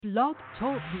Blog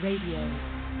Talk Radio. Ain't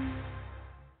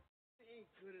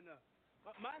good enough.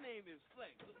 My name is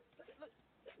Flex. Look,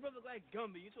 brother like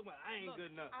Gumby. You talking about I ain't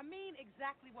good enough. I mean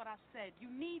exactly what I said.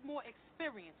 You need more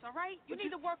experience, all right? You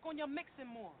need to work on your mixing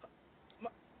more.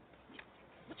 What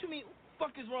you mean?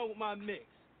 What the fuck is wrong with my mix?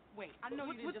 Wait, I know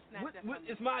you didn't just snap that from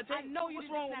me. It's my take. I know you What's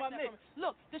didn't wrong with snap my that mix? from me.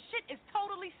 Look, the shit is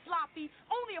totally sloppy.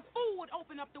 Only a fool would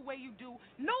open up the way you do.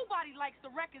 Nobody likes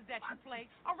the records that you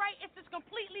play, all right? It's just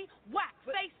completely whack.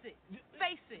 Face it.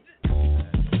 Face it.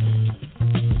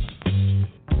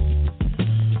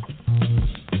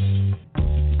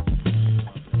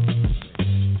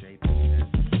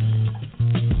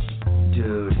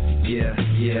 Dude,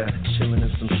 yeah, chillin' in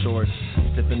some shorts,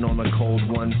 sippin' on a cold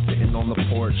one, sitting on the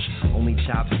porch. Only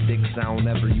chopsticks, I don't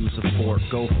ever use a fork.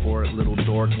 Go for it, little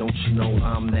dork, don't you know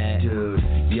I'm that dude?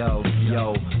 Yo,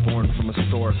 born from a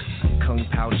stork. Kung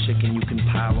Pao chicken, you can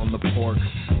pile on the pork.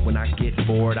 When I get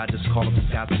bored, I just call up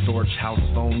Scott Storch. House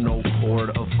phone, no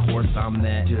cord, of course I'm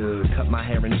that dude. Cut my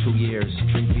hair in 2 years,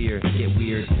 drink beer, get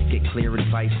weird. Get clear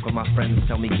advice from my friends,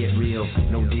 tell me get real.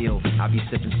 No deal, I be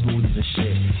sipping smoothies and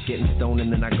shit. Getting stoned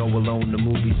and then I go alone to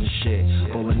movies and shit.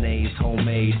 Bolognese,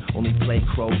 homemade, only play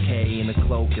croquet in a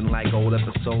cloak and like old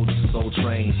episodes of Soul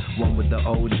Train. One with the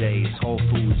OJs, Whole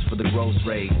Foods for the gross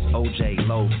rates. OJ,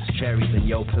 loaves, cherries and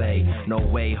yo play. No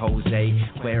way, Jose,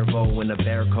 Cuervo in a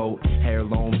bear coat.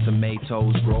 Heirloom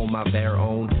tomatoes, grow my bare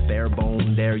own. Bare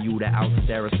bone, dare you to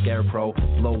outstare a scarecrow.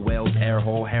 Blow whales, air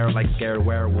hole, hair like scared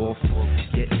werewolf.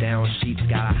 Get down, sheets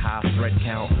got a high thread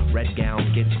count. Red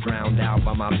gown gets drowned out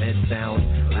by my bed sound.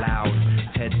 Loud,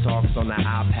 TED Talks on the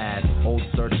iPad. Old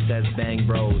search says bang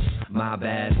bros, my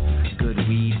bad. Good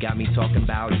weed got me talking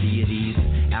about deities.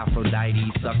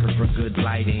 Aphrodite, sucker for good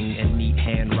lighting and neat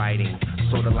handwriting.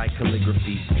 Sorta like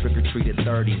calligraphy. Trick or treat at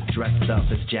 30, dressed up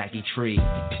as Jackie Tree.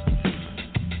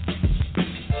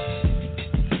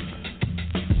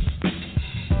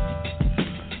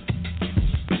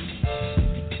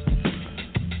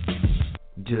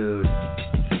 Dude.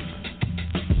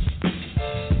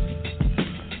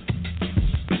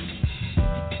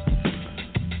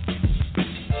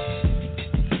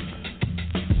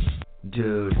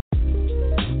 Dude.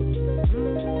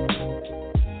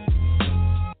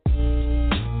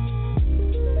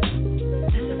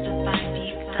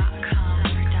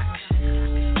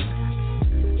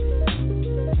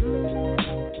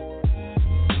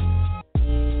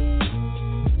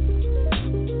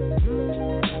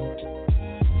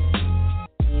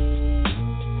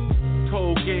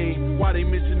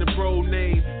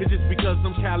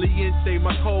 Caliente,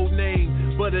 my code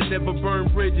name, but I never burn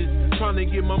bridges. Trying to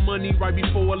get my money right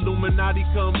before Illuminati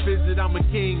come visit. I'm a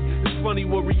king. It's funny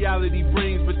what reality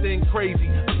brings, but then crazy.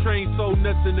 I'm trained so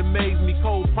nothing amaze me.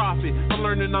 Cold prophet. I'm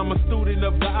learning I'm a student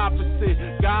of the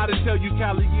opposite. Gotta tell you,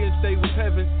 Caliente was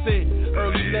heaven sent.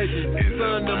 Early legend,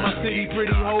 son of my city,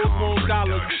 pretty hoes want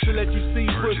dollars to let you see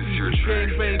pussy.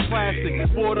 Gangbang classic,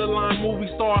 borderline movie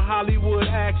star, Hollywood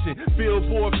action.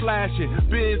 Billboard flashing,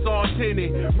 Benz all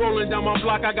tinted. Rolling down my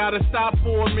block, I gotta stop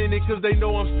for a minute, cause they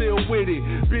know I'm still with it.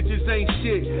 Bitches ain't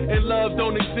shit, and love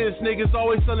don't exist. Niggas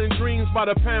always selling dreams by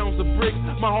the pounds of bricks.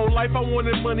 My whole life I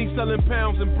wanted money, selling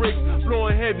pounds and bricks.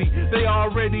 Blowing heavy, they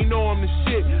already know I'm the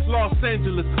shit. Los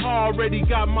Angeles, already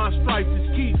got my stripes,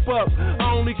 just keep up.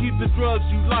 I only keep the drugs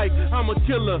you like, I'm a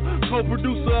killer.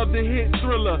 Co-producer of the hit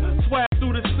Thriller. Swag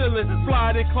through the ceiling,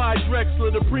 fly to Clyde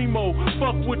Drexler, the primo.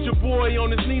 Fuck with your boy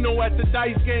on his Nino at the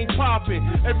dice game popping.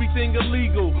 Everything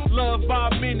illegal, loved by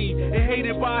many and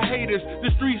hated by haters.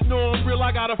 The streets know I'm real,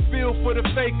 I got a feel for the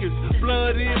fakers.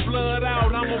 Blood in, blood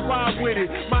out, I'ma ride with it.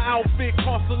 My outfit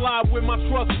costs a lot with my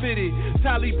truck fitted.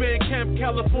 Taliban camp,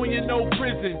 California, no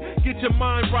prison. Get your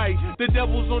mind right, the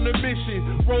devil's on the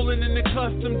mission. Rolling in the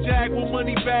custom Jag with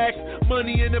money bags,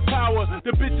 money and the power.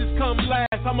 The bitches come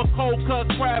last. I'm a cold cut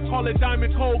crab, call it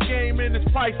diamond cold game and it's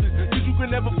priceless. Cause you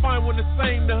can never find one the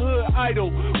same, the hood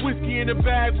idol. Whiskey in a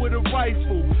bag with a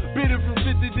rifle. Bitter from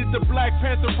 50 did the Black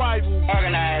Panther rival.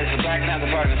 Organized the Black Panther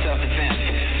Party of self-defense.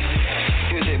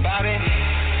 He said, Bobby,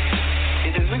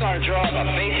 he says, we're going to draw up a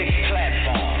basic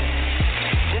platform.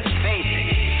 Just basic.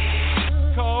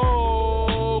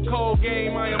 Cold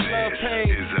game, I am love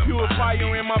pain. Pure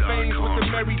fire in my veins with the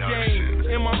Mary Jane.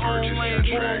 In my own lane,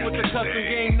 born with the custom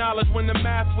game knowledge. When the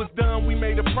math was done, we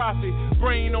made a profit.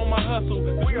 Brain on my hustle,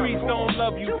 the streets don't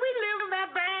love you. Do we live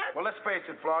that bad? Well, let's face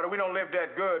it, Florida, we don't live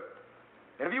that good.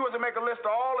 And if you was to make a list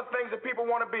of all the things that people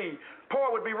want to be,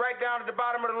 poor would be right down at the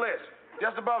bottom of the list.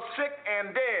 Just above sick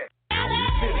and dead.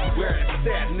 city where it's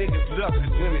at. Niggas love it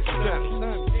when it's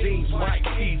sunny. Jeans, white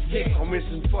tees, kick on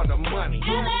mission for the money.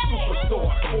 Superstore,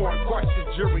 foreign crush the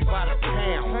jury by the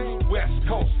pound. West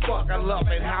Coast, fuck, I love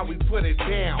it how we put it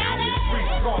down.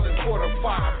 Streets calling for the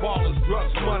fireballers,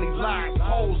 drugs, money, lies,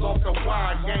 hoes off the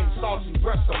wire, gang saucy,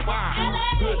 breath of fire.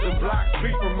 Goods and blocks,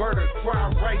 beef and murder,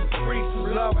 crime rate,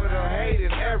 streets, love it or hate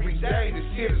it every day. This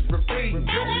shit is repeating.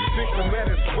 Victim at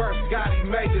his worst, God, he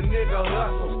made the nigga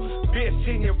hustle. Bitch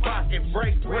in your pocket,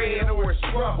 break bread or it's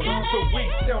trouble. So we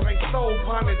sell they soul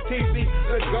on the TV.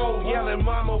 The gold yelling,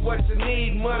 mama, what you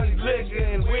need? Money, liquor,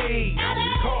 and weed.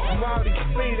 Coke, Molly,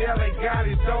 speed, LA got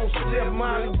it, don't slip.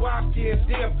 Molly, walkie and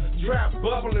dip, trap,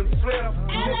 bubble, and flip.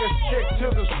 Niggas stick to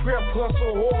the script,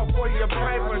 hustle hard for your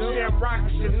paper. Sham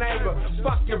rockets your neighbor.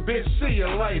 Fuck your bitch, see you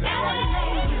later.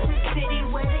 City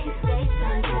where they stay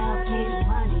turned out, get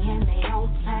money and they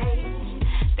don't pay.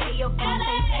 They about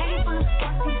they papers,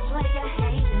 fuck these player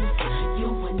haters. You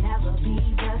will never be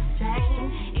the same.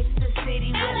 It's the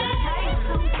city where the lights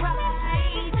so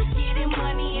bright. Getting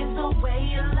money is the way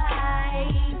of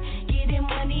life. Getting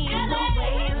money is the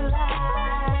way of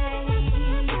life.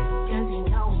 'Cause you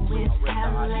know it's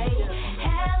LA.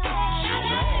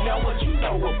 Now what you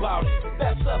know about it?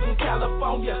 That's Southern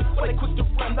California, where they quick to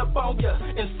run up on ya.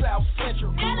 In South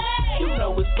Central, you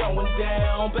know it's going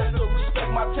down. Better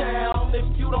respect my town. If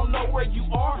you don't know where you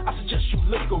are, I suggest you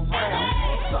look around.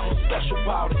 Something special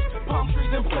about it. Palm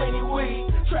trees and plenty weed.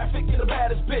 Traffic and the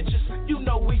baddest bitches. You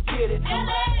know we get it.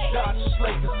 Dodgers,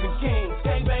 Lakers, and Kings.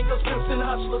 Gangbangers, pimps, and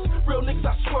hustlers. Real niggas,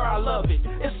 I swear I love it.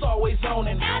 It's always on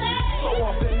and so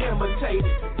often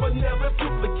imitated, but never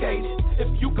duplicated.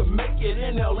 If you can make it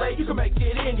in LA, you can make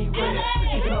it anywhere.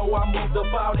 Even though I moved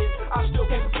about it, I still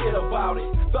can't forget about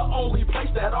it. The only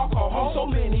place that I'll call home, so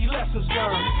many lessons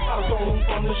learned. I was on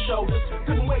from the shoulders,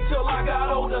 couldn't wait till I got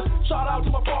older. Shout out to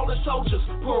my fallen soldiers,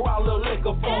 pour out a little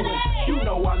liquor for them. You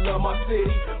know I love my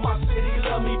city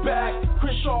love me back.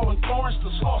 Crenshaw and Florence to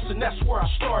Slauson, that's where I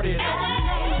started.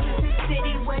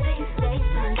 City where they stay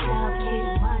turned out,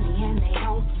 get money and they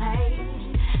don't pay.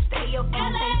 They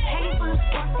about they papers,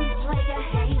 fuck these player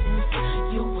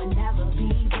haters. You will never be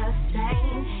the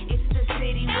same. It's the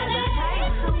city where the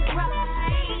lights so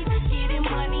bright. Getting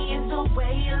money is the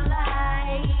way of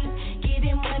life.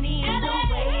 Getting money is the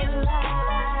way of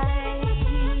life.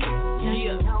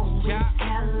 You know it's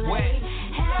LA.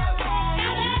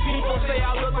 People say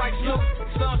I look like Snoop,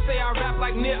 some say I rap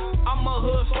like Nip. I'm a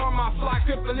hood star, my fly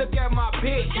crip, and look at my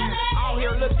bitch. Out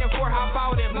here looking for how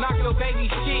about him, knock little baby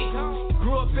shit.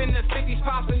 Grew up in the 50s,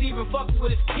 pops and even fucked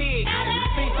with his kids.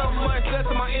 See so much less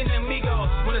to my enemigos.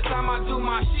 When it's time I do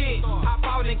my shit, hop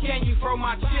out and can you throw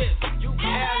my chips?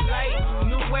 LA,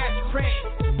 New West print,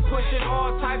 pushing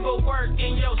all type of work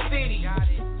in your city.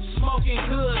 Smoking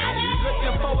good,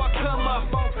 looking for a come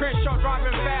up on Crenshaw,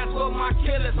 driving fast with my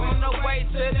killers on the way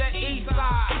to the east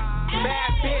side.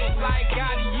 Bad bitch like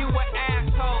Gotti, you an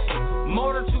asshole.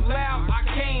 Motor too loud, I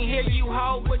can't hear you,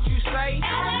 ho. What you say?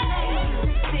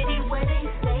 City where they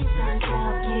stay turned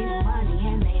out, get money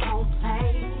and they don't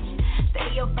pay.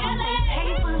 They about they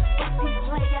papers, fuck these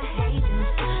player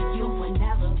haters. You will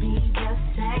never be the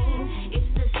same.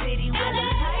 It's the city where the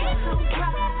lights so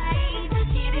bright.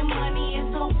 Getting money is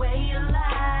the way of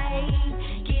life.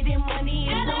 Getting money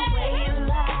is the way of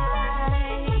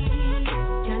life.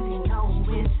 'Cause you know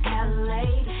it's LA.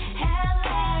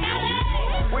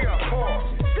 We are poor.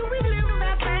 Do we live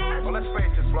that bad? Well, let's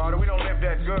face it, Florida, we don't live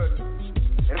that good.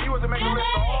 And if you was to make a list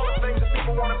of all the things that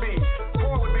people want to be,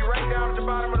 poor would be right down at the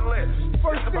bottom of the list.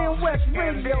 First Fan West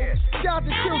Radio. Shout out to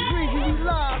CHILLYGIZZY, we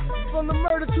live from the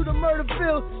murder to the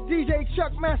Murderville. DJ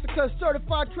Massacure,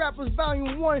 Certified Trappers,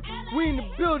 Volume 1. We in the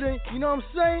building, you know what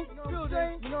I'm saying?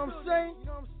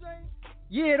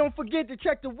 Yeah, don't forget to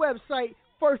check the website,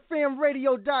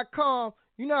 firstfamradio.com.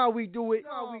 You know how we do it.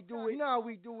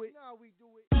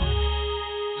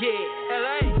 Yeah,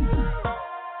 LA.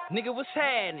 Nigga, what's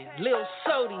happening? Lil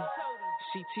Sody.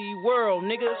 CT World,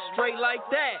 nigga, straight like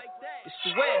that. It's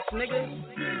the West, nigga.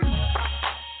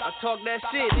 I talk that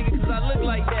shit, nigga, cause I look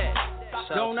like that.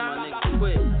 Don't I? Nigga,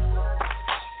 quit.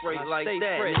 Straight like that,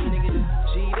 nigga.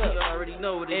 G'd up. You already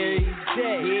know what it is.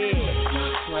 Yeah.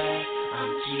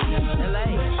 I'm G'd up. LA.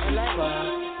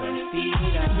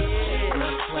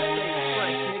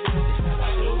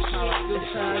 Good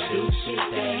times, do shit,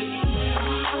 baby.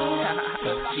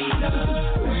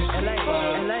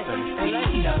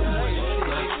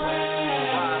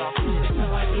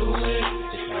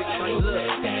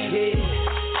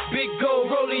 Big gold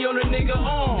rollie on a nigga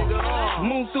arm.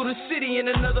 Move through the city in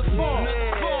another form.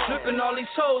 Flipping all these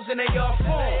hoes and they all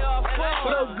form.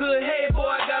 But oh good, hey boy,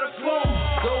 I got a form.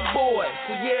 Go boy,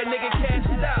 so yeah, nigga cast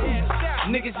it out.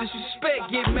 Niggas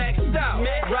disrespect, get maxed out.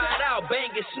 Ride out,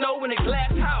 bangin' snow in a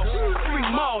glass house. Free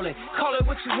mallin', call it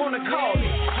what you wanna call it.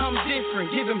 I'm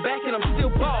different, giving back and I'm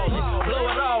still ballin'. Blow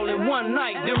it all in one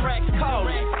night, them racks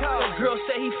callin'. That girl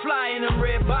say he fly in them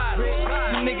red bottoms.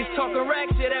 You niggas talkin'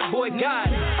 racks, yeah, that boy got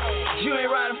it. You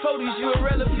ain't riding 40s, you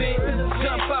irrelevant.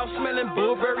 Jump out smelling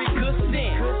Burberry good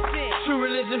scent. True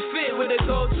religion fit with a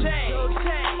gold chain.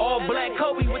 All black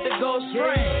Kobe with the gold string.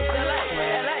 LA.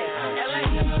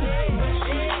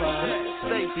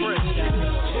 Stay fresh.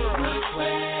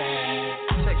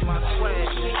 Check my swag.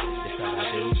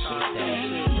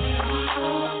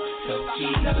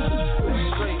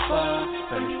 Straight up.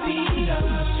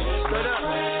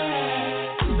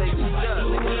 Stay up,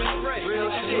 nigga. Real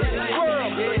shit.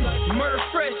 Murder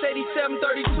fresh,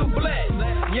 8732 black.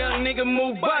 Young nigga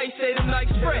move by, say them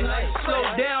nights fresh. Slow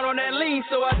down on that lean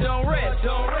so I don't rest.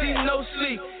 Sleep, no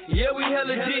sleep. Yeah, we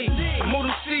hella G. Move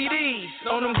them CDs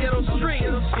on them ghetto streets.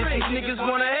 If these niggas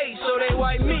wanna hate, so they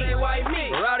white me.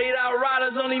 Rowdied out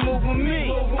riders only move with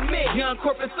me. Young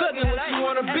corporate thuggin', what you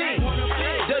wanna be?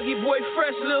 Dougie boy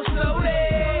fresh, little slowly.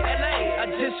 LA, I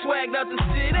just swagged out the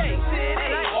city.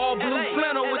 All blue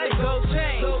flannel with the gold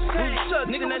chain.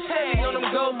 Nigga, that's heavy on them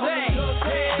gold things.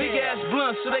 Big ass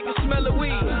blunts so they can smell the weed.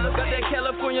 Got that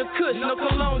California kush, no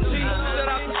cologne G. Shout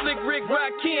out to Slick Rick,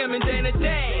 Rakim, and Dana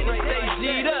Dane. Stay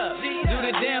G'd up, do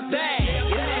the damn thing.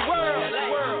 It's the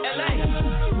world, LA.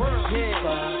 Yeah.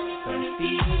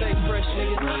 Stay fresh,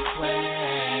 nigga.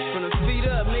 From the feet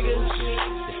up, nigga.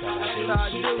 That's how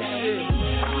I do shit.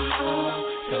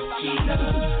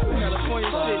 California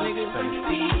shit, nigga.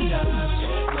 GA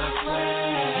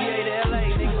to LA,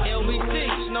 nigga. LBC,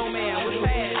 Snowman, what's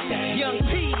bad? Young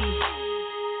P.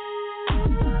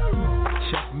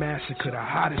 Chuck Massacure, the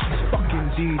hottest fucking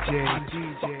DJ.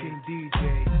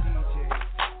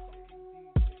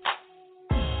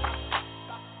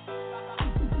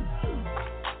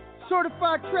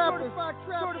 Certified trappers.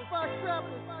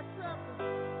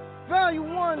 Value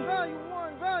one.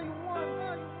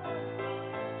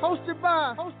 Hosted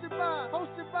by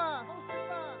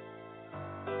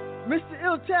Mr.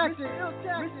 Ill-Tactiz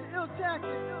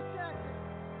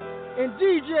and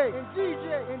DJ.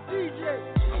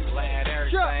 I'm glad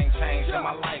everything changed in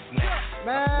my life now.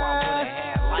 That's why I would've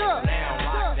had life now,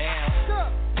 locked down.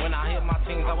 When I hit my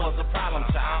teens, I was a problem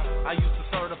child. I used to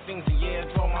serve the fiends and yeah,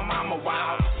 it drove my mama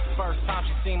wild. First time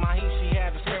she seen my heat, she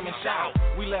had to scream and shout.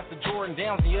 We left the Jordan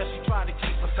Downs and yeah, she tried to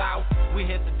keep us out. We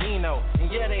hit the Dino and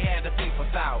yeah, they had to keep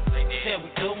us out. They said we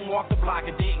couldn't walk the block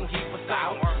and didn't keep us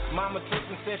out. Mama tripped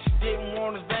and said she didn't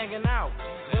want us banging out.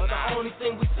 But the only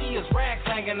thing we see is rags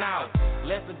hanging out.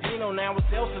 Left the Dino, now it's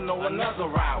Elsinore, another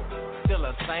route. Still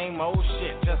the same old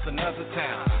shit, just another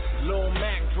town. Lil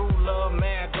Mac, Drew Love,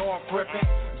 Mad Dog Crippin'.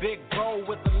 Big bro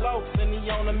with the locs and he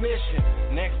on a mission.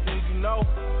 Next thing you know,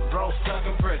 bro stuck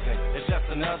in prison. It's just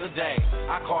another day.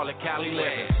 I call it Cali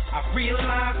living. I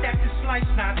realize that this life's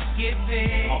not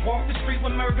given. I walk the street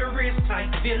with murderous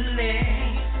type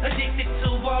feeling. Addicted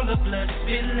to all the blood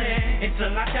spilling.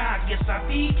 Until I die, guess I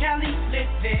be Cali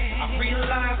living. I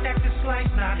realize that this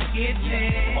life's not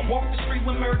given. I walk the street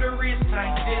with murderous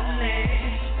type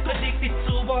feeling. Addicted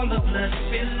to all the blood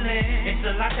spilling.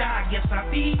 Until I die, guess I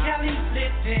be Cali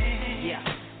living. Yeah,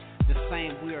 the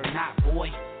same we are not, boy.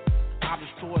 I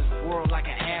destroy this world like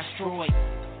an asteroid.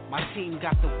 My team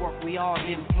got the work we all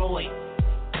employ.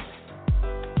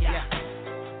 Yeah,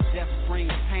 death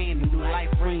brings pain and new life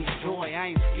brings joy. I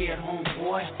ain't scared,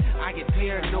 homeboy. I get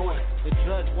paranoid. The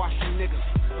judge watch you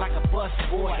niggas like a bus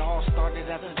boy. It all started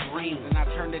as a dream, and I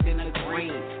turned it into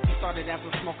green. He started as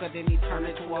a smoker, then he turned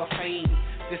into a fiend.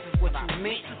 This is what you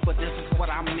meant, but this is what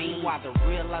I mean. While the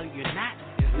real love you're not,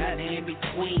 there's nothing in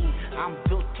between. I'm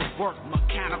built to work,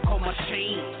 mechanical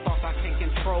machine. Thoughts I can't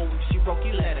control. If she broke,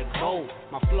 you let her go.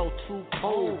 My flow too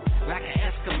cold, like an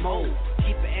Eskimo.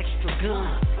 Keep an extra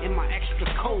gun in my extra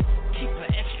coat. Keep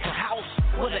an extra house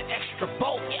with an extra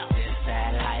boat. Yeah. This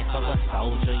that life of a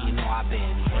soldier. You know I've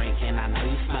been drinking. I know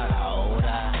you smell the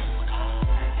odor.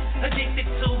 Addicted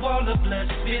to all the blood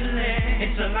spilling.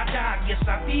 Until I die, guess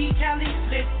I be Cali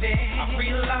living. I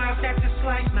realize that this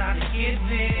life's not a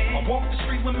given. I walk the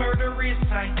street with murderous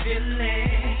type feeling.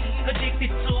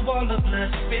 Addicted to all the blood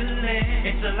spilling.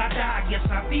 Until I die, guess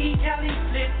I be Cali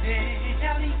living.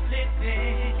 Cali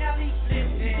living.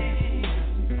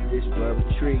 This Brother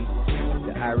Tree,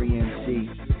 the Irie MC.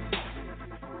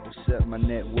 What's up, my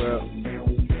network?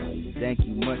 Thank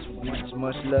you, much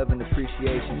love and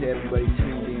appreciation to everybody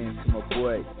tuned in to my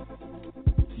boy,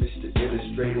 Mr.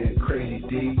 Illustrator and Crazy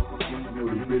D. You know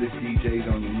the realest DJs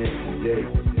on the net today.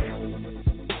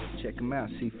 Check them out,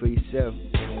 see for yourself.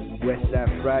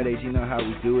 Westside Fridays, you know how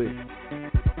we do it.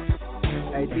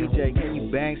 Hey DJ, can you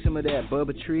bang some of that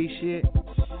Bubba Tree shit?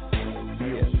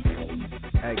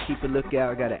 Yeah. Hey, keep a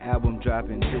lookout. I got an album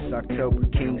dropping this October,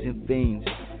 Kings and Fiends.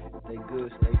 Stay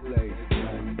good, stay blazed.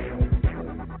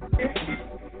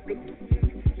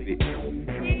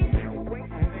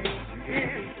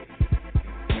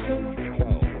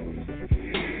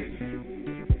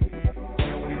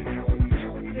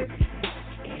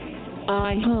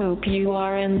 I hope you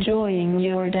are enjoying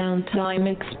your downtime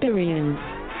experience.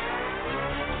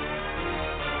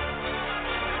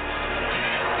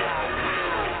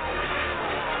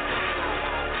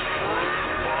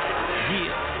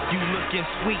 Yeah, you looking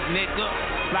sweet, nigga,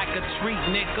 like a treat,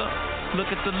 nigga. Look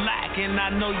at the lack and I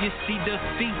know you see the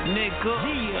feet, nigga.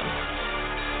 Yeah,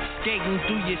 skating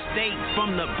through your state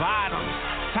from the bottom.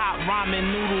 Top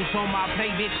ramen noodles on my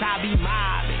plate, bitch, I be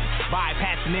mobbing.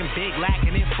 Bypassing them big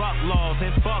lacking and fuck laws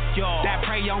and fuck y'all. That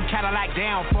prey on Cadillac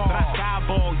downfall. But I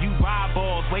skyball, you ride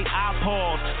balls, wait I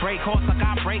pause. Break horse like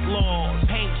I break laws.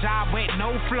 Paint job wet,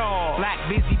 no flaws. Black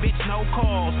busy bitch, no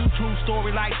calls. True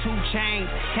story like 2 Chainz.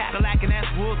 Cadillac and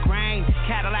that's wood grain.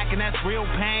 Cadillac and that's real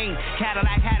pain.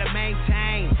 Cadillac had to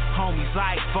maintain. Homies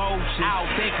like vultures. Out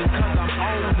thinking cause I'm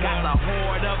old. Got the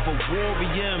horde of a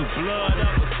warrior and blood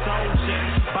of a soldier.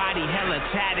 Body hella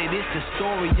tatted, it's the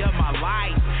story of my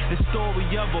life. The story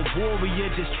of a warrior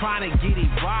just trying to get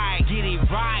it right. Get it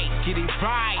right, get it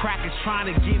right. Crackers trying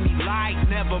to give me light.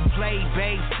 Never played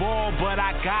baseball, but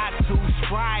I got 2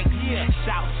 strikes. Yeah,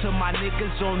 shout to my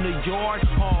niggas on the yard,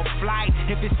 all flight.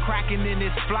 If it's cracking in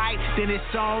this flight, then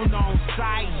it's on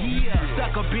sight. Yeah,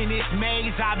 stuck up in this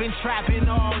maze, I've been trapping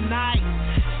all night.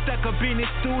 Stuck up in this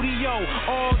studio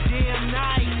all damn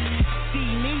night.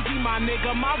 Easy, my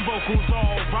nigga, my vocals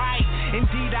alright.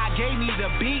 Indeed, I gave me the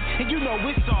beat, and you know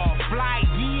it's all flight.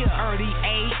 Yeah, early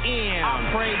AM. I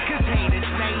pray cause haters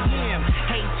say him.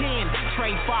 Hate 10,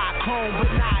 Trey 5 clone,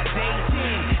 but not day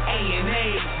 10. A&A,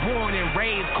 born and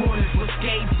raised, corners with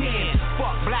skate 10.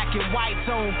 Fuck black and white,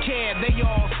 don't care, they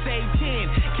all say 10.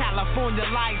 California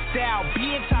lifestyle,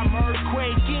 bitch, I'm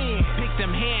earthquaking. Pick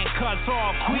them handcuffs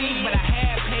all quick, but I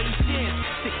have patience.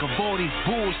 Sick of all these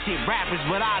bullshit rappers,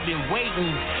 but I've been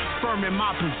waiting. Firm in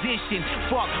my position,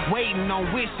 fuck waiting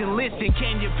on wishing. Listen,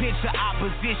 can you picture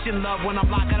opposition? Love when I'm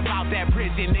locking about that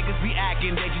prison. Niggas be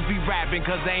acting, they just be rapping,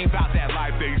 cause they ain't about that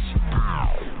life, they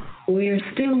We're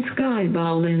still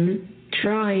skyballing,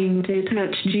 trying to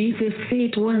touch Jesus'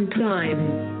 feet one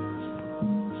time.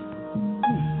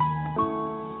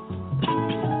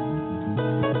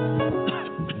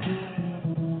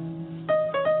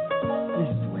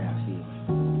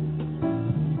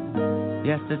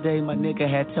 Yesterday, my nigga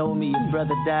had told me his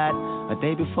brother died. A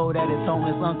day before that, his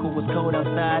homeless uncle was cold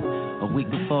outside. A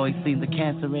week before, he seen the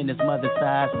cancer in his mother's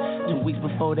eyes. 2 weeks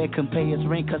before that, couldn't pay his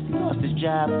rent cause he lost his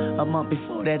job. A month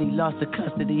before that, he lost the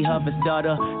custody of his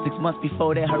daughter. 6 months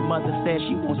before that, her mother said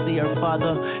she won't see her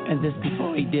father. And this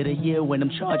before he did a year when them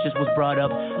charges was brought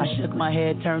up. I shook my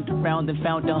head, turned around and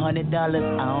found $100.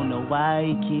 I don't know why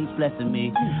he keeps blessing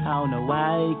me. I don't know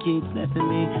why he keeps blessing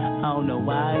me. I don't know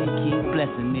why he keeps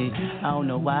blessing me. I don't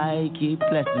know why he keeps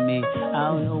blessing me.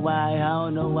 I don't know why, I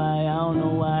don't know why, I don't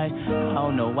know why. I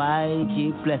don't know why he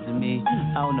keeps blessing me.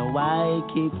 I don't know why he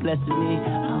keeps blessing me.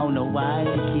 I don't know why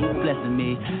he keeps blessing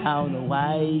me. I don't know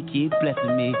why he keeps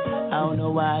blessing me. I don't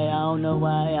know why, I don't know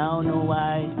why, I don't know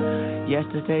why.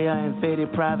 Yesterday I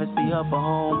invaded privacy of a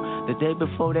home. The day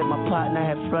before that my partner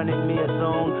had fronted me a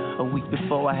zone. A week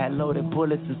before I had loaded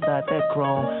bullets inside that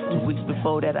chrome. 2 weeks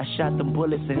before that I shot them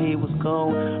bullets and he was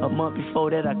gone. A month before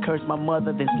that I cursed my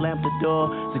mother then slammed the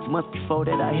door. 6 months before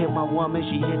that I hit my woman,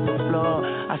 she hit the floor.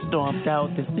 I stormed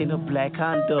out and seen a black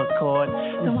Honda Accord.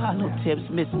 Them hollow tips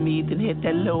missed me then hit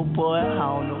that little boy. I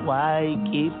don't know why he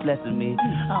keeps blessing me.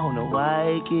 I don't know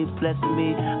why he keeps blessing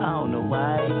me. I don't know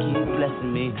why he keeps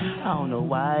blessing me. I don't know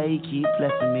why he keeps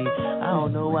blessing me. I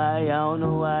don't know why, I don't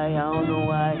know why, I don't know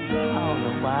why. I don't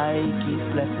know why he keeps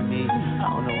blessing me. I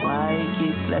don't know why he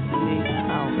keeps blessing me.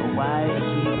 I don't know why he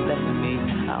keeps blessing me.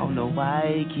 I don't know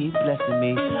why he keeps blessing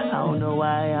me. I don't know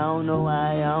why, I don't know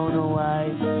why, I don't know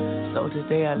why. So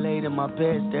today I laid in my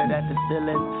bed, stared at the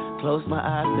ceiling. Closed my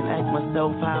eyes and asked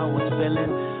myself how I was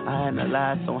feeling. I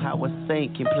analyzed on how a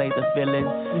saint can play the villain.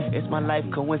 Is my life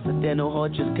coincidental or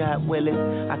just God willing?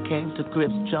 I came to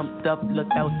grips, jumped up,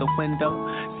 looked out the window.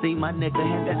 See my nigga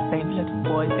and that same little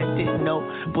boy that didn't know.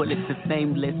 Bullets is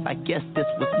nameless, I guess this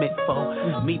was meant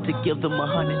for me to give them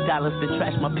 $100 and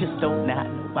trash my pistol. Now I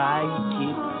know why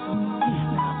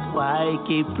he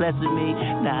keeps blessing me.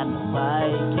 Now I know why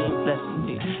he keeps blessing me.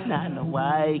 blessing me. Now I know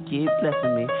why he keep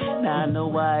blessing me. Now I know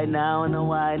why, now I know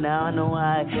why, now I know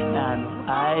why. Now I know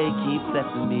why he keep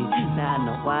blessing me. Now I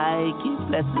know why he keep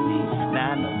blessing me.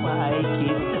 Now I know why he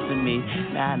keep blessing me.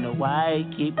 Now I know why he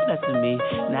keep blessing me.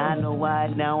 Now I know why,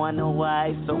 now I know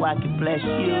why. So I can bless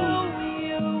you.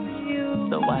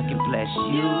 So I can bless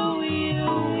you.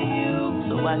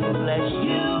 So I can bless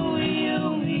you.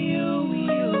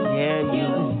 Yeah, you.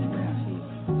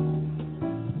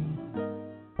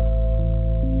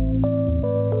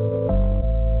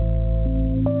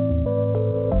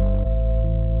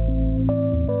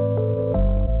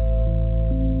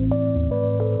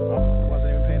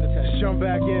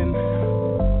 Back in.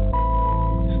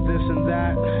 It's this and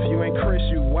that. If you ain't Chris,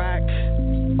 you whack.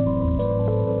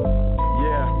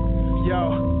 Yeah.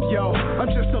 Yo, I'm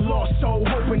just a lost soul,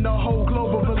 hoping the whole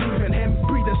globe will believe in him.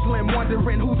 Breathing slim,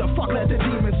 wondering who the fuck let the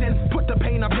demons in. Put the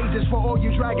pain on pages for all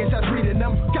you dragons that's reading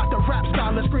them. Got the rap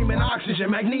scholar screaming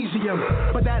oxygen, magnesium.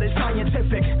 But that is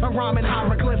scientific, I'm rhyming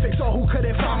hieroglyphics. All who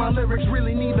couldn't find my lyrics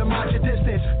really need to mind your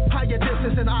distance. Higher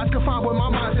distance than eyes can find when my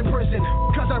mind's in prison.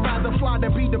 Cause I'd rather fly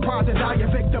than be deprived and die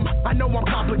a victim. I know I'm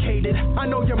complicated, I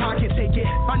know your mind can take it.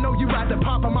 I know you'd rather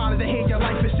pop a monitor than hear your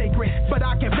life is sacred. But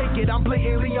I can fake it, I'm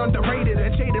blatantly underrated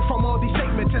and jaded from all these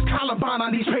statements. It's Columbine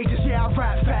on these pages, yeah I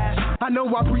rap fast. I know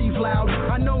I breathe loud,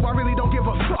 I know I really don't give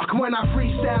a fuck when I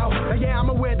freestyle. Yeah, I'm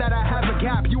aware that I have a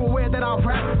gap, you aware that I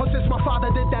rap? Well, since my father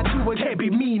did that too, it can't be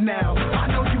me now. I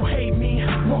know you hate me,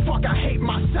 well fuck I hate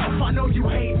myself. I know you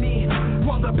hate me,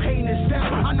 well the pain is there.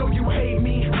 I know you hate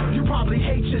me, you probably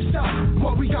hate yourself.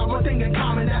 Well we got one thing in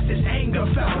common, that's this anger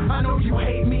felt. I know you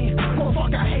hate me, well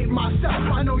fuck I hate myself.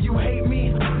 I know you hate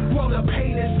me, well the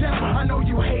pain is there. I know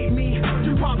you hate me,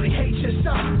 you probably hate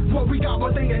yourself. Well we got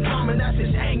one thing in common, that's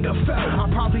this anger felt.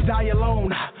 I'll probably die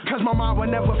alone, cause my mind will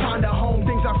never find a home.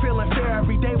 Things are feeling fair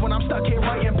every day when I'm stuck here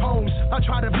writing poems. I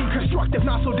try to be constructive,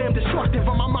 not so damn destructive.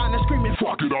 But my mind is screaming,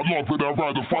 fuck it, I love it, I'd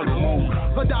rather fight alone.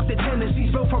 Adopted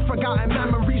tendencies built from forgotten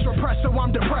memories. Repressed so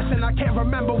I'm depressed and I can't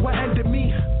remember what ended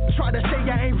me. Try to say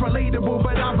I ain't relatable,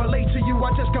 but I relate to you.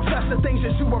 I just confess the things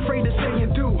you're too afraid to say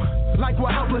and do. Like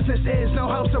what helplessness is, no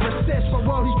help to resist. But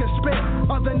well he can spit,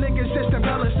 other niggas just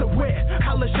embellish the wit.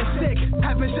 Hellish and sick,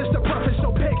 heaven's just a preference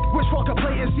so pick. Which walk a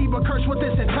play and see but curse with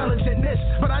this intelligentness.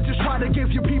 But I just try to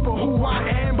give you people who I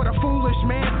am. But a foolish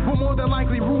man will more than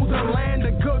likely rule the land.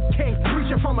 A good king,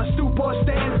 preaching from a stoop or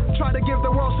stand. Try to give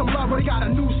the world some love, but he got a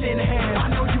noose in hand. I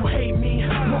know you hate me,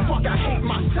 well fuck I hate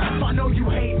myself. I know you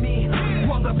hate me,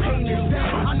 well the pain is there.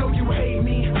 I know you hate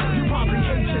me, you probably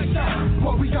hate yourself.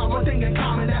 Well we got one thing in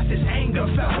common, that's this anger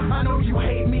felt. I know you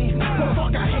hate me, well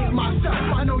fuck I hate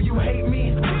myself. I know you hate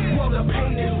me, well the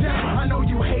pain is there. I know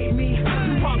you hate me,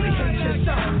 you probably hate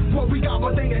yourself. Well we got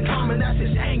one thing in common, that's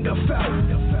this anger felt.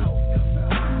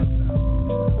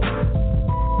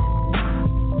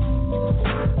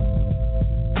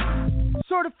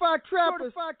 Certified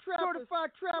trappers.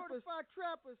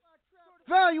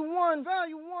 Value one.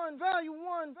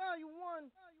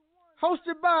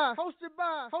 Hosted by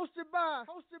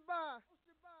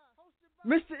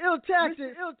Mr. Ill-Tactiks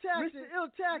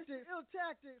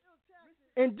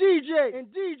and DJ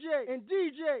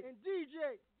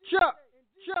Chuck.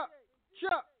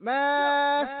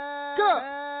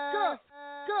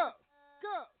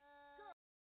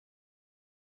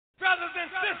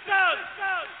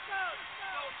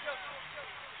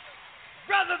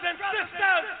 Brothers and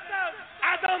sisters,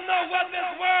 I don't know what this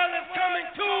world is coming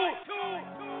to.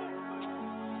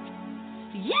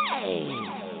 Yay!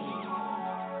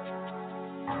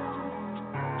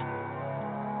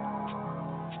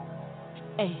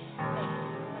 Hey.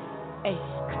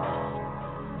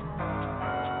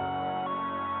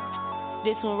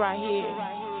 This one right here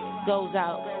goes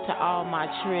out to all my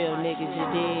trill niggas, you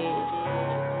dig?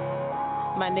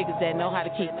 My niggas that know how to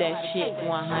keep that shit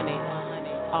 100,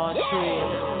 all trill.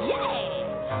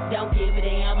 Don't give a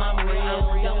damn, I'm real.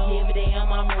 Don't give a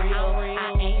damn, I'm real.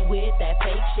 I ain't with that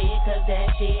fake shit, cause that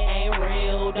shit ain't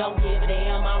real. Don't give a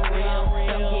damn, I'm real.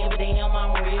 Don't give a damn,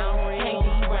 I'm real. Can't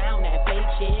be around that fake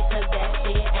shit, cause that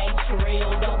shit ain't real.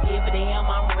 Don't give a damn,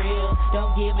 I'm real.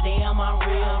 Don't give a damn, I'm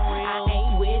real. I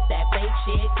ain't with that fake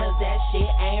shit, cause that shit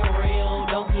ain't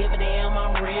real. Don't give a damn,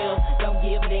 I'm real. Don't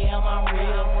give a damn, I'm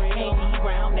real. Can't be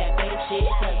around that fake shit,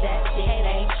 cause that shit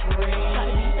ain't real. Try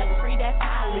to be like free, that's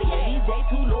how I live. These days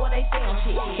too low, they stay on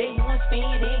shit. They want spin,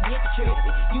 then get the trip.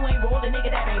 You ain't roll a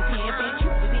nigga that ain't pimpin'.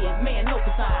 Truth it is, man, no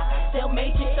facade.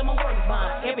 Self-made chicks, I'm a word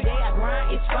fine. Every day I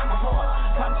grind, it's from my heart.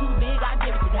 Problem too big, I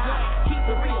give it to God. Keep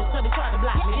it real, so they try to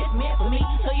block me. This meant for me,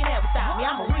 so you never stop me.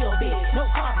 I'm a real bitch, no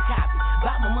carbon copy.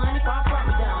 Got my money far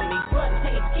from a dummy. Blood and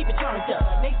taste, keep it turned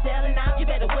up. They selling out, you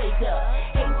better wake up.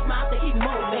 Hate smiles, they keep me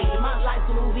motivated. My life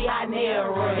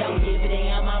narrow. Don't give a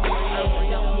damn, I'm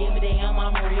real. Don't give a damn,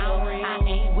 I'm real. I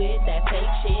ain't with that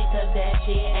fake shit, cause that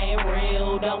shit ain't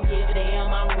real. Don't give a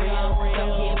damn, I'm real.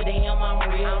 Don't give a damn, I'm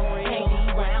real. Can't be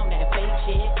around that fake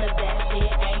shit, cause that shit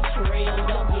ain't real.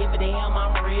 Don't give a damn,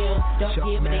 I'm real. Don't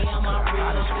give a damn, I'm real.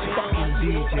 I ain't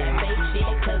with that fake shit,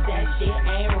 cause that shit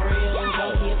ain't real.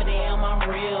 Don't give a damn, I'm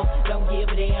real. Don't give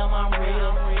a damn, I'm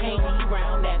real. Can't be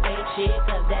around that fake shit,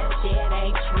 cause that shit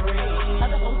ain't real.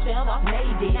 Other hotels off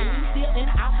Lady, still in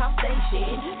the outhouse, they shit.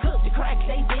 Cook the crack,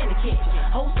 they in the kitchen.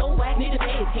 Hoes so whack, need to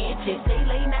pay attention. Stay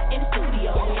late night in the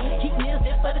studio. Keep meals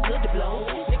in for the good to blow.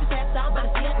 Niggas pass out,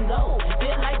 better see it and go.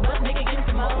 Feel like bust, nigga, get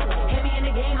some more. Heavy in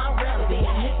the game, I'm relevant.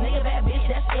 This nigga bad bitch,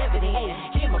 that's evident.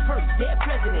 Hear my first dead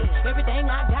president. Everything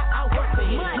I got, I work for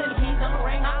it. Plenty keys on the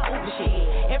ring, I open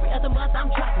shit. Every other month,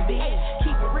 I'm dropping big.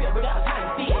 Keep it real, regardless how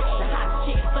you feel. The hottest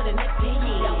shit for the next 10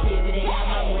 years. Don't give a damn,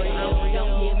 I'm real.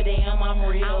 Don't give a damn, I'm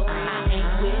real. I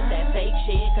ain't with that fake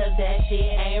shit, cause that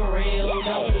shit ain't real.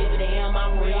 Don't give a damn,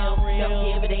 I'm real. Don't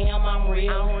give a damn, I'm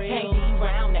real. Can't be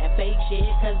around that fake shit,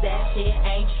 cause that shit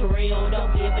ain't real.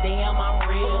 Don't give a damn, I'm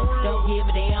real. Don't give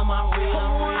a damn, I'm real.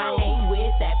 I ain't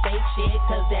with that fake shit,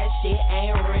 cause that shit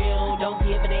ain't real. Don't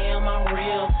give a damn, I'm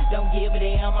real. Don't give a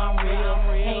damn, I'm real.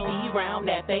 Can't be around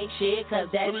that fake shit, cause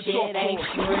that shit ain't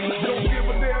real. Don't give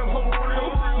a damn, I'm real.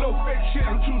 No fake shit,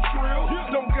 I'm too shrill.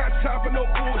 Don't got time for no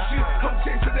bullshit. I'm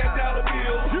chasing that dollar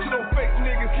bill. No fake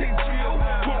niggas can't chill.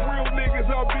 But real niggas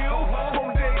are built. From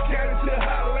Dade County to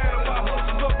Highland, my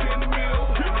hustle's up in the mill.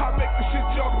 I make the shit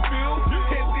y'all can feel.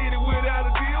 Can't did it without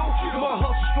a deal. My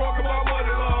hustle strong and my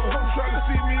money long. I'm trying to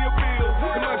see me a bill.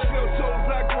 And my shell toes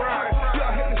I grind.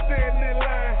 Y'all had to stand in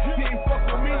line. He ain't fuck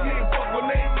with me, he ain't fuck with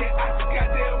me. Yeah, I just got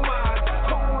damn mind.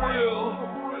 I'm real.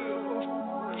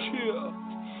 Chill.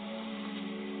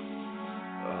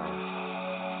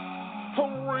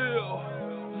 I'm real.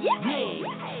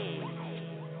 Yeah.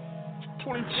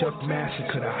 Chuck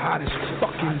Massacure, the hottest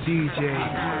fucking DJ.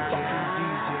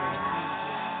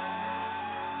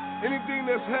 Anything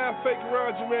that's half fake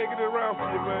around you, man, get it around for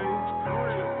you, man.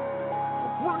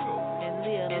 Real. And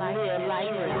live like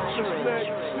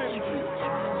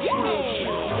Yeah.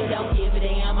 Don't give a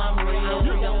damn, I'm real.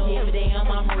 Don't give a damn,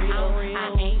 I'm real.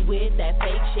 I ain't with that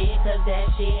fake shit, cause that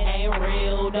shit ain't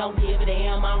real. Don't give a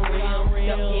damn, I'm real.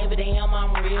 Don't give a damn,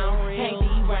 I'm real. Can't be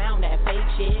around that fake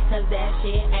shit, cause that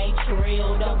shit ain't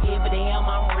real. Don't give a damn,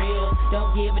 I'm real.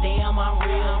 Don't give a damn, I'm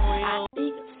real.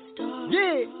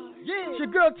 It's your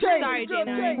girl Tay. It's your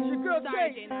girl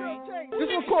Tay. This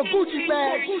one called Gucci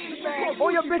Bag.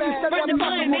 All your bitches send that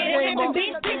fucking name up.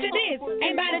 Bitch, picture this.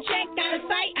 Ain't about to check, got a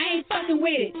sight, I ain't fucking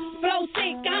with it. Flow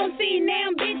sick, I don't see now,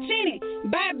 bitch in it.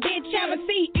 Buy bitch, have a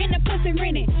seat, in the pussy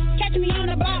rented. Catch me on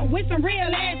the block with some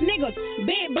real ass niggas.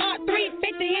 Big block, 350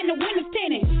 in the windows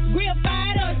tinted. Grill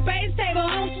fired up, space table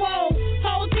on swole.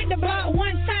 Hoes hit the block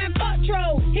one time, fuck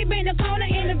troll. He been the corner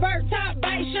in the vert, top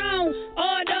bite shown.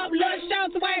 Oiled up, little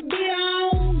shorts, white beat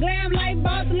on. Glam like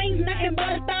boss links, nothing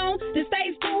but a stone. The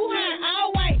state's too high,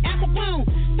 all white, Al Capone.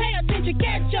 Pay attention,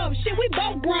 catch up, shit, we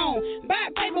both grown. Buy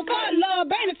paper for love,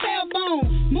 ain't a cell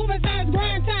phone. Moving fast,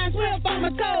 grind time, swift on my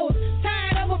toes.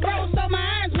 Tired of a bro, so my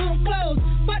eyes won't close.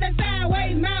 For the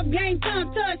sideways, mouth game,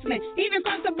 tongue touch me. Even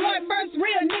cross the boy, first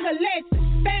real nigga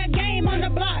lesson. Fair game on the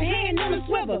block, hand on the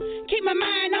swivel. Keep my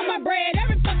mind on my bread,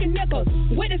 every fucking nickel.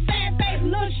 With a sad face,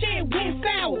 little shit went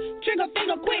sour. Trigger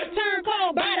finger quick, turn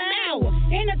cold by the hour.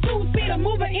 In a two-seater,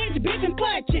 move an inch, bitch, and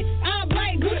clutching. All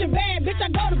black, Gucci bag, bitch, I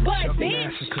go to butt, bitch.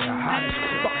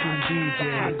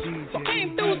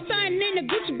 Came through, son, in the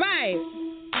Gucci bag.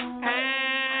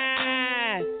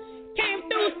 Came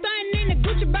through, son, in the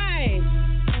Gucci bag.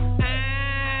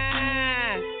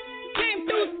 Came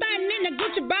through, son, in the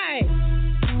Gucci bag.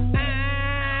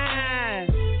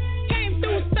 Came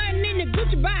through, son, in the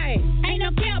Gucci bag. Ain't no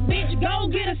cap, bitch, go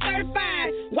get a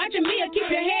certified. Watching me, keep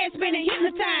your head spinning,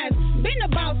 hypnotized. Been the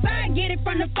boss, I get it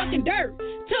from the fucking dirt.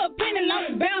 Took penny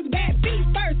lost, bounce back, feet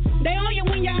first. They on you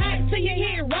when you're hot till you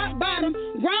hit rock bottom.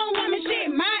 Grown woman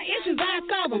shit, my issues, I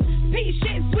solve them. Peace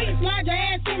shit, sweet, slide your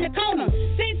ass in the corner.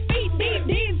 6 feet deep,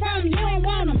 these problems, you ain't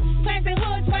want them. Classic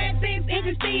hood, swag 6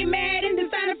 inches, Steve mad in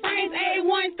designer frames.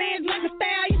 A1 stands like a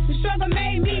stallion. The struggle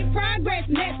made me progress,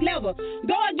 next level.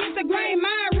 Go against the grain,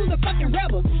 my rules a fucking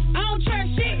rebel. I don't trust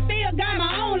shit, still got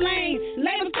my own lane.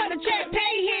 Labels cut the check,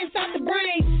 pay hits off the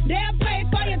brain. They'll play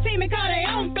for your team and call their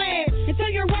own flag. Until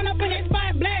you run up in that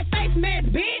spot, black face mad,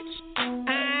 bitch.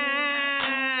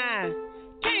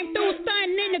 Came through, son,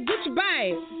 in the Gucci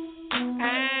bag.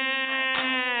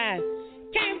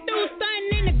 Came through, son,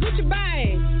 in the Gucci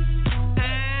bag.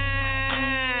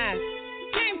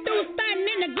 Came through, son,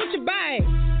 in the Gucci bag.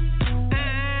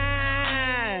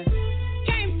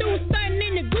 Came through,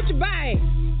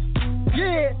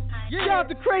 out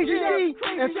to Crazy D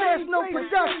and Fast No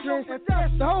Productions.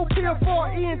 The whole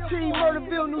PFR ENT,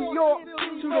 Murderville, New York.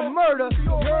 To the murder.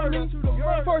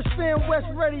 First Fan West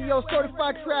Radio,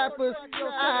 Certified Trappers.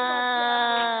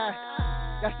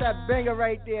 That's that banger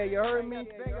right there, you heard me?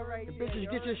 The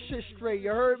bitches, get your shit straight,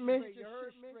 you heard me?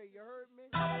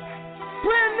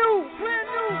 Brand new,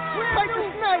 fight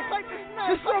this night.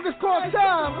 This song is called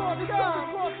Time.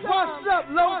 What's up,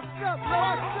 Lo?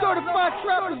 Certified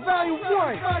Trappers Volume 1.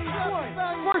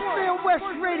 First Fan West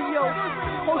Radio,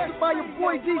 hosted by your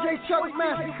boy DJ Chuck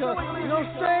Massacure. You know what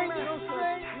I'm saying?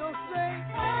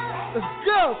 Let's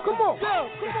go, come on.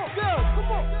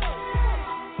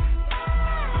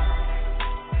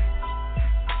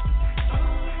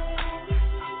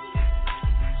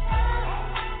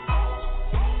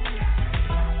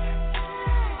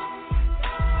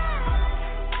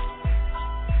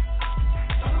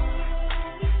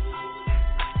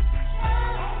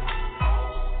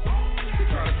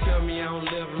 I don't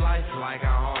live life like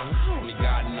I ought. Only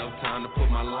got enough time to put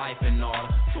my life in order.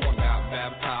 So I got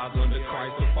baptized under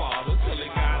Christ the Father. Till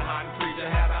it got hot and preacher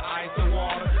had the ice and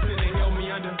water. Then they held me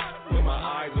under with my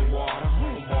eyes of water.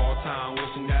 Home ball time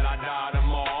wishing that I died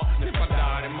tomorrow. And if I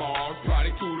died tomorrow, it's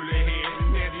probably two to the head.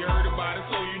 Nancy heard about it,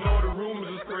 so you know the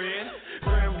rumors are spread.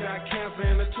 Graham got cancer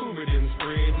and the tumor didn't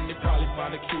spread. And they probably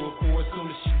found a cure for it as soon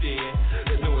as she dead.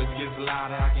 The noise gets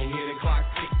louder, I can hear the clock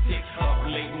tick tick. Up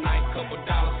late night, couple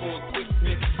dollars for a quick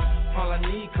fix. All I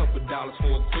need, couple dollars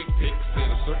for a quick fix.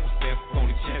 In a circumstance,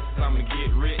 only chances I'm gonna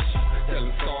get rich.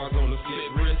 Selling scars on the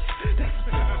slit wrist. That's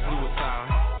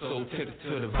suicide, so tempted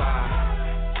to the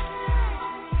vibe.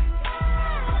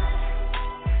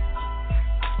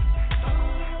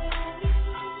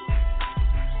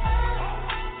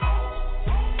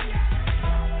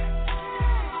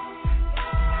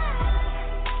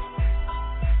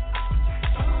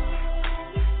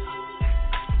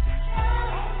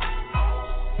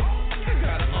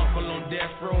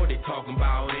 Talking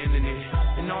about ending it,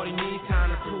 and all he needs time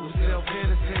to prove himself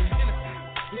innocent.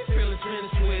 He's feeling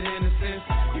finished with innocence.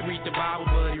 He read the Bible,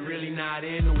 but he really not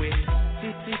into it.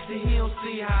 See, he don't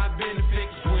see how it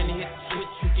benefits. When he hit the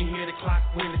switch, you can hear the clock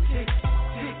when it tick,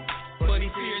 tick. But he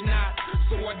fears not,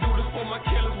 so I do this for my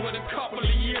killers with a couple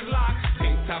of years locked.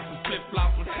 Pink tops and flip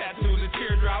flops with tattoos and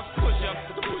teardrops. Push ups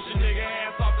to push a nigga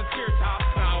ass off the tear top.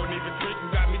 I don't even drink, you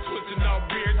got me twisting off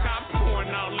beer tops,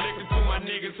 pouring out liquor to my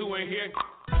niggas who ain't here.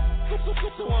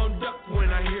 So I'm ducked when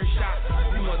I hear shots.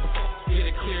 You motherfuckers get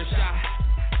a clear shot.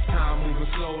 Time moving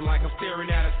slow like I'm staring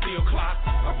at a steel clock.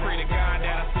 I pray to God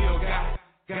that I still got.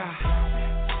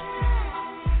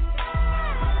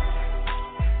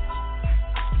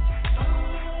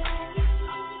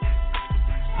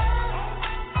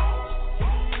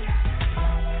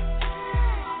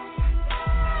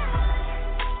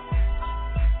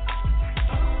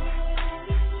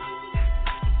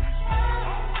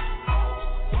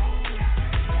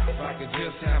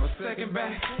 Just have a second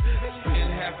back. Spend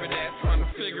half of that trying to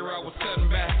figure out what's setting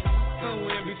back.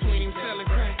 Somewhere in between selling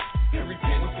crack. Every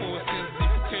penny for a sense, they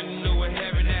pretend to know what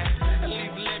heaven at. At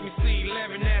least let me see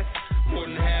 11 at. More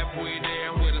than halfway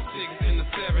there with a 6 and a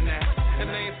 7 at.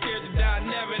 And I ain't scared to die,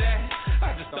 never that. I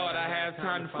just thought I had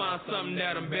time to find something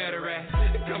that I'm better at.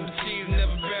 It come to cheese,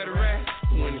 never better at.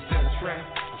 When he set a trap,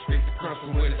 I scrape the crust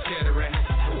from where the cheddar at.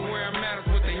 Where I'm at is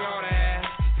what they ought to ask.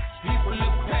 People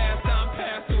look past, I'm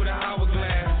past through the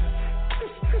hourglass.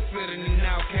 Considered an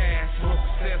outcast. Smoke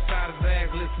success out of his ass,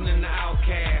 listening to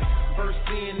Outkast. First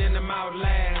seeing in them out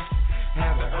last.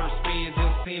 Have the earth spin,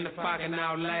 just seen the fucking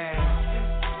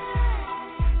outlast.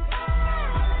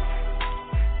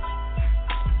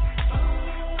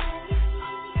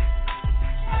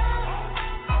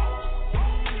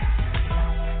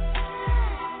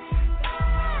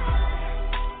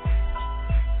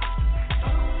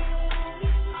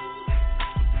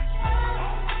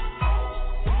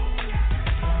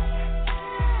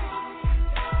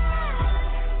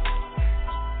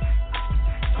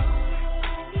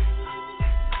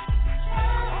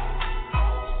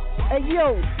 Hey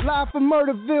yo, live from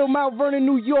Murderville, Mount Vernon,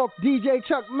 New York, DJ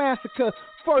Chuck Massacure,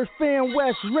 First Fan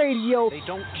West Radio,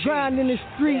 grinding the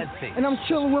street, and I'm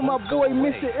chilling with my boy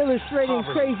Mr. Illustrating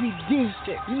Crazy D.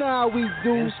 You know how we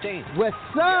do. West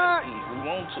Side. We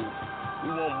want to. We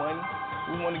want money.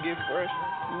 We want to get fresh.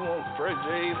 We want fresh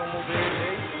J's, almost every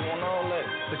day. We want all that.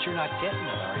 But you're not getting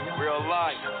it, are you? Real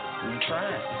life. We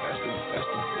trying.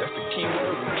 That's the key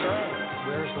word. We trying.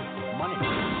 Where's the money? Where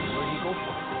do you go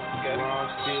for it? Got it.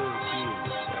 Still kids.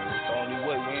 That's the only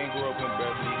way. We ain't grew up in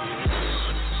Beverly Hills.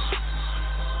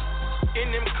 In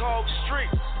them cold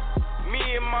streets, me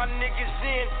and my niggas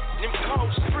in them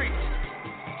cold streets.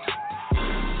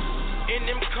 In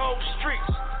them cold streets,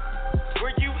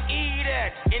 Where you eat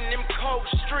at? In them cold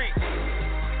streets.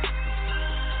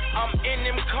 I'm in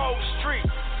them cold streets.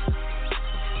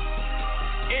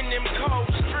 In them cold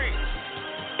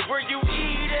streets. Where you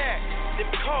eat at?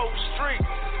 Them cold streets.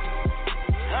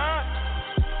 Huh?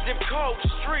 Them cold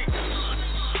streets.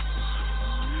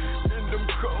 In them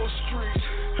cold streets.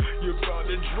 You're about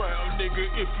to drown, nigga,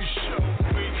 if you show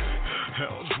me.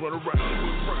 Hounds run around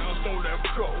with rounds on that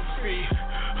cold feet.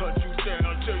 Hunt you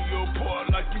down, tear you apart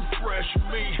like you fresh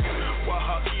meat. While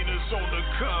hyenas on the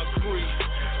concrete.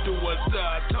 Do or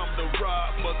die, time to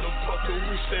ride, motherfucker,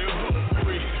 we stay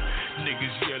hungry.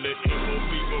 Niggas yelling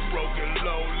MOB but broken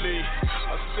lonely.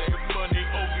 I save money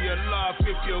over your life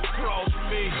if you cross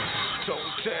me. Toe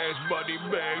tags, body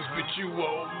bags, bitch, you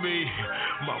owe me.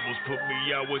 Mamas put me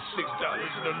out with $6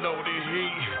 in a loaded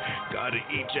heat. Gotta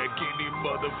eat Jack any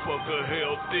motherfucker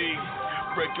healthy.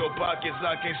 Break your pockets,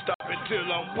 I can't stop until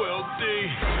I'm wealthy.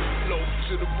 Low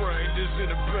to the brain, this in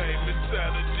the pain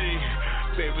mentality.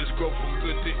 Babies grow from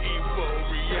good to evil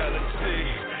reality.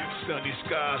 Sunny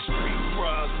skies, street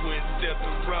rise with death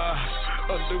arise.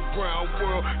 Underground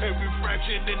world, every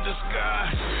fraction in the sky.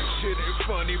 Shit ain't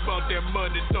funny about that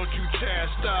money, don't you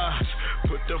chastise.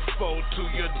 Put the phone to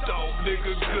your dome,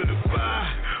 nigga, goodbye.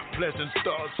 Pleasant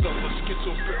thoughts of a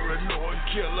schizo-paranoid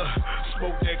killer.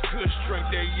 Smoke that kush, drink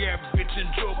that yap, bitch,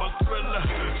 enjoy my thriller.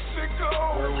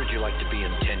 Sicko! Where would you like to be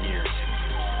in 10 years?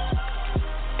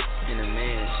 In a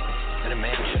mansion. In a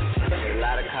mansion. With a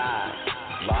lot of cars.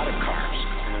 A lot of cars.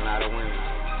 And a lot of women.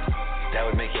 That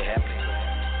would make you happy.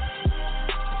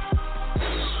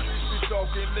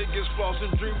 Talking niggas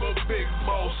flossing, dream of big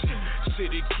boss.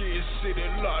 City kids, city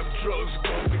life, drugs,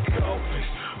 golden coffins.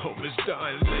 Homeless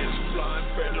dying, lives blind,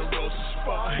 federal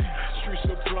spine. Street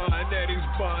supplying,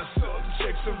 addicts buying,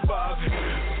 subjects surviving.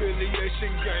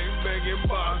 Affiliation, gang banging,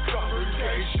 my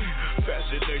congregation.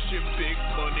 Fascination, big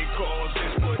money, cause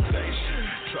exploitation.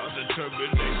 Trials and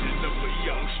tribulation of a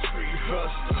young street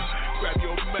hustler. Grab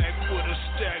your Mac with a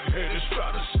stack, haters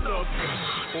try to snuff you.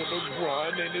 On the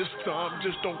grind and it's time,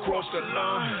 just don't cross the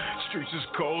line. Streets is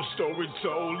cold, story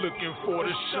told, looking for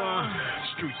the shine.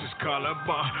 Streets is calling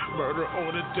by murder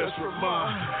on a desperate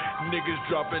mind. Niggas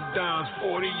dropping dimes,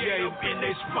 48 in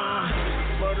their spine.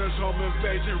 Murders, home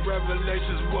invasion,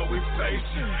 revelations, what we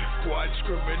facing. Quiet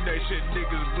discrimination,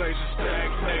 niggas blazing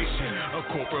stagnation. A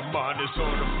corporate mind is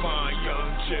on the fine young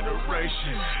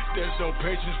generation. There's no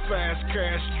patience, fast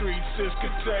cash, streets is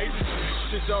contagious.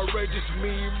 Shit's outrageous,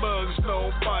 mean mugs,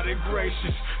 nobody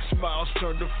gracious. Smiles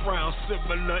turn to frowns,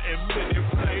 similar in many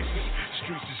places.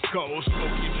 Streets is cold,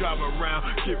 smoky, drive around,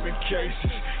 giving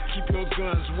cases. Keep your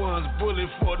guns, ones bullet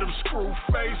for them screw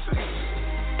faces.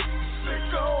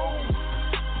 Sicko.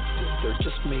 There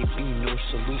just may be no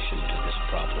solution to this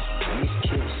problem. These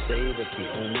kids say that the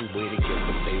only way to get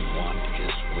what they want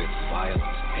is with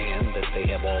violence, and that they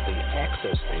have all the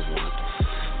access they want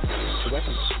to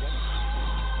weapons.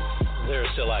 They're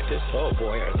still active? Oh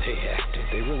boy, are they active.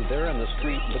 They're on the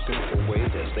street looking for ways,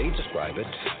 as they describe it,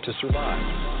 to survive.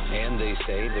 And they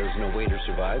say there's no way to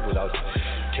survive without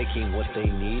taking what they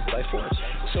need by force.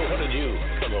 So what did you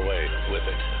come away with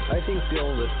it? I think,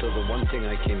 Bill, that the one thing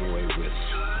I came away with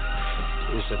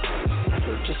is that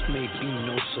there just may be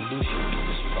no solution to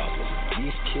this problem.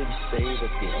 These kids say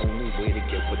that the only way to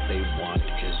get what they want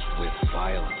is with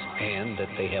violence, and that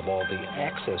they have all the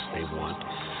access they want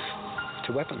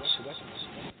to weapons.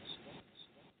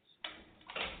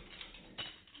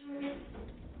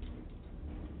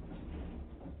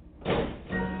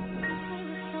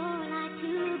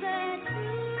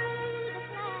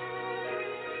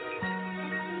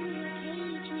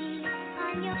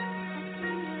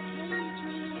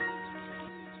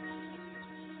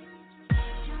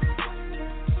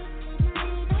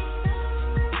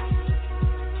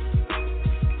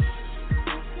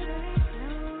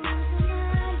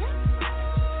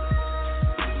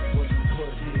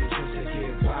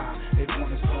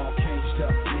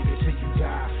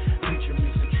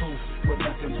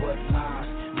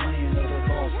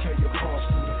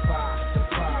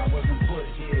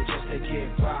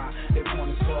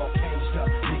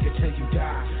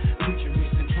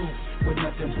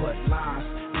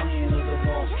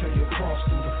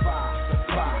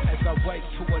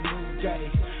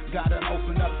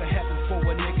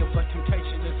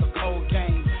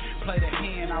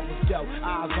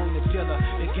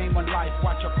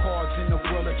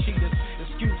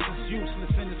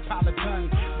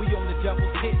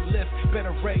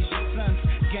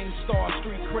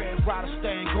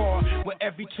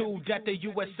 That the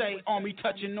USA Army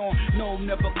touching on. No,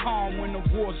 never calm when the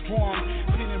war's drawn.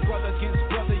 Pinning brother against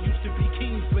brother used to be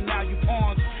kings, but now you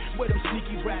pawns. What them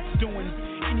sneaky rats doing?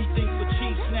 Anything for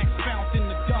cheese snacks found in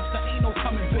the dumpster, ain't no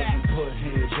coming back. Put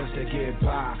here just to get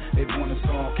by. They want us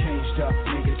all caged up,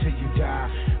 nigga, till you die.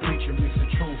 Preacher mix the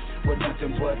truth with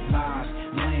nothing but lies.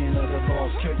 Land of the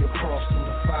lost, kill your cross through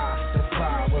the fire. The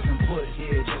fire wasn't put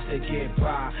here just to get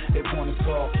by. They want us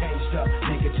all caged up,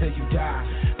 nigga, till you die.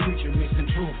 Preacher mixing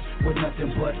truth with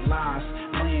nothing but lies.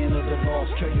 Land of the lost,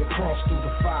 kill your cross through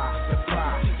the fire. The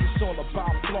fire. It's all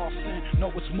about flossing.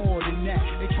 No, it's more than that.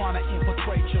 They trying to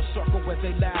infiltrate your circle where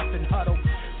they laugh and huddle.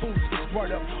 Fools get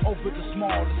spread up over the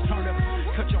smallest turnip.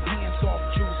 Cut your hands off,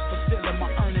 juice for stealing my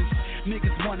earnings.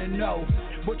 Niggas wanna know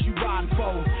what you riding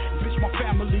for. Bitch, my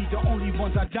family, the only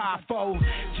ones I die for.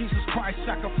 Jesus Christ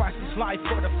sacrificed his life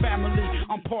for the family.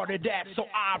 I'm part of that, so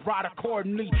I ride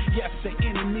accordingly. Yes, the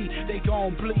enemy, they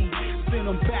gon' bleed. Send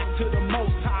them back to the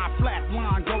most high, flat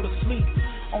line, go to sleep.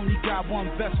 Only got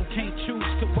one vessel, can't choose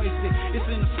to waste it. It's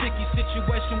in a sticky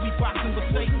situation, we boxing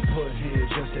with Satan. Put here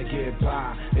just to get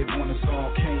by. They want us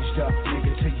all caged up,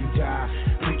 nigga, till you die.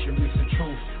 Preacher mix the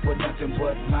truth with nothing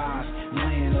but lies.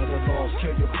 Land of the lost,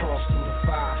 kill your cross through the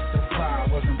fire. The fire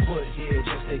wasn't put here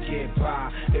just to get by.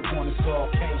 They want us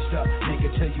all caged up,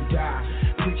 nigga, till you die.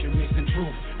 Preacher mixing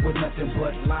truth with nothing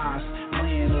but lies.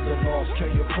 Land of the lost,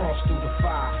 kill your cross through the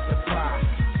fire. The fire.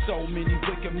 So many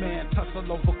wicked men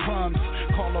tussle over crumbs.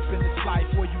 Call up in this life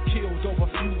where you killed over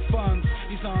few funds.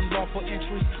 These unlawful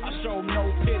entries, I show no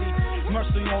pity.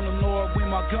 Mercy on the Lord when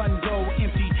my gun go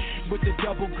empty. With the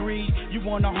double greed, you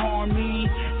wanna harm me.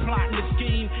 Plotting the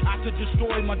scheme, out to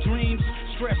destroy my dreams.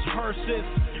 Stress hearses,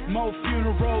 more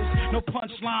funerals. No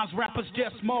punchlines, rappers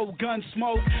just more gun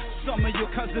smoke. Some of your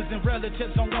cousins and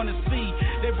relatives don't wanna see.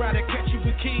 They'd rather catch you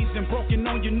with keys than broken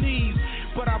on your knees.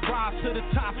 But I rise to the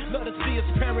top, let us see us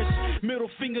perish. Middle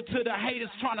finger to the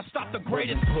haters, trying to stop the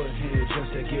greatest. Put here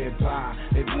just to get by.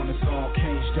 They want us all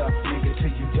caged up, nigga,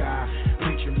 till you die.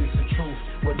 Preacher mix the truth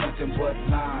with nothing but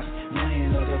lies.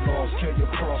 Land of the lost, kill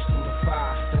your cross through the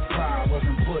fire. The fire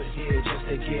wasn't put here just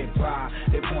to get by.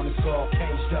 They want us all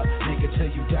caged up, nigga,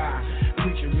 till you die.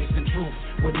 Preacher mixing truth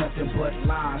with nothing but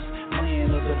lies.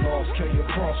 Land of the lost, kill your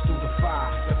cross through the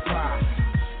fire. The fire.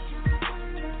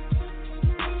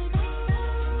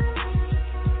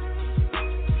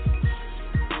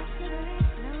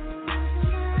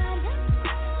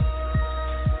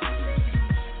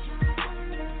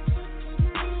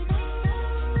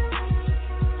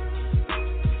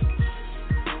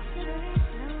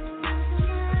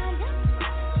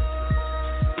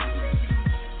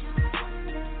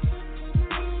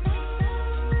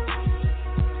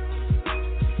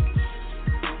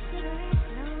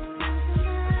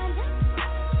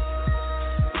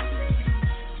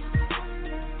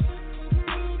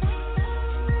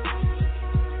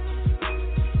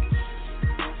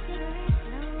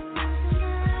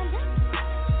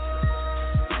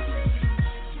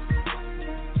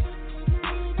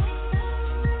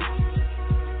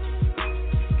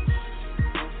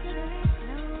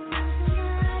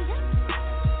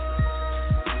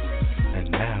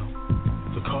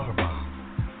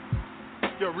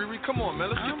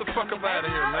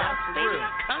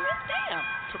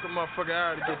 Motherfucker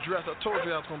out to get dressed. I told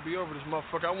you I was gonna be over this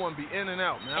motherfucker. I wanna be in and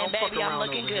out, man. And baby, I'm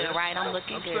looking good, here. right? I'm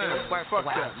looking good. Saying, It's worth fuck a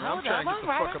while. that, man. I'm trying to get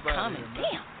the fuck up out of here, man.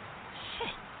 Damn.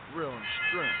 Shit. Real and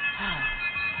strength.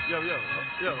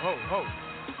 Yo, ho.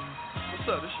 What's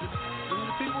up? This shit. These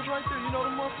the peoples right there. You know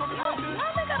them motherfuckers right there?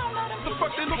 No, nigga, I don't know them the people.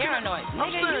 fuck they looking Paranoid. at?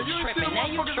 Nigga, you tripping. Now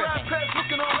you tripping.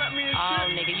 Looking all at me and oh,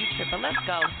 shit. Nigga, you tripping. Let's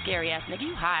go. Scary ass nigga.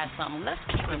 You high or something. Let's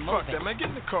keep it moving. Fuck that, man. Get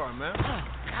in the car, man. Oh,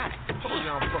 God. Told you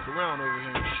I don't fuck around over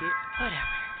here and shit. Whatever.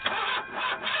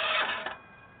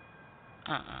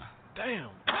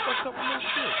 Damn. What's up with this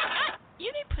shit?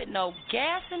 You didn't put no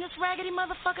gas in this raggedy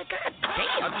motherfucker. God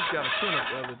damn. I just got a tune-up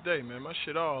the other day, man. My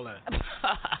shit all that.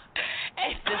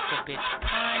 Ain't this a bitch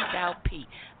primed out Pete.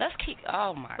 Let's keep.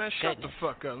 Oh my man, goodness. Shut the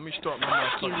fuck up. Let me start my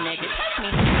Fuck you, motherfucking nigga. shit.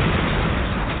 Take me.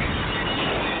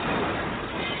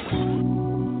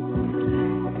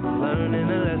 Learning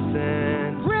a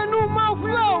lesson. Brand new mouth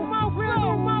flow.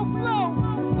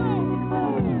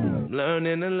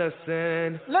 Learning a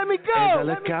lesson. Let me go. As I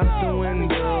look out the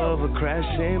window of a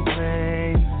crashing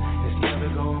plane, it's never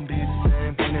gonna be the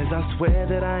same. And as I swear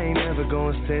that I ain't never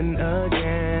gonna sin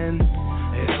again,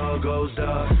 it all goes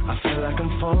dark. I feel like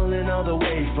I'm falling all the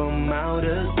way from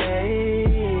outer space.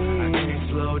 I can't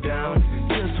slow down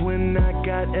just when I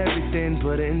got everything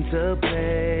put into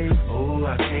play. Oh,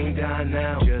 I can't die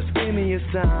now. Just give me a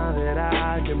sign that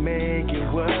I can make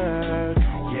it work.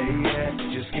 Yeah,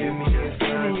 just give me a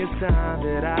sign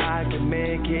that I can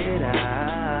make it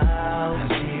out.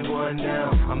 I need one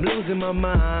now. I'm I'm losing my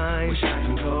mind. Wish I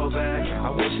could go back. I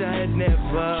wish I had never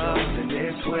chosen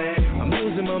this way. I'm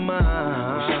losing my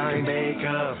mind. Wish I could make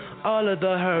up all of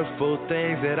the hurtful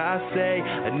things that I say.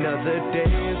 Another day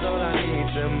is all I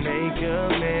need to make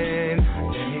amends.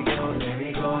 Let me go, let me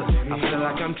go, let me go. I feel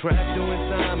like I'm trapped doing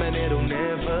time and it'll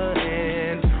never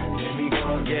end. Let me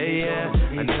go, yeah,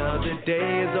 yeah. Another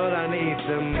day is all I need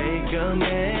to make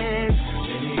amends.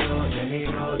 Let me go, let me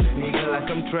go, let me go. Like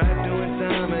I'm trapped doing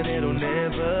time and it'll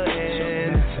never end.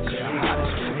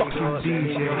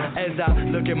 As I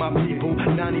look at my people,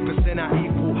 90% are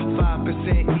equal,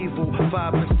 5% evil,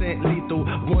 5% lethal.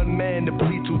 One man to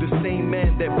bleed to, the same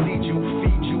man that bleed you,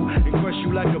 feed you, and crush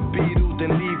you like a beetle,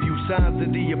 then leave you. Signs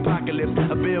of the apocalypse,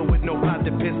 a bill with no pot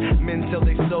to piss. Men sell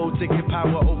their soul to get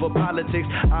power over politics.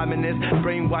 Ominous,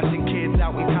 brainwashing kids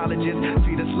out in colleges.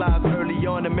 See the slides early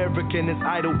on, American as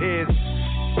idol is.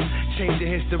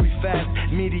 Changing history fast,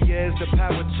 media is the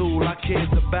power tool. Our kids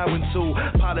are bowing to.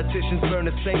 Politicians burn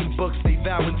the same books they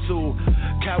vowing to.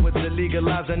 Cowards are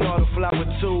legalizing all the flower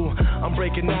too. I'm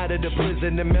breaking out of the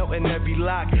prison and melting every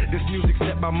lock. This music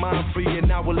set my mind free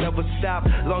and I will never stop.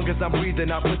 Long as I'm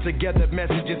breathing, I put together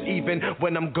messages. Even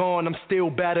when I'm gone, I'm still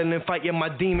battling, fighting my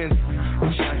demons.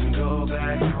 Wish I could go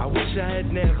back. I wish I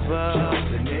had never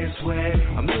chosen this way.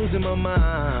 I'm losing my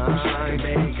mind. Wish I could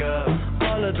make up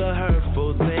all of the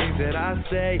hurtful things that I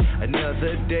say.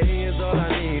 Another day is all I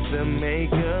need to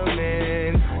make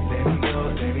amends. Let me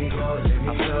go, let me go, let me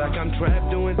go. I feel like I'm trapped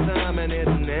doing time and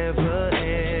it'll never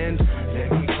end.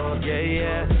 Let me go, yeah,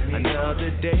 yeah. Another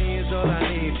day is all I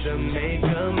need to make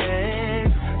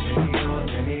amends. Let me go,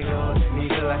 let me go, let me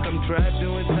go. Feel like I'm trapped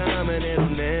doing time and it'll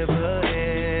never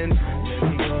end. Let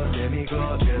me go, let me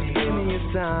go. Just give me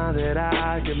a sign that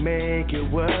I can make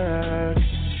it work.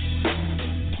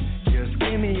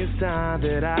 Give me a sign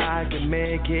that I can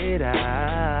make it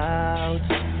out.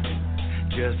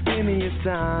 Just give me a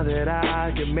sign that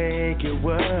I can make it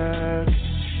work.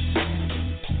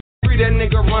 Free that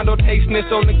nigga Rondo,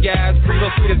 tasteless on the gas. Frito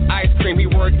sweet as ice cream, he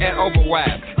work at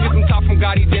Overwap. Get some top from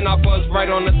Gotti, then I buzz right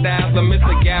on the staff. The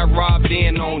Mr. Gab robbed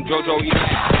in on JoJo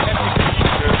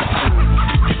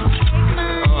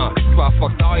I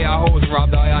fucked all y'all hoes,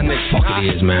 robbed all y'all niggas. Fuck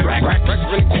it is, man.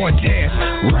 Cortez,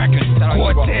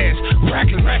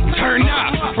 turn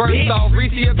up. First off,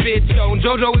 Reese a bitch, yo, and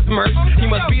JoJo is merch. He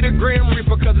must be the Grim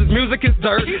Reaper, cause his music is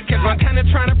dirt. Kept on kinda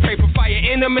trying to pray for fire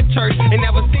in him in church. And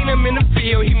never seen him in the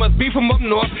field, he must be from up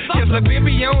north. Just like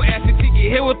baby on acid, he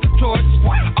get hit with the torch.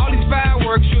 All these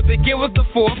fireworks, shoot, they give us the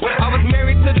fourth. I was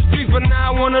married to the streets, but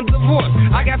now I want a divorce.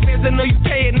 I got fans in the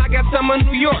UK, and I got some in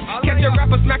New York. Catch a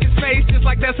rapper, smack his face, just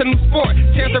like that's a new sport.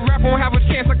 Chance the rapper won't have a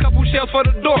chance, a couple shells for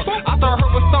the door. I thought her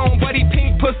was stone, but he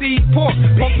pink, pussy, eat pork.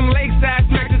 Poke some lakeside,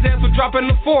 smacked his ass for dropping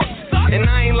the fork. And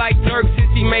I ain't like Dirk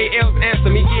since he made L's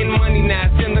anthem. He getting money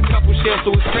now, send a couple shells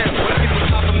to his family. Get the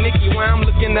top of Nikki while I'm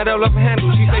looking at her love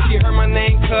handle. She say she heard my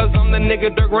name cause I'm the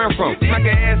nigga Dirk ran from. Smack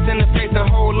her ass in the face and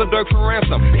hold Lil Dirk for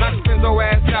ransom. Not spin her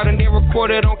ass out and then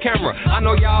record it on camera. I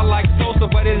know y'all like Sosa,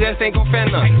 but his ass ain't gon'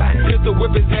 fan none. Pistol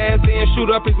whip his ass, then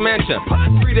shoot up his mansion.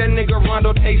 Free that nigga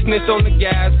Rondo, tasteless on the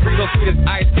gas. Frito sweet as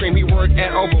ice cream, he work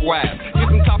at Overwap.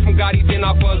 Get some top from Gotti, then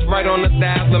I buzz right on the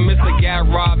staff. The Mr. Gab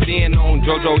robbed in on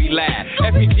JoJo, he laughed.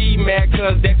 FPG mad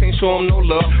cause Dex ain't show him no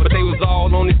love, but they was all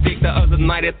on his dick the other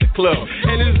night at the club.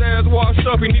 And his ass washed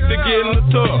up, he need to get in the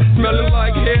tub. Smelling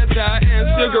like hair dye and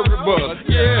cigarette buzz.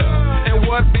 Yeah, and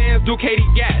what bands do Katie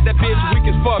got? That bitch weak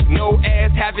as fuck, no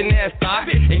ass, having ass thigh.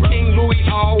 And King Louis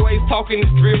always talking this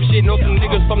drip shit. Know some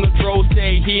niggas from the dro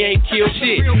say he ain't kill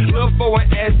shit. Lil' for an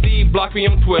SD, block me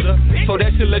on Twitter. So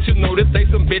that should let you know that they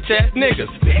some bitch ass niggas.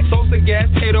 Sosa gas,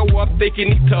 Tato up,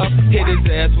 thinking he tough. Hit his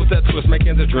ass with that twist,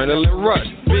 making the adrenaline rush.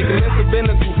 Big Mr. been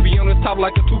a goofy on the top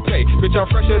like a toupee. Bitch, I'm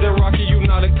fresher than Rocky, you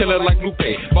not a killer like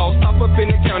Lupe. Boss top up in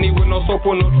the county with no soap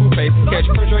or no toothpaste. Catch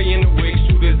Prince in the wig,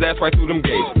 shoot his ass right through them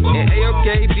gates. And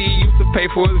AOKD used to pay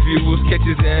for his views. Catch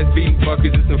his ass beating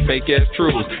buckets and some fake ass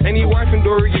truths. And he wifing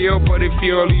Doriel, but if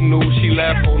you only knew, she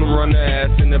laughed on him, run her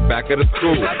ass in the back of the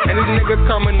school. And this nigga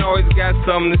coming always got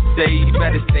something to say. He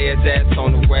better stay his ass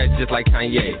on the wedge just like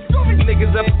Kanye.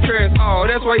 Niggas up in Paris, oh,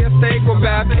 that's why your steak will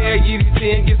buy a pair of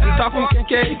Yeezy and get some top from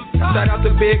Kincaid. Shout out to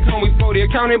Big Homie for the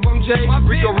accounting bum J.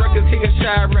 Rico Records, King of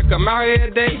Shy Record, I'm out here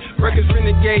today. Records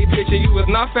renegade, picture you was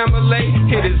not family.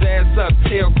 Hit his ass up,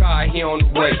 tell God he on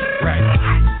the way. Right.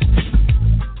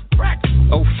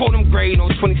 Oh, for them grade on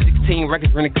 2016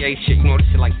 records, renegade shit. You know this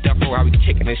shit like Duff Row, I be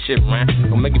kicking this shit, man.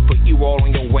 Don't make me put you all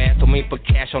on your ass. Don't make me put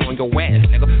cash on your ass,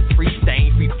 nigga. Free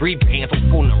stain, free bands.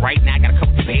 I'm fooling right now. I got a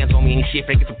couple bands on me and shit.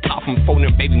 They get some pop from phone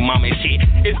and baby mama and shit.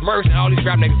 It's merged and all these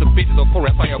rap niggas are bitches on phone.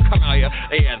 That's why y'all come out here.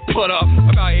 They ass put up.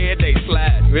 I'm out here every day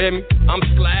slide. You hear me? I'm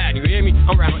sliding. You hear me?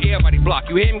 I'm around on everybody's block.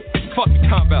 You hear me? Fuck you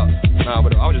talking about? Nah,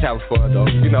 but I was just having fun though.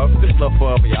 You know, just a little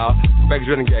fun for y'all. Records,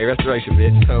 renegade, restoration,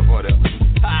 bitch. Tough for them.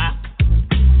 Ha.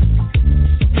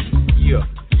 Yeah.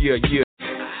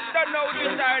 Don't know what you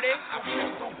started.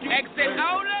 Exit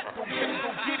outlet.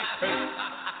 Go get it.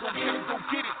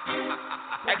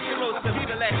 Exclusive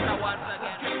selection once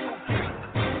again.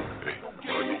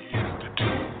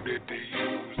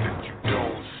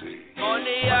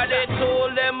 Money are the tool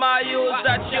them I use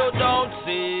that you don't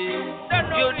see.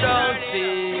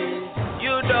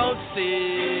 You don't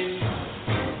see.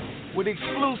 With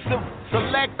exclusive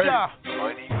selector.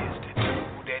 Money is the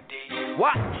tool that they use.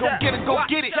 What? Go get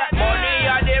it. Money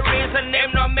are the reason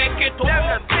them not make it home.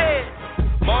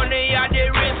 Money are the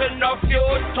reason of you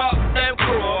talk them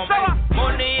chrome.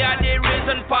 Money are the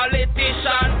reason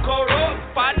politicians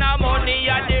corrupt. And money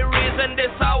are the reason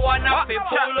this I wanna be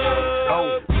full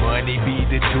up. Money be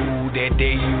the tool that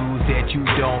they use that you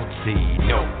don't see.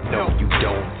 No, you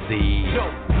don't see.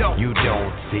 You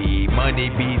don't see. Money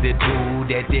be the tool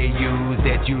that they use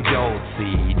that you don't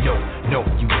see. No,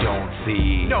 you don't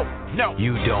see.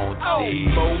 You don't see.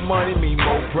 More money mean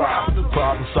more problems.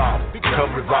 Problem solved.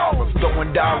 Cover revolvers.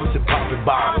 Throwing dollars and popping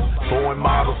bottles. Foreign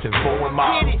models and foreign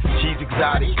models. She's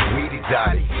exotic, weed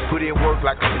exotic. Put in work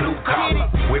like a blue collar.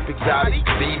 Whip exotic,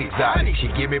 bean exotic.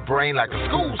 She give me brain like a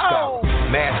school scholar.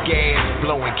 Mass gas,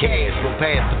 blowing cash. From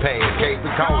pass to pass, can't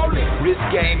recall it. Risk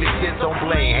game is sits on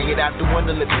blame. Hang it out the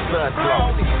window, let the sun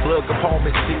flow. Plug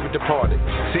components, secret departed.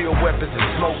 Seal weapons and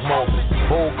smoke moments.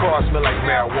 Whole car smell like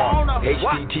marijuana.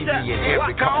 HDTV in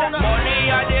every corner.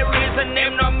 Money are the reason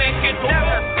them not make it home.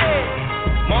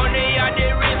 Money are the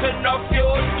reason of you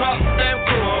talk them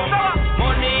chrome.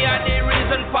 Money are the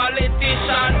reason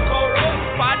politicians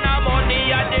corrupt. And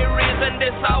money are the reason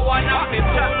this I wanna be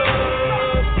full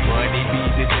up. Money be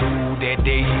the tool that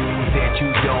they use that you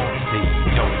don't see.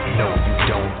 No, you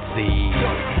don't see.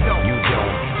 You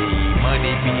don't see.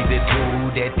 Money be the tool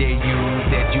that they use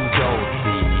that you don't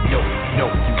see. No,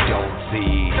 you don't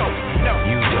see.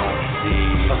 You don't see.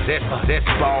 That's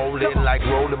ballin' like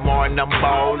Roland Martin, I'm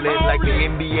ballin' like the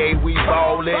NBA, we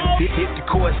ballin'. Hit the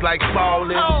courts like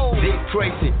ballin'. Dick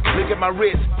Tracy, look at my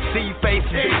wrist, see faces,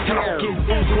 they talkin'.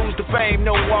 Cruise to fame,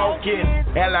 no walking.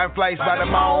 Airline flights by the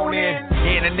morning.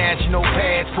 International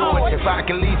passport, if I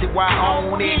can lease it, why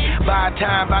own it? Buy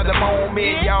time by the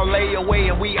moment, y'all lay away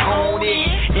and we own it.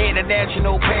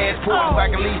 International passport, if I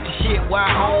can lease the shit, why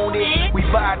own it? We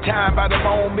buy time by the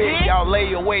moment, y'all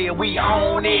lay away and we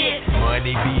own it.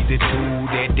 Money be the tool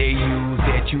that they use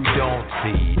that you don't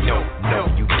see. No,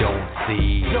 you don't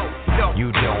see.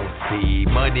 You don't see.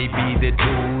 Money be the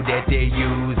tool that they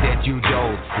use that you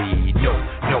don't see. No,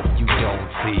 you don't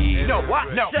see. You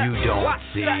don't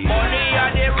see. Money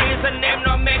are the reason them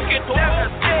not make it home.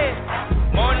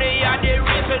 Money are the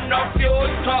reason of you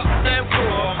talk them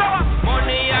chrome.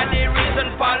 Money are the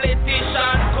reason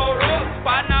politicians corrupt.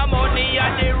 And money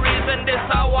are the reason this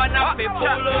I wanna be full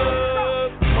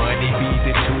up. Money be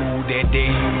the tool that they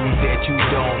use that you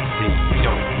don't see.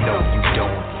 No, you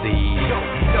don't see.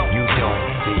 You don't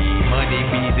see. Money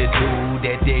be the tool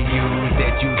that they use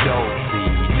that you don't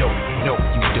see. No,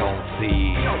 you don't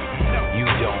see. You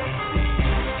don't see.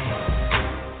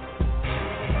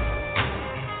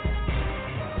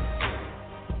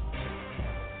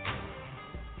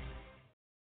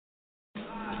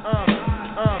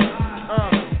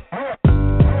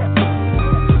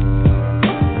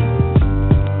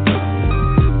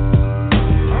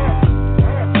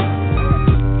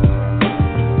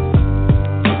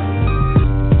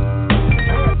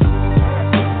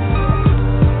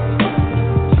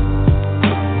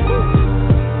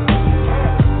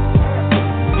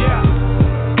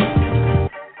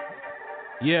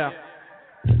 Yeah.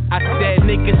 I said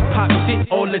niggas pop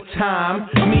shit all the time.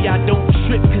 Me, I don't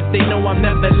trip cause they know I'm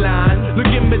never lying. Look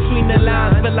in between the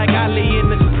lines, feel like Ali in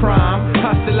his prime.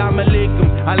 Assalamu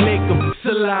alaikum,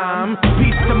 salam.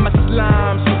 Peace to my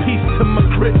slimes, peace to my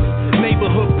crips.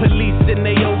 Neighborhood police and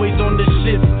they always on the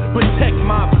ship. Protect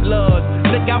my blood,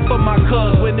 look out for my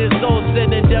cuz. When it's all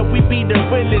said and done, we be the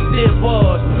realest there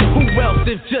was. Who else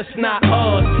if just not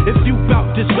us? If you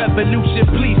bout this revolution,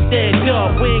 please stand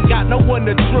up. We ain't got no one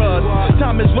to trust.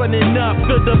 Time is running up,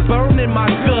 feel the burn in my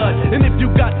gut. And if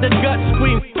you got the guts,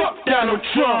 scream fuck that. Donald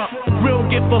Trump. Real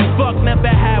give a fuck, never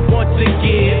have one to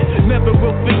give. Never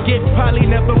will forget, probably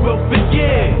never will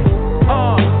forget.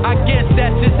 I guess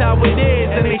that's just how it is,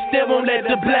 and they still won't let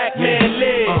the black man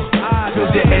live.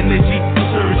 Feel the energy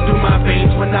surge through my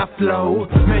veins when I flow.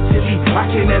 Mentally, I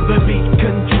can never be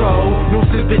controlled. No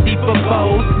sympathy for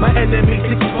foes, my enemies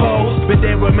exposed, but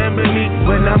they remember me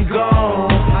when I'm gone.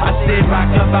 I said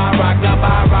rockabye,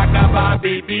 rockabye, rockabye,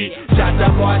 baby. Shot the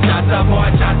boy,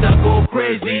 go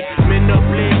crazy. Men up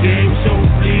play games, so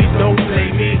please don't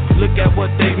play me. Look at what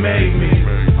they made me.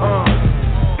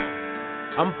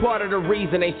 I'm part of the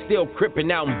reason they still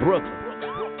crippin' out in Brooklyn.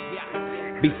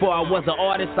 Before I was an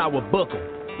artist, I would book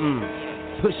 'em.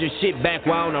 Push your shit back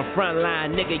while on the front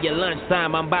line. Nigga, your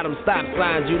lunchtime, I'm by them stop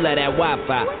signs, you let that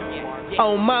Wi-Fi.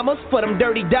 On mamas, for them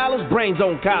dirty dollars, brains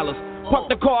on collars. Park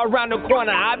the car around the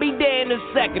corner, I'll be there in a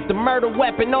second. The murder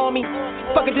weapon on me.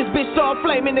 Fuck it, this bitch saw a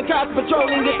flame in the cops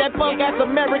patrolling. Get that punk ass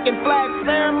American flag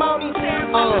ceremony.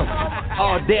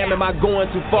 Oh damn, am I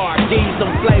going too far? Give you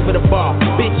some flavor to bar.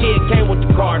 Bitch here came with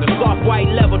the car. The soft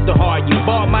white level to hard. Your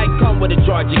bar might come with a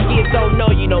charge. Your kids don't know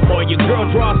you no more. Your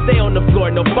girl draw stay on the floor.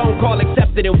 No phone call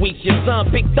accepted in weeks. Your son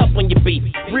picked up on your beat.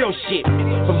 Real shit.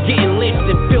 From getting lifts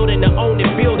and building to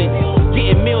owning buildings.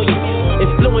 Getting millions.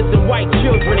 Influencing white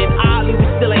children. And oddly we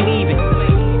still ain't even.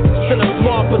 Still a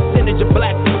small percentage of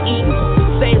blacks is eating.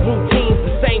 Same routines,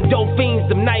 the same dope fiends.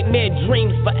 Them nightmare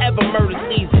dreams. Forever murder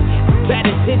season. Bad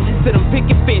intentions to them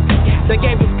picket fences. They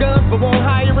gave us guns but won't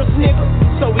hire us, nigga.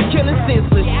 So we killing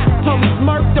senseless. Told me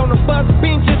smirked on the bus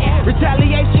benches.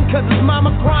 Retaliation cause his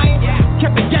mama crying.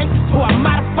 Kept it gangsters who I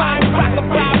modified.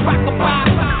 Rockabye,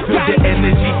 rockabye. Feel the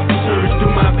energy surge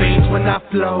through my veins when I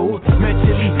flow.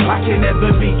 Mentally, I can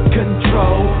never be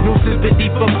controlled. No sympathy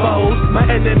for foes. My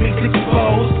enemies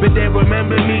exposed, but they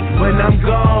remember me when I'm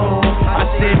gone. I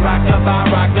said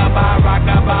rockabye, rockabye,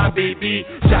 rockabye, baby.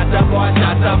 Shot the boy,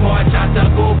 shot the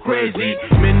go crazy.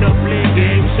 Men up play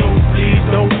games, so please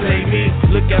don't play me.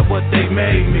 Look at what they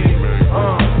made me.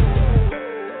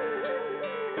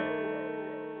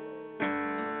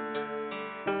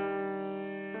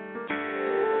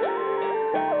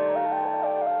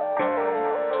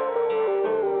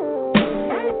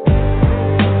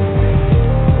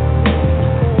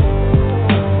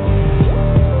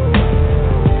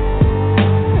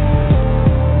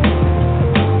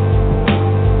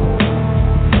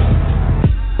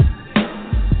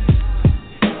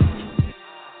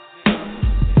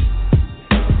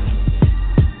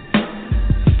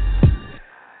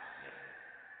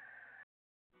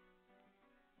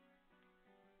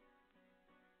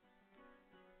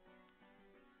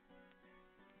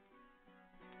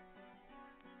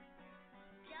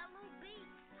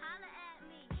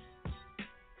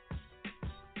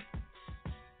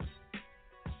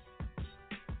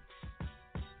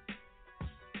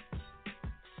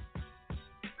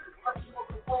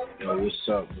 Yo, what's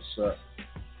up?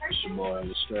 It's your boy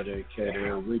Illustrator,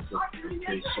 aka Reaper,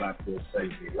 aka Slap Your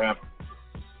Favorite Rapper.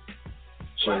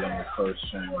 Chilling the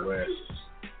first and West.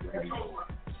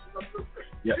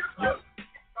 Yep.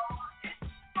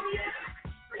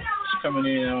 Just coming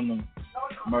in on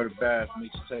the Murder Bath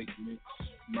mixtape mix,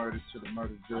 Murder to the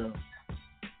Murder Bill.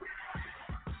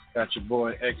 Got your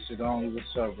boy Exit on. What's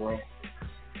up, bro?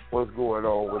 What's going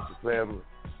on with the family?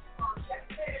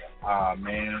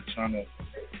 Man, trying to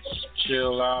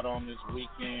chill out on this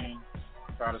weekend.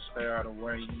 Try to stay out of the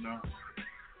way, you know.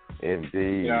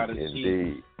 Indeed.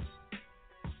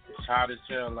 It's hot as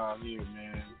hell out here,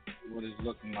 man. What it's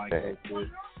looking like out there.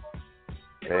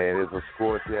 Man, it's a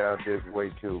scorcher out this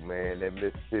way too, man. That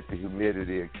Mississippi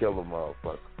humidity will kill a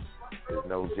motherfucker. It's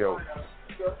no joke.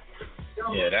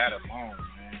 Yeah, that alone,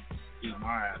 man. Keep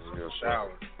my ass in the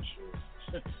shower for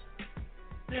sure.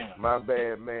 My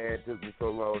bad, man. It took me so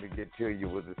long to get to you.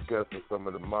 We're discussing some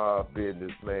of the mob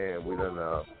business, man. We done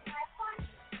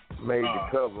made the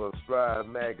cover of Stride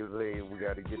magazine. We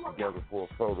got to get together for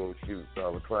a photo shoot, so I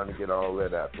was trying to get all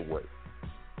that out the way.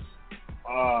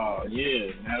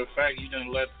 Yeah. Matter of fact, you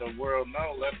done let the world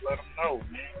know. Let them know,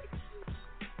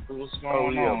 man. What's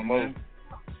going on, man?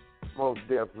 Most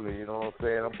definitely, you know what I'm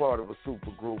saying? I'm part of a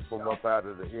super group from up out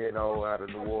of out of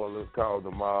New Orleans called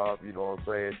The Mob, you know what I'm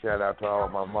saying? Shout out to all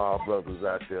my mob brothers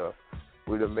out there.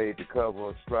 We done made the cover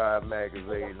of Stride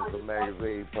magazine. It's a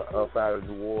magazine up out of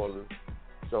New Orleans.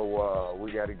 So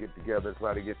we got to get together and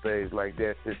try to get things like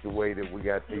that situated. We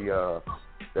got the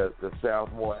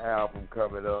Southmore album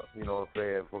coming up, you know what I'm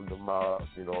saying, from The Mob,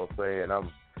 you know what I'm saying?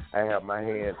 I have my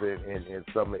hands in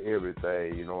some of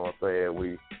everything, you know what I'm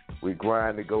saying? We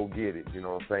grind to go get it, you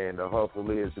know what I'm saying? The hustle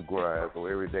is the grind, so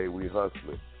every day we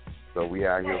hustling. So we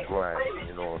out here grinding,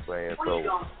 you know what I'm saying? So,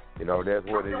 you know, that's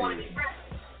what it is.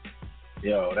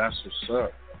 Yo, that's what's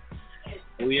up.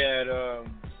 We had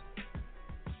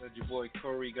your boy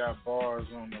Corey got bars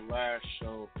on the last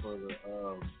show for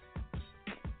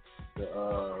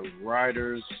the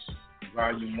Riders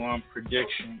Volume 1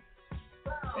 prediction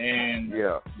and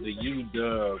the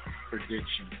UW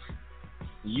predictions.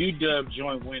 The UW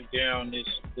joint went down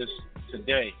this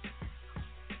today,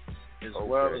 as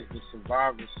well as the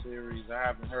Survivor Series. I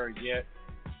haven't heard yet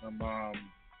from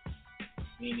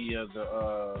any of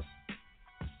the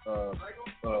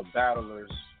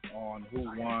battlers on who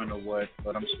won or what,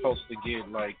 but I'm supposed to get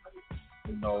like,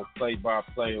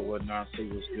 play-by-play or whatnot, see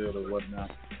what's good or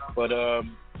whatnot. But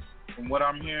from what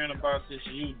I'm hearing about this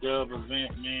UW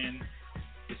event, man,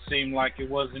 it seemed like it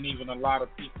wasn't even a lot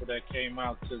of people that came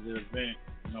out to the event.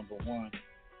 Number one,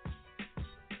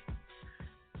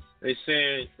 they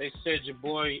said your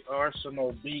boy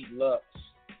Arsenal beat Lux.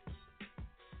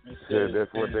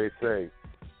 That's what they say.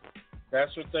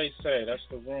 That's what they say. That's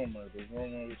the rumor. The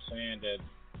rumor was saying that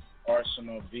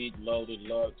Arsenal beat Loaded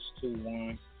Lux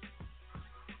 2-1.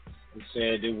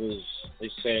 They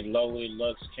said Loaded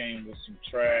Lux came with some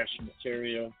trash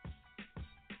material.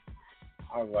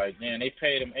 I was like, man, they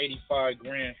paid him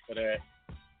 $85,000 for that.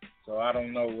 So I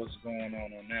don't know what's going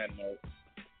on that note.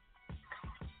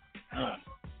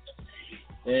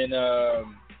 And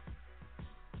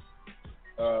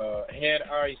Head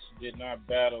Ice did not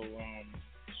battle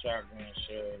Shotgun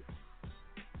Shug.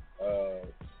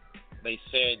 They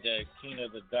said that Kina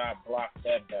the Dot blocked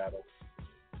that battle.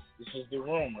 This is the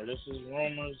rumor. This is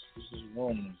rumors.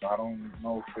 I don't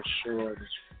know for sure. This is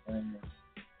rumor.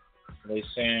 They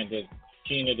saying that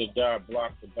Kina the Dot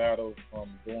blocked the battle from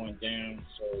going down,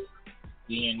 so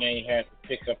DNA had to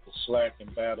pick up the slack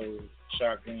and battle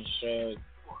Shotgun Shug,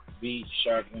 beat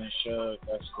Shotgun Shug.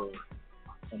 That's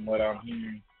from what I'm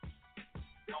hearing.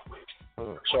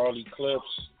 Charlie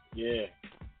Clips, yeah.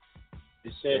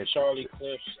 They said Charlie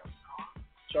Clips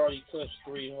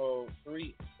 3-0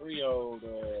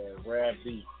 Rad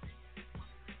beat.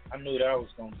 I knew that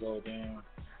was gonna go down.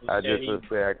 I just would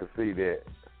say I could see that.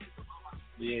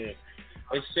 Yeah.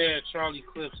 They said Charlie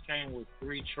Clips came with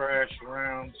 3 trash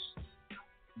rounds,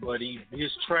 but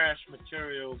his trash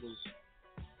material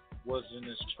wasn't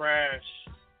as trash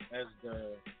as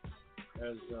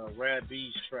Rad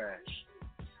B's trash.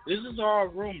 This is all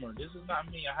rumor. This is not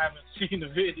me. I haven't seen the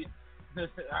video.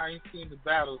 I ain't seen the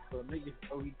battle, so niggas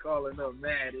will be calling up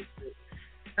mad and shit.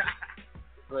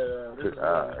 But this is what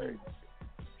I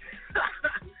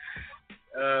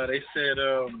heard. They said,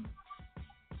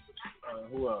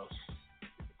 who else?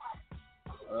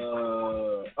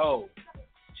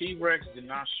 T-Rex did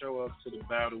not show up to the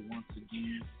battle once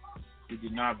again. He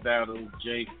did not battle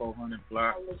J400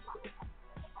 Block,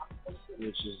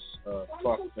 which is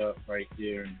fucked up right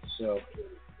there in itself.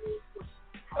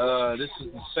 This is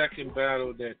the second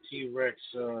battle that T-Rex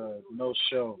no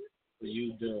show for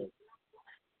UW.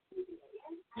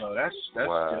 Yo, that's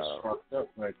just fucked up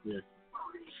right there.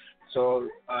 So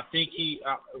I think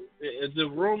the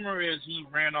rumor is he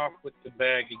ran off with the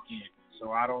bag again.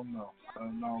 So I don't know. I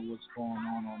don't know what's going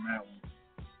on that one.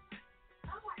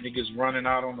 Niggas running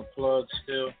out on the plug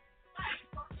still.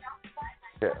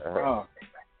 Yeah.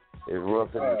 It's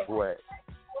rough in the sweat.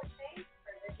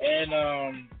 And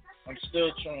I'm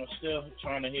still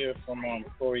trying to hear from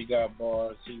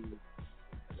COREYGOTBARSS. He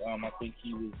I think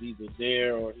he was either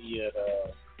there or he had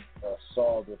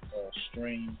saw the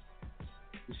stream.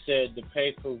 He said the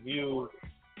pay-per-view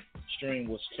stream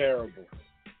was terrible.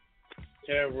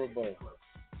 Terrible.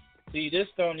 See, this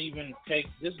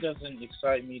doesn't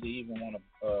excite me to even want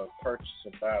to purchase a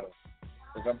battle.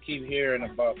 Because I keep hearing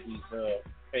about these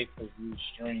pay-per-view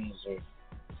streams, or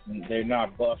they're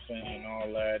not buffing and all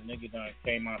that. Nigga done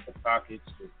came out the pockets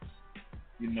with,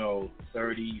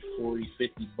 30, 40,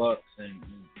 $50, and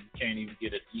you can't even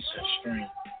get a decent stream.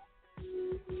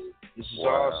 This is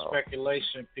all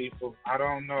speculation, people. I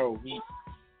don't know. We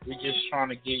just trying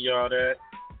to give y'all that.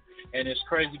 And it's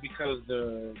crazy because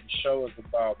the show is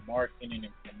about marketing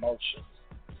and promotions.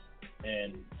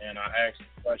 And I asked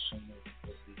the question,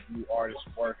 is the new artists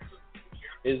worth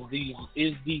it? Is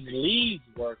these leagues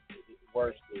worth it?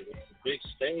 It's the big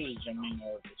stage, or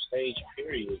the stage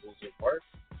period. Is it worth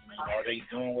it? Are they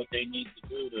doing what they need to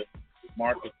do to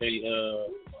market their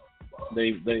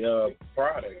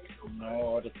product?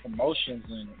 Are the promotions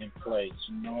in place?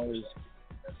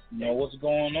 What's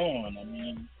going on?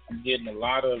 I'm getting a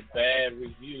lot of bad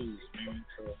reviews, man.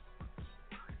 So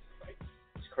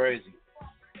it's crazy.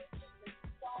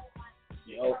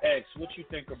 Yo, X, what you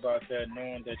think about that?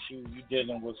 Knowing that you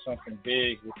dealing with something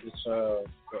big with this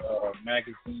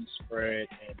magazine spread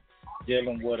and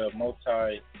dealing with a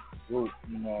multi group,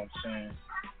 you know what I'm saying?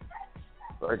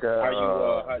 Like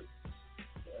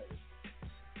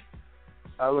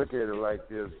I look at it like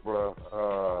this,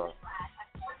 bro.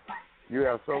 You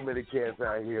have so many cats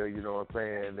out here, you know what I'm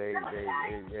saying? They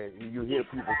you hear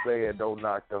people saying don't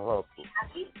knock the hustle.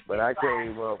 But I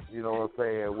came up, you know what I'm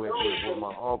saying, with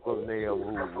my uncle and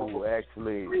them who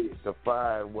actually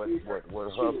defined what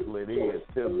hustling is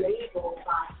to me.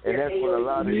 And that's what a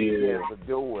lot of these cats are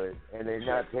doing, and they're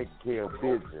not taking care of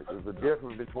business. There's a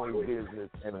difference between business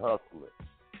and hustling.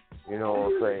 You know what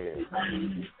I'm saying?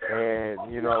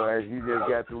 And, you know, as you just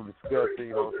got through discussing,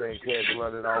 you know what I'm saying, cats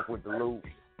running off with the loot.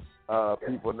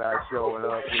 People not showing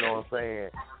up, you know what I'm saying?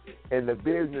 In the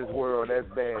business world, that's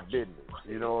bad business,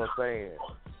 you know what I'm saying?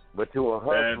 But to a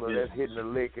hustler, that's hitting the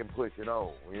lick and pushing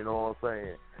on, you know what I'm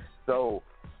saying? So,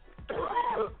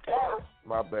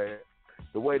 my bad.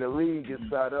 The way the league is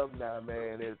set up now,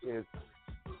 man,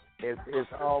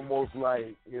 it's almost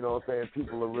like, you know what I'm saying,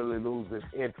 people are really losing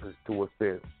interest to a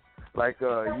sense. Like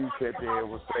you sat there and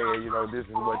was saying, you know, this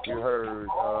is what you heard,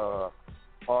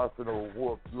 Arsenal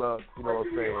whooped Lux, you know what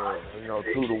I'm saying, you know,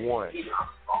 2-1.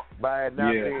 By it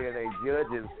not being a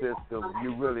judging system,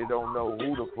 you really don't know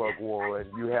who the fuck won.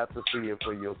 You have to see it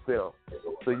for yourself.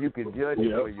 So you can judge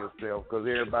it for yourself, because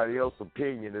everybody else's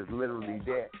opinion is literally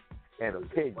that, an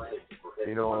opinion.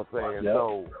 You know what I'm saying?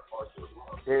 So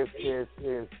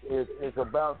it's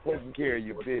about taking care of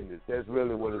your business. That's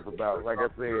really what it's about. Like I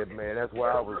said, man, that's why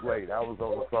I was late. I was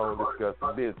on the phone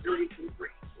discussing business.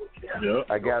 Yep.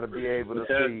 I got to be able to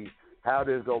see how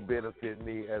this going to benefit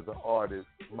me as an artist,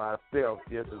 myself,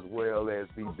 just as well as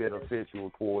be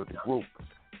beneficial toward the group.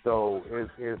 So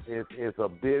it's a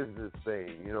business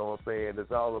thing, you know what I'm saying?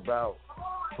 It's all about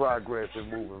progress and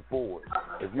moving forward.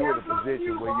 If you're in a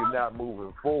position where you're not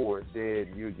moving forward,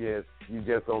 then you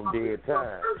just on dead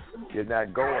time. You're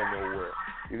not going nowhere.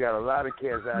 You got a lot of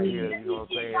cats out here, you know what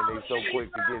I'm saying? They so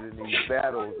quick to get in these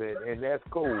battles, and that's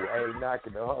cool. I ain't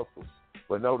knocking the hustle.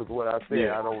 But notice what I said.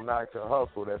 I don't knock the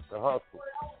hustle. That's the hustle.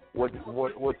 What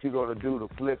you're going to do to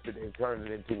flip it and turn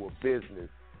it into a business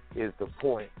is the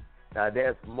point. Now,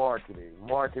 that's marketing.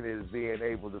 Marketing is being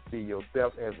able to see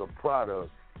yourself as a product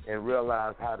and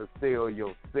realize how to sell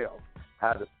yourself,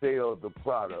 how to sell the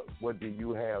product. What do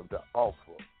you have to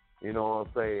offer? You know what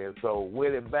I'm saying? So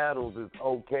winning battles is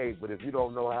okay, but if you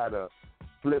don't know how to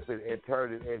flip it and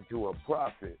turn it into a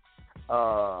profit,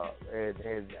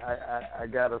 and I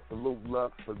got to salute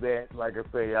Lux for that. Like I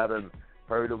say, I done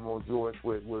heard him on joints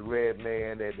with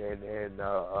Redman and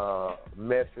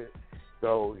Method.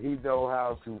 So he know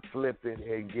how to flip it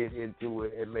and get into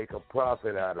it and make a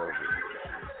profit out of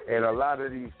it. And a lot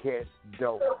of these cats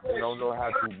don't. They don't know how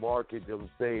to market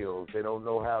themselves. They don't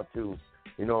know how to,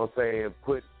 you know what I'm saying,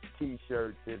 put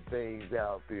T-shirts and things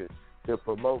out there to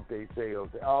promote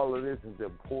themselves. All of this is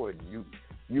important.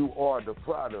 You are the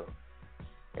product.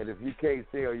 And if you can't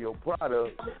sell your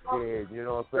product, then, you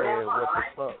know what I'm saying, what the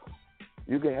fuck?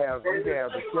 You can have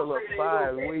the killer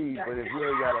fine weed, but if you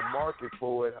ain't got a market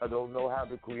for it, or don't know how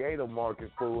to create a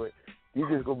market for it, you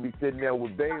just gonna be sitting there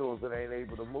with bales and ain't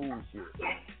able to move shit.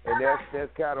 And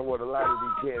that's kind of what a lot of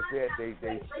these cats at.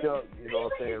 They stuck, you know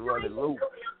what I'm saying, running loose.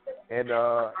 And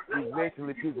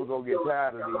eventually people gonna get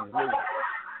tired of these loops.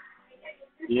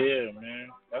 Yeah, man,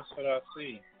 that's what I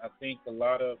see. I think a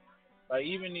lot of, like,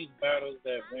 even these battles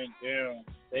that went down,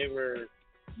 they were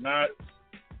not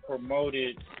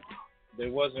promoted. They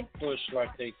wasn't pushed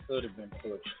like they could have been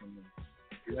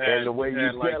pushed. And the way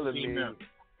you're telling me,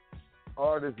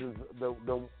 artists,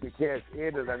 the cats in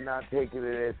it are not taking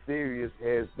it as serious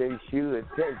as they should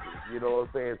take it. You know what I'm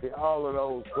saying? See, all of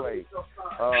those play.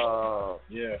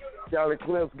 Charlie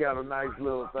Cliff's got a nice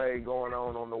little thing going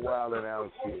on the Wild 'N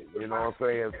Out shit. You know what I'm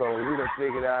saying? So he done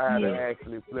figured out how to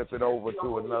actually flip it over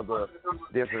to another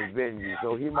different venue.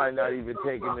 So he might not even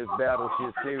taking this battle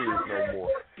shit serious no more.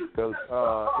 Because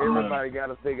everybody got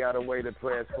to figure out a way to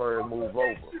transfer and move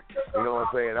over. You know what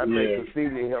I'm saying? I think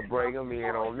Cecilia helped bring him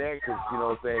in on that because, you know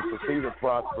what I'm saying, Cecilia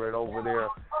prospering over there,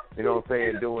 you know what I'm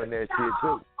saying, doing that shit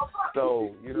too.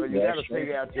 So, you know, you got to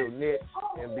figure out your niche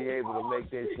and be able to make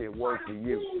that shit work for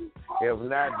you. If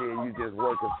not, then you just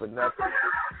working for nothing.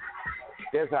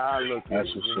 That's how I look at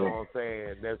it, you know what I'm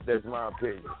saying? That's my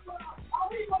opinion.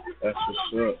 That's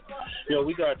what's up. Yo,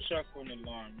 we got Chuck on the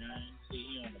line, man. See,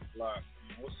 he on the block,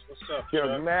 man. What's up,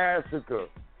 Chuck? Massacre.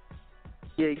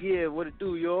 Yeah, what it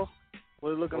do, y'all?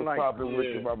 What it looking like? What's poppin' with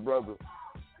you, my brother?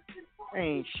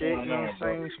 Ain't shit, you know what I'm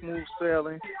saying? Smooth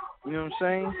sailing, you know what I'm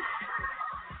saying?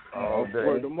 All day.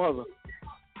 Word the mother.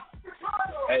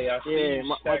 Hey, I see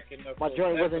you stacking up my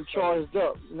joint wasn't charged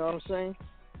up, you know what I'm saying?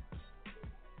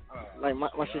 Like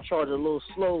my shit charged a little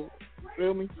slow,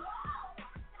 feel me?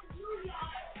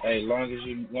 Hey, long as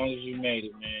you made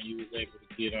it, man, you was able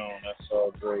to get on. That's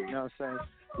all great. You know what I'm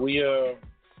saying?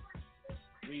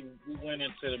 We went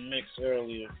into the mix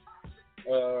earlier.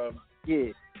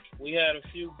 Yeah. We had a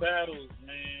few battles,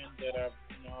 man, that I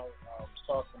was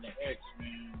talking to X,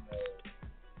 man.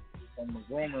 From the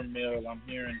rumor mill, I'm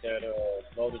hearing that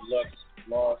Loaded Lux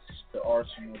lost to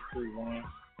Arsenal 3-1.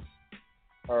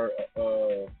 Her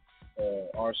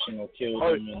Arsenal killed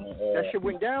him in the. That shit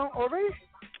went down already?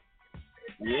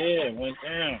 Yeah, it went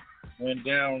down. Went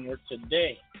down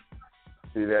today.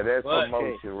 See that's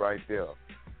promotion right there.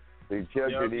 See, Chuck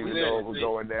didn't even know it was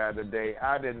going down today.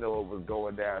 I didn't know it was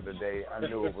going down today. I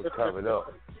knew it was coming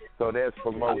up. So that's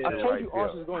promotion right there. I told you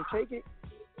Ars was going to take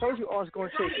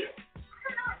it.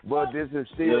 But this is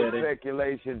still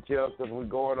speculation, Chuck, because we're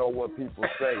going on what people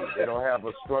say. They don't have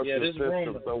a structured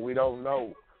system, so we don't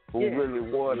know who really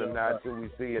won or not till we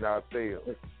see it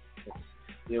ourselves.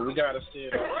 Yeah, we got to see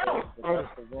it ourselves. That's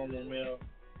the rumor mill.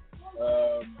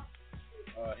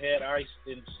 Head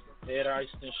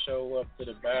Eiston show up to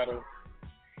the battle.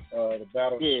 The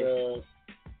battle showed.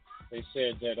 They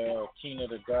said that King of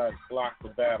the Gods blocked the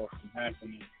battle from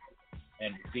happening,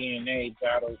 and DNA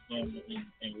battled him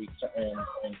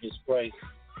in his place.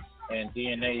 And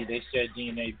DNA, they said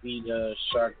DNA beat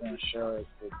Shotgun Shark.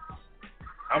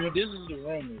 I mean, this is the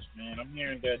rumors, man. I'm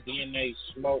hearing that DNA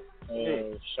smoked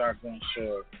Shotgun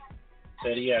Shark.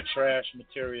 Said he had trash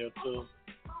material too.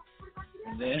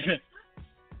 And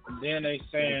then they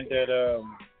saying that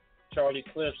Charlie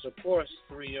Clips, of course,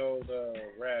 3-0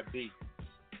 Rad B.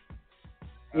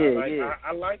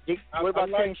 I like. What about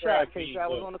K-Shot? K-Shot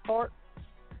was on the card?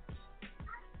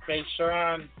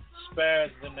 K-Shot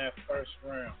spazzed in that first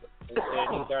round. They said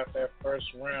he got that first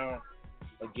round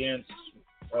against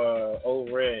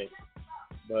O-Red.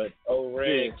 But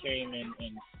O-Red came in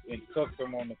and cooked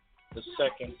him on the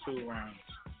second 2 rounds.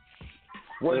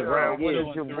 What did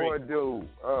your boy do?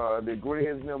 The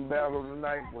Grizz and them battle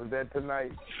tonight? Was that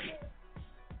tonight?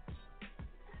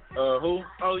 Who?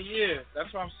 Oh, yeah.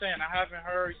 That's what I'm saying. I haven't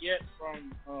heard yet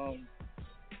from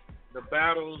the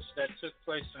battles that took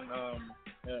place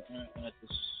at the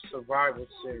Survival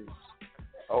Series.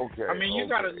 Okay. I mean, you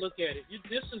got to look at it.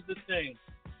 This is the thing.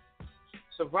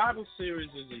 Survival Series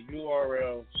is a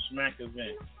URL smack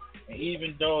event. And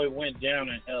even though it went down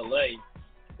in L.A.,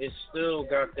 it still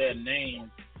got that name,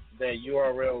 that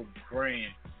URL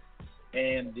brand.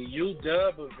 And the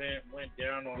UW event went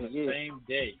down on the same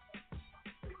day.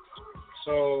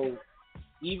 So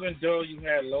even though you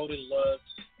had Loaded Lux,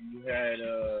 and you had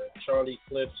Charlie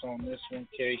Clips on this one,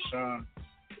 K-Sean,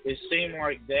 it seemed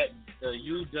like that the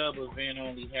UW event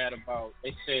only had about,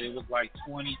 they said it was like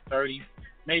 20, 30,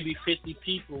 maybe 50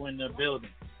 people in the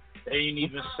building. They didn't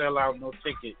even sell out no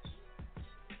tickets.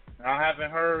 I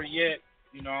haven't heard yet.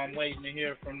 You know, I'm waiting to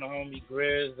hear from the homie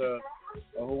Grizz or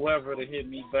whoever to hit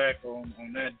me back on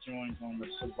that joint on the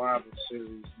Survival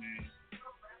Series, man.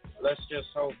 Let's just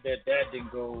hope that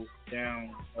didn't go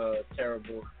down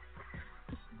terrible.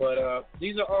 But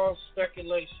these are all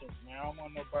speculations, man. I don't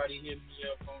want nobody hit me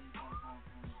up on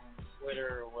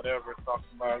Twitter or whatever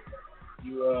talking about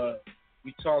you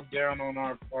talk down on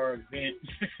our event.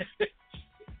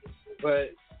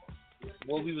 But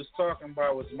what we was talking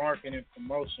about was marketing and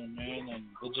promotion, man, and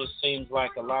it just seems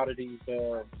like a lot of these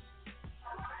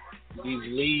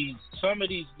leads, some of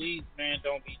these leads, man,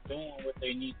 don't be doing what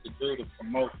they need to do to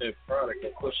promote their product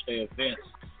or push their events.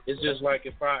 It's just like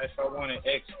if I wanted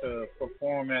X to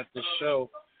perform at the show,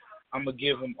 I'm gonna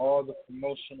give him all the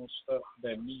promotional stuff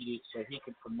that needed so he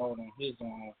can promote on his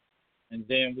own, and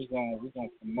then we're gonna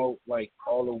promote like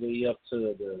all the way up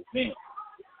to the event.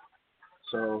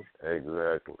 So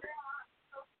exactly.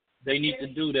 They need to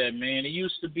do that, man. It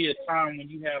used to be a time when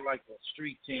you had like a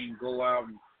street team go out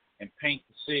and paint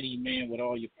the city, man, with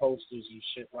all your posters and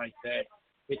shit like that.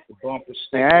 Hit the bumper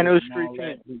stickers. I ain't no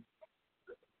street team.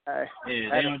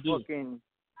 They don't do fucking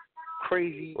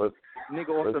crazy nigga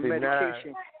off the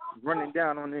medication running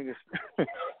down on niggas.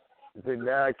 See,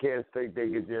 now I can't think they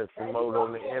could just promote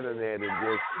on the internet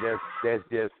and that's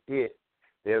just it.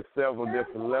 There's several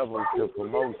different levels to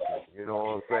promotion, you know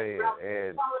what I'm saying?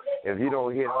 And if you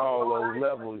don't hit all those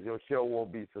levels, your show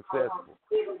won't be successful.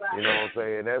 You know what I'm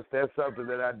saying? That's something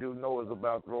that I do know is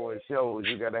about throwing shows.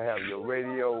 You got to have your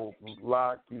radio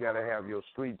locked. You got to have your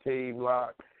street team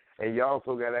locked. And you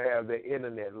also got to have the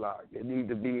internet locked. It needs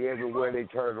to be everywhere they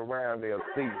turn around, they'll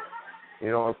see it. You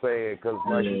know what I'm saying? Because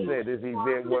like you said, this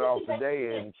event went off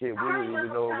today and shit, we didn't even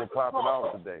know it was popping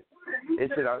off today.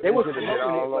 It should have been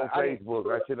all on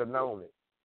Facebook. I should have known it.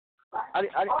 I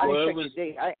didn't check the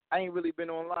date. I ain't really been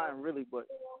online, really, but,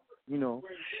 you know.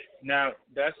 Now,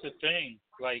 that's the thing.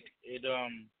 Like,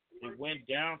 it went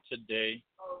down today.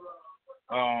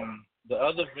 The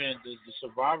other vendors, the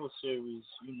Survivor Series,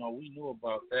 you know, we knew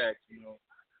about that. You know,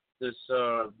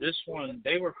 this one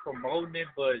they were promoting it,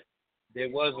 but they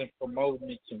wasn't promoting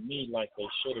it to me like they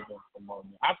should have been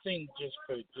promoting it. I think just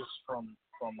from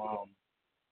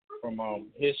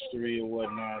history or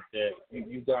whatnot that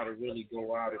you got to really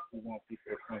go out if you want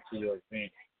people to come to your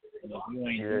event. And if you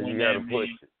ain't doing you gotta that, push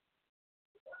man, it.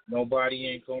 nobody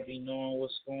ain't gonna be knowing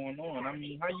what's going on. I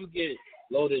mean, how you get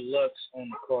Loaded Lux on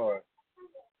the card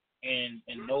and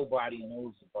nobody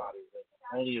knows about it?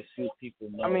 Like, only a few people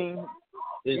know. I mean,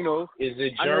 is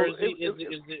it Jersey?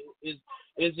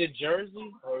 Is it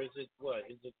Jersey or is it what?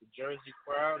 Is it the Jersey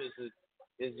crowd? Is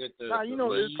it the? Nah,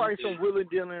 there's probably some wheeling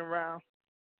dealing around.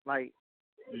 Like,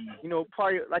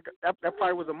 probably like that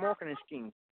probably was a marketing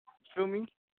scheme. Feel me?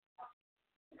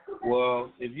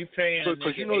 Well, if you paying a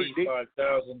nigga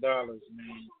 $85,000, man,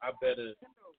 I better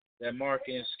that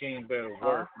marketing scheme better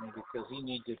work, man, because he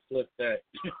need to flip that.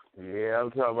 Yeah, I'm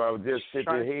talking about just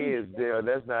 50 heads there.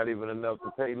 That's not even enough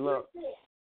to pay Lux.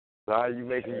 So how you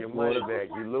making your money back?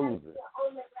 You losing.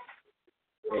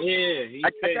 Yeah,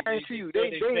 I guarantee you, they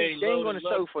ain't gonna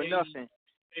sell for nothing.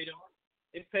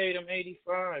 They paid him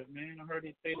 $85, man. I heard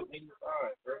they paid him $85,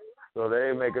 bro. So they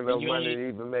ain't making enough money to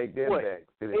even make them back.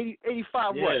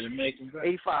 85 yeah, what? To make them back.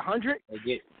 8,500?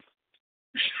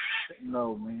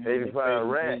 No, man. 85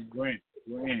 racks.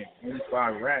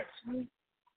 85 racks, man.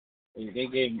 They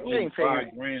gave him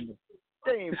 85 grand.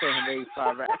 They ain't paying him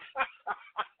 85 racks.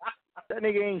 That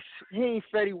nigga ain't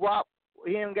Fetty Wap.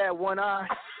 He ain't got one eye.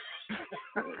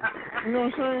 You know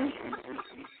what I'm saying?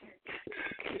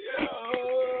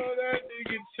 Oh, that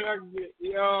nigga chucked it.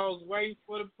 Yo, I was waiting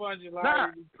for the punchline. Nah.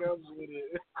 He comes with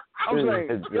it. I was like,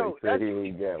 yo, he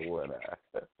ain't got one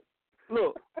eye.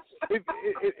 Look,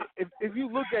 if you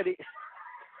look at it,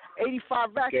 85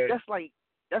 racks,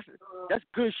 that's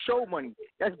good show money.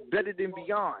 That's better than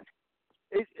Beyond.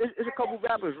 It's a couple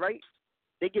rappers, right?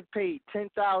 They get paid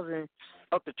 $10,000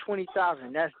 up to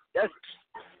 $20,000. That's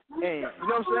and you know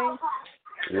what I'm saying?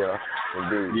 Yeah,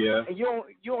 indeed. Yeah. And you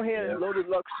don't hear a Loaded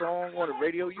Lux song on the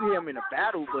radio. You hear him in a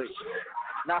battle, but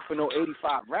not for no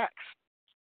 85 racks.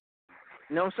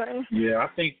 You know what I'm saying? Yeah, I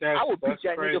think I would beat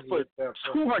that crazy nigga for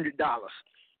 $200. You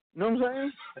know what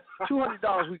I'm saying?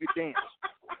 $200 we could dance.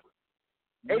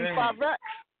 85 racks.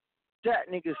 That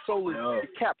nigga's soul is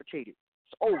decapitated.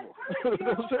 It's over. You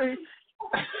know what I'm saying?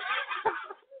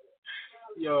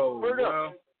 Yo,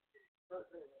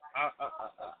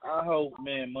 I hope,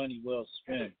 man, money well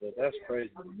spent, but that's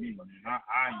crazy to me, man.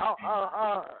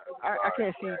 I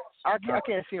can't see. I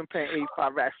can't see him paying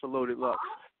 85 racks for Loaded Lux.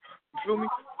 You feel me?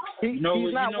 He's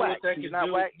not whack. He's not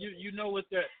whack. You know what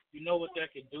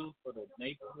that could do for the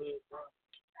neighborhood, bro?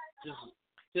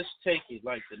 Just take it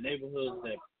like the neighborhoods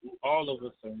that all of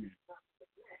us are in,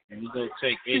 and we go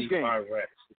take 85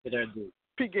 racks. What could that do?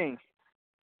 Peak game.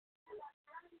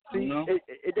 See,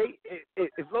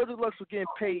 if Loaded Lux was getting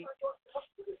paid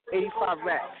 85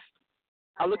 racks,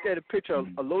 I looked at a picture of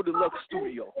a Loaded Lux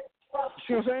studio. You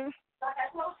see what I'm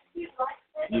saying?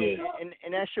 Yeah.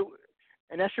 And that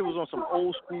shit was on some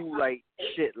old school like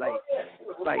shit, like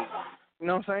you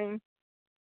know what I'm saying?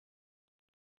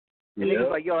 And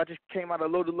niggas like, yo, I just came out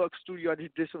of Loaded Lux studio. I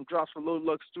just did some drops for Loaded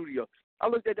Lux studio. I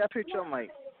looked at that picture. I'm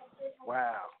like,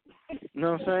 wow. You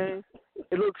know what I'm saying?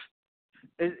 It looks.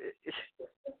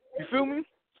 You feel me?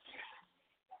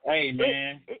 Hey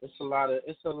man, it's a lot of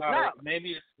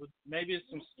maybe it's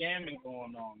some scamming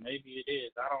going on. Maybe it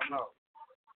is. I don't know.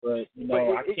 But you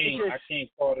know, I can't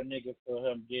fault a nigga for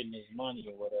him getting his money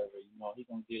or whatever. You know, he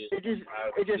gonna get his.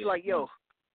 It's just like, yo,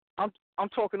 I'm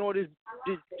talking all this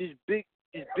big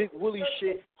Willie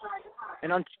shit,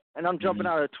 and I'm jumping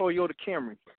out of a Toyota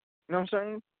Camry. You know what I'm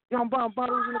saying? Yo, I'm buying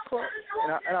bottles in the club,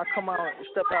 and I come out and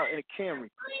step out in a Camry.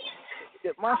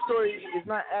 My story is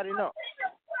not adding up.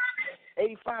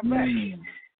 85 racks. You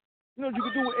know what you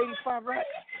could do with 85 racks?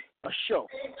 A show.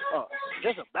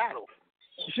 Just a battle.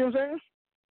 You see what I'm saying?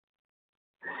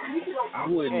 I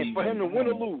wouldn't. And for him to win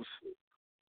or lose.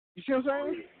 You see what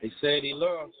I'm saying? They said he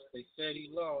lost.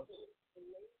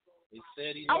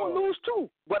 I would lose too,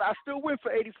 but I still win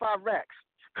for 85 racks.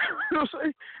 You know what I'm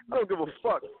saying? I don't give a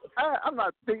fuck. I'm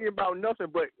not thinking about nothing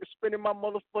but spending my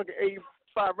motherfucking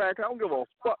 85 racks. I don't give a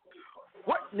fuck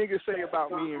what niggas say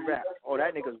about me in rap. Oh,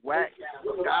 that nigga's whack,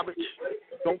 garbage.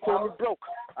 Don't call me broke.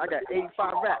 I got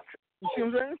 85 racks. You see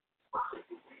what I'm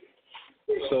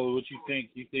saying? So what you think?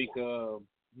 You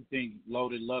think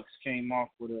Loaded Lux came off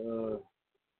with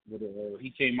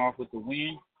he came off with the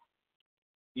win?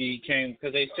 He came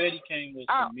because they said he came with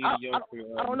some mediocre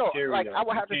I don't know. material. Like I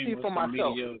would have to see it for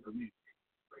myself.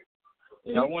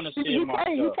 I want to see it myself.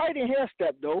 He probably didn't hair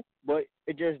step though, but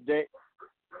it just that,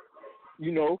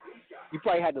 you know, you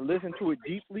probably had to listen to it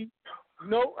deeply.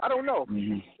 No, I don't know.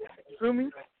 Mm-hmm. You feel me?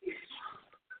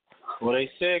 Well, they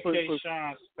said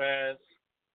K-Sean spazzed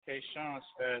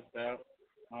out.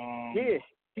 Yeah.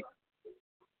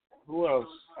 Who else?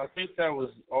 I think that was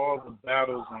all the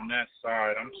battles on that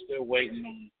side. I'm still waiting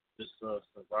on this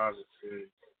Survivor Series.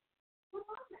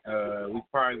 We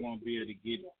probably won't be able to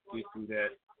get through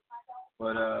that.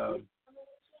 But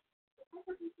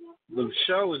the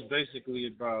show is basically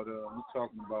about, we're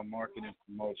talking about marketing and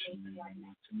promotion. And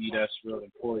to me, that's real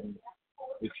important.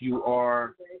 If you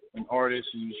are an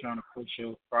artist and you're trying to push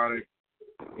your product,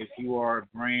 if you are a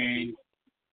brand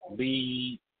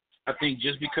lead, I think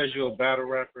just because you're a battle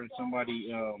rapper and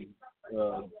somebody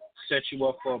sets you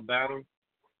up for a battle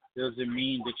doesn't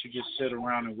mean that you just sit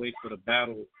around and wait for the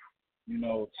battle, you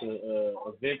know,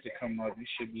 event to come up. You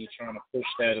should be trying to push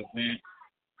that event,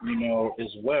 you know,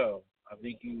 as well. I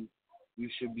think you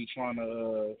should be trying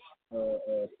to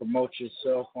promote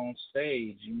yourself on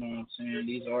stage. You know what I'm saying?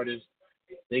 These artists,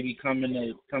 they be coming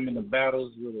to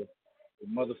battles with a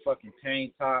motherfucking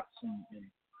tank tops and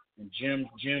gym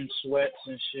sweats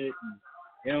and shit, and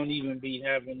they don't even be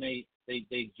having they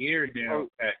gear down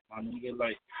packed. My nigga,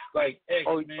 like X,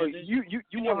 man.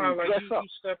 You know how dress you up.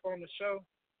 step on the show?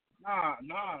 Nah, I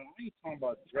ain't talking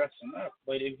about dressing up.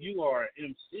 But if you are an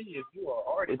MC, if you are an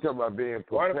artist, It's talking about being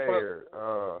prepared.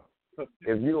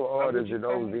 If you're an artist in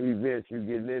those events you're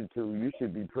getting into, you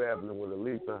should be traveling with at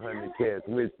least 100 cats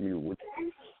with you.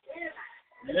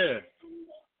 Yeah,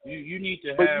 you need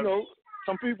to but have. You know,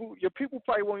 your people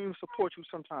probably won't even support you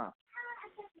sometimes.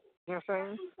 You know what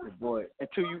I'm saying? Boy,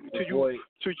 until you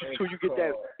get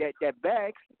that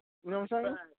bag. You know what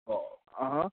I'm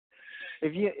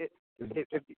saying?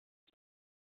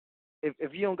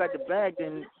 If you don't got the bag,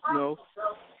 then you know,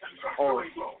 or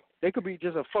they could be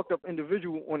just a fucked up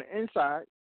individual on the inside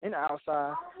and the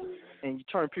outside, and you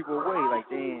turn people away. Like,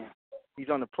 damn, he's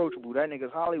unapproachable. That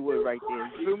nigga's Hollywood right there.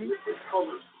 You feel me?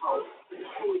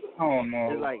 I don't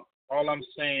know. It's like, all I'm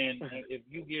saying, if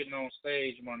you getting on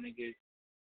stage, my nigga,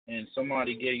 and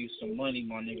somebody gave you some money,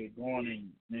 my nigga, go on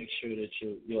and make sure that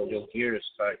your gear is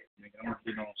tight. Nigga, I'm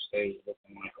getting on stage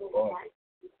looking like a ball.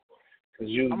 Cause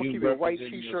I'm gonna keep a white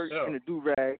T-shirt yourself. and a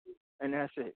do-rag, and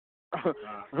that's it. You know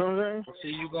what I'm saying? See,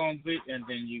 you gonna be, and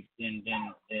then you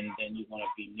gonna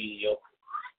be mediocre.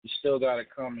 You still gotta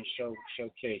come and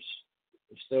showcase.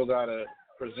 You still gotta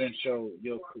present your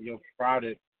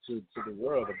product to the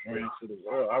world, the brand to the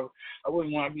world. I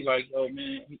wouldn't want to be like, oh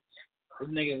man, this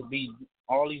nigga be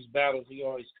all these battles. He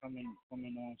always coming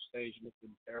on stage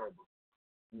looking terrible.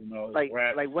 You know, like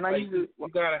when I used to go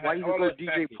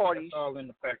DJ parties. That's all in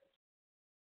the package.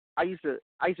 I used to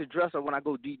dress up when I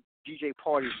go DJ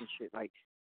parties and shit. Like,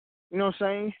 you know what I'm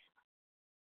saying?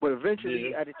 But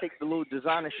eventually I had to take the little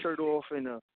designer shirt off and you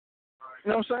know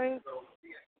what I'm saying?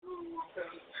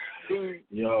 Then,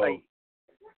 like,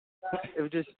 it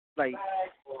was just like,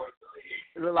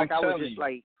 it looked like I was just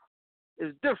like, it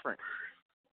was different.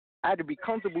 I had to be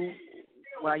comfortable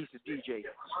when I used to DJ.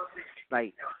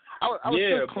 Like, I was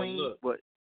still clean, but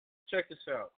check this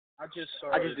out. I just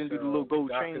didn't do the little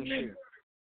gold chain shit.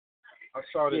 I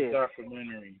saw this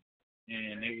documentary,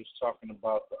 and they was talking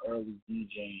about the early DJing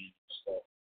and stuff.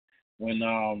 When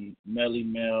Melly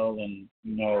Mel and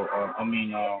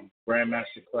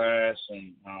Grandmaster Class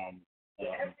and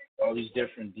all these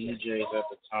different DJs at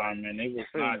the time, man, they was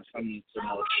not coming to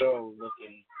no show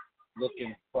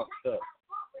looking fucked up.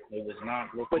 They was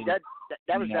not looking. But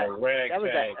that was that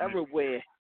era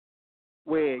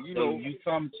where you know, you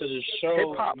come to the show,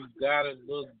 hip-hop. You gotta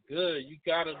look good. You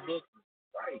gotta look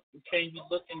right. You can't be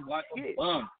looking like a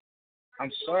bum.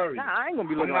 I'm sorry. Nah, I ain't gonna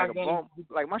be looking like a bum.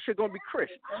 Like, my shit gonna be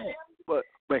crisp. But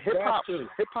hip hop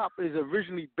is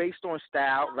originally based on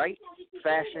style, right?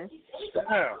 Fashion.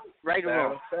 Style. Right or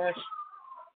wrong? Fashion.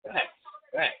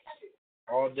 Facts.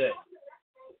 All day.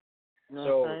 You know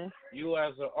so you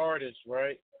as an artist,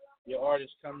 right? Your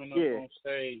artist coming up on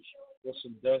stage with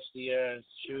some dusty ass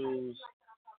shoes,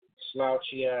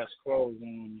 slouchy ass clothes on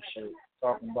and shit,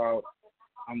 talking about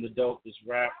I'm the dopest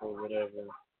rapper or whatever.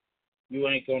 You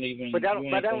ain't gonna even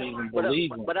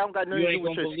believe him. But I don't got nothing to do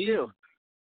with your skill.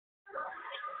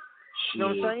 You know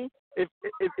what I'm saying?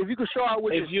 If you could show out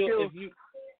with your skills, you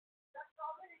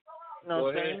know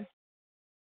what I'm saying?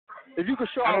 If you could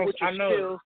show out with your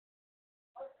skills,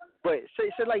 but say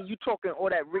like you talking all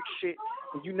that rich shit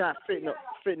and you not fitting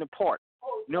the part.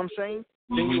 You know what I'm saying?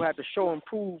 Mm-hmm. Then you have to show and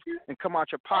prove and come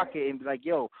out your pocket and be like,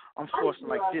 yo, I'm sourcing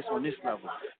like this on this level.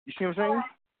 You see what I'm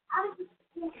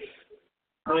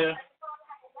saying? Yeah.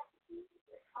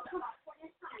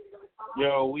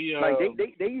 Yo, we like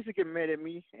they used to get mad at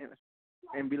me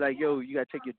and be like, yo, you gotta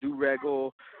take your do-rag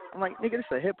off. I'm like, nigga, this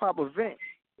is a hip hop event.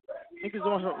 Niggas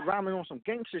on some rhyming on some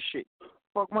gangster shit.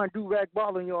 Fuck my do-rag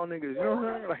balling y'all niggas. You know what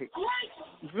I'm saying? Like,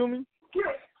 you feel me?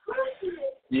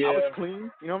 Yeah. I was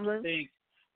clean. You know what I'm saying?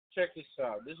 Check this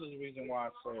out. This is the reason why I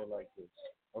say it like this.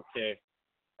 Okay,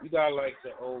 you got like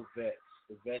the old vets,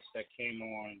 the vets that came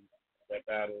on that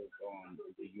battled on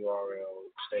the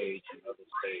URL stage and other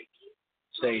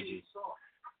stages.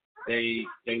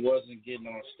 They wasn't getting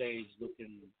on stage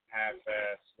looking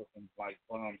half-assed, looking like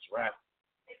bums rapping.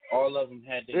 All of them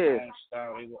had their own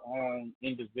style. They were own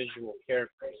individual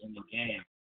characters in the game.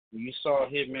 When you saw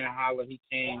Hitman Holla, he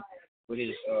came with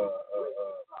his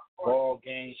ball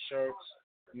game shirts.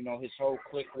 You know, his whole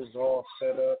clique was all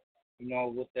set up. You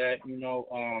know, with that, you know,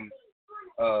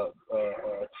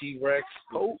 T-Rex,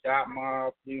 Dot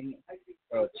Mob,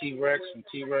 T-Rex, when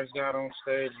T-Rex got on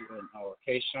stage, and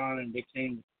K-Sean, and they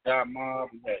came with Dot Mob.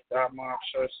 We had Dot Mob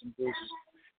shirts and boots.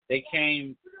 They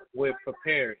came with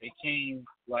prepared. They came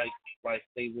like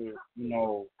they were, you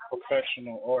know,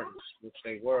 professional artists, which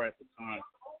they were at the time,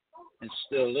 and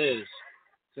still is.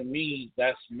 To me,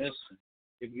 that's missing.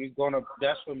 If you're gonna,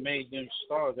 that's what made them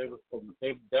stars. That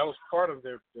was part of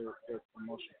their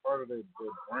promotion, part of their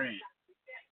brand.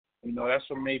 You know, that's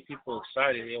what made people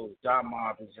excited. It was Dot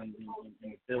Mob is in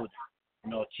the building.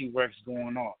 You know, T-Rex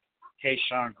going off,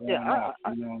 K-Sean going off.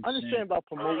 You know what I understand about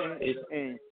promoting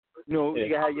and you know, you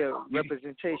gotta have your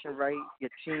representation right, your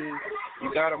team.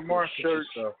 You gotta market your shirts,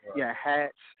 yourself right. Your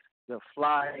hats, your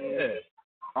flyers,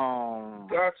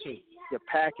 got to. Your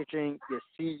packaging, your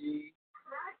CD.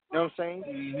 You know what I'm saying?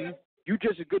 Mm-hmm. You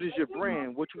just as good as your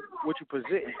brand, what you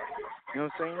present. You know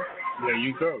what I'm saying? There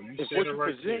you go. You if said what it you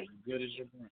right present there. Good as your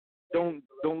brand.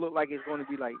 Don't look like it's gonna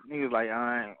be like niggas like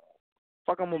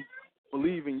fuck, I'm gonna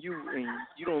believe in you and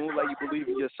you don't look like you believe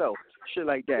in yourself. Shit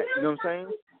like that. You know what I'm saying?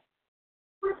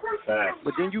 Facts.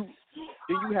 But then you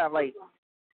have like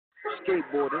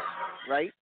skateboarders,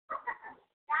 right?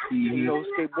 Mm-hmm. You know,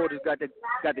 skateboarders got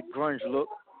the grunge look.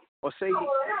 Or say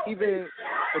even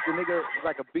if the nigga is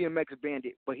like a BMX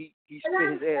bandit, but he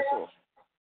spit his ass off,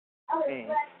 and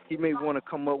he may want to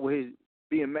come up with his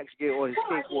BMX gear or his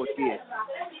skateboard gear.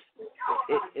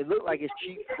 It looked like it's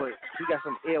cheap, but he got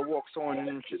some airwalks on and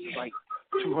them shit is like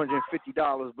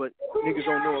 $250, but niggas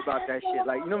don't know about that shit.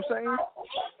 Like, you know what I'm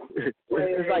saying?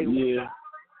 It's like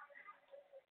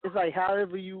it's like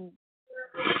however you,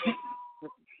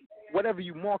 whatever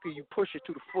you market, you push it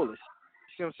to the fullest.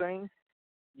 You see what I'm saying?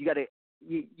 You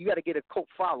gotta get a cult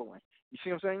following. You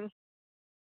see what I'm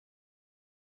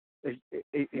saying?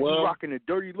 If you rocking a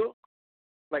dirty look,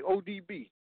 like ODB,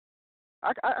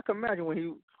 I can imagine when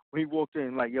he walked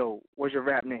in like, yo, what's your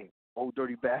rap name? Old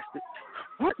Dirty Bastard.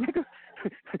 What, nigga?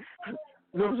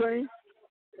 You know what I'm saying?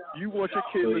 You want your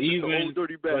kid to listen to Old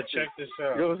Dirty Bastard. But check this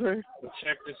out. You know what I'm saying? But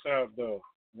check this out though.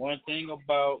 One thing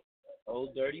about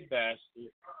Old Dirty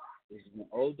Bastard is when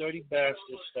Old Dirty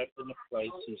Bastard stepped in the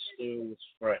place, he still was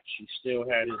fresh. He still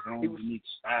had his own unique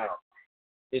style.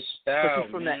 His style,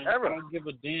 from man, that era. I don't give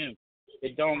a damn.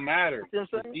 It don't matter. You know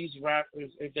what I'm saying? These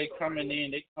rappers, if they coming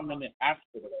in after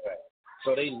the fact.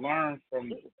 So they learn from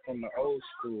the old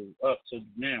school up to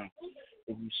now.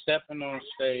 If you stepping on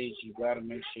stage, you got to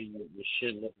make sure your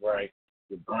shit look right,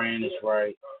 your brand is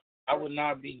right. I would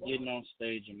not be getting on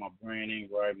stage and my brand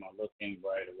ain't right, my look ain't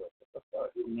right, or what the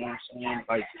fuck. You know what I'm saying?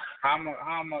 Like, how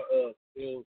am I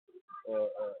feel,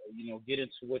 you know, get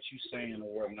into what you saying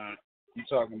or whatnot. You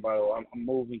talking about, I'm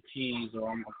moving keys, or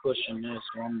I'm pushing this,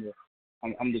 or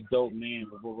I'm the dope man,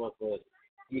 but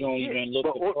you don't even look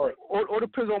the part. Or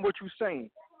depends on what you're saying.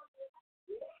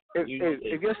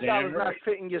 If your style is not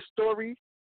fitting your story,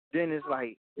 then it's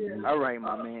like, all right,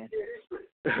 my man.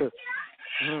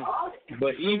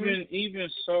 But even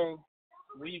so,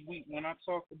 we when I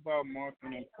talk about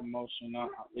marketing and promotion,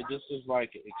 this is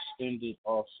like extended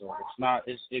also.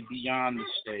 It's beyond the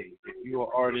stage. If you're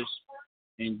an artist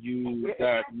and you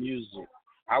got music,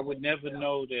 I would never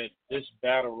know that this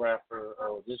battle rapper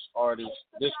or this artist,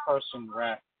 this person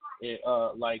rap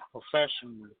like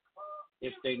professionally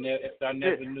if I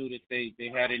never knew that they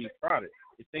had any product.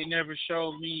 If they never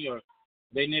showed me or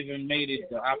they never made it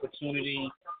the opportunity,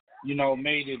 you know,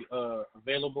 made it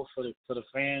available for the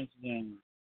fans, then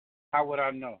how would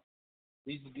I know?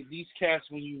 These cats,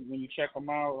 when you check them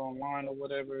out online or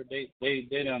whatever, they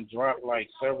done drop like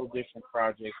several different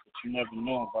projects, but you never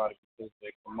know about it because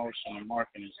their promotion and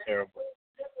marketing is terrible.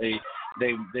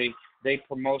 They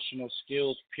promotional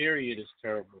skills period is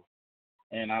terrible,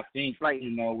 and I think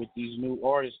you know, with these new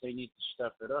artists they need to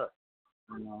step it up.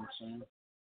 You know what I'm saying?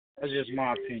 That's just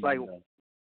my opinion.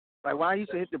 Like when I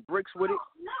used to hit the bricks with it,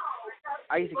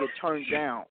 I used to get turned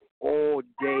down all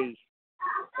day.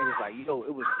 And it's like, yo,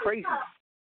 it was crazy.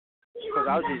 Because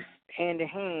I was just hand to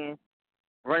hand,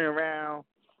 running around,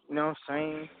 you know what I'm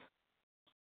saying?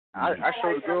 I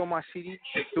showed the girl my CD,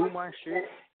 she threw my shit.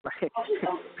 Like,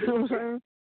 you know what I'm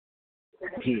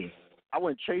saying? Yeah. I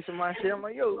went chasing my shit. I'm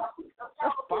like, yo,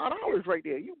 that's $5 right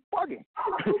there. You bugging.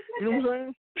 You know what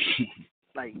I'm saying?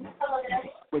 Like,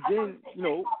 but then, you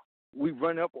know, we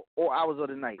run up all hours of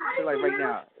the night. So like right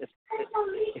now, if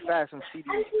I have some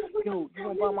CDs, yo, you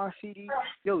want to buy my CD?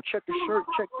 Yo, check the shirt,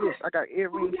 check this. I got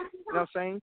earrings. You know what I'm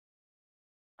saying?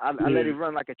 I let it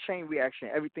run like a chain reaction.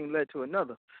 Everything led to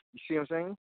another. You see what I'm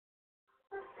saying?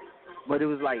 But it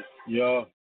was like,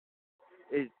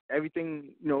 everything,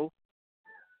 you know,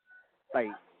 like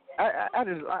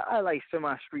I like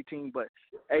semi-street team, but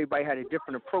everybody had a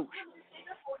different approach.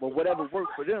 But whatever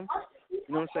worked for them, you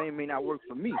know what I'm saying, may not work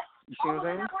for me. You see what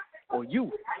I'm saying? Or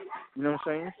you. You know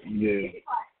what I'm saying? Yeah.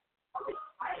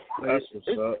 That's what's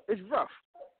up. It's rough.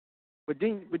 But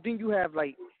then you have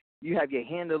your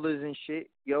handlers and shit.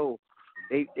 Yo,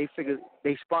 they figure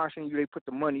they sponsoring you. They put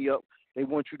the money up. They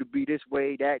want you to be this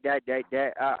way, that.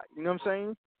 You know what I'm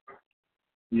saying?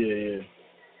 Yeah.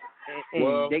 And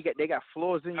well, they got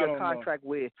flaws in your contract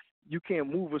where you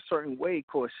can't move a certain way,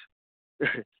 cause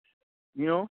you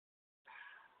know.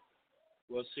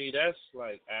 Well, see, that's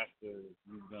like after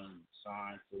you've been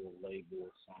signed to a label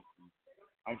or something.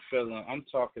 I'm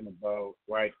talking about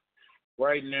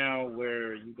right now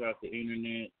where you got the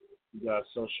internet, you got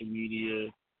social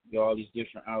media, you got all these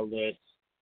different outlets,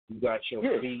 you got your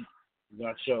feet,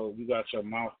 you got your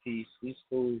mouthpiece. These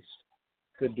fools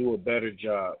could do a better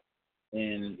job.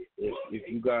 And if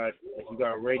you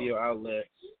got radio outlets,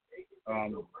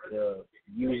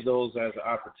 use those as an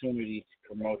opportunity to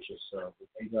promote yourself.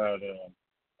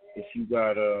 If you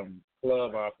got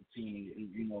club opportunity,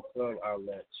 you know, club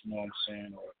outlets, you know what I'm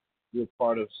saying, or you're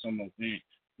part of some event,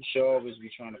 you should always be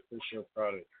trying to push your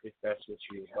product if that's what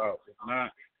you're about. If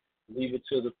not, leave it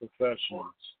to the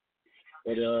professionals.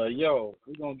 But yo,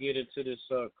 we're gonna get into this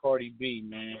Cardi B,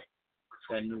 man. It's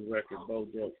that new record,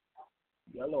 Bojo.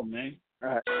 Hello, man. All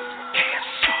right.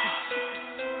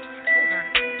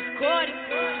 Cardi.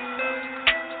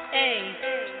 Hey.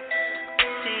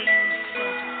 Say so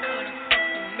wanna fuck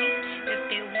with me if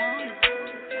they want.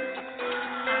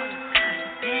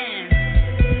 Damn.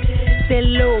 Say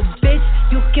little bitch,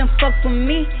 you can fuck with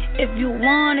me if you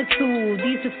wanted to.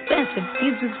 These expensive,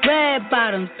 these is red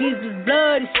bottoms, these is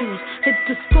bloody shoes. Hit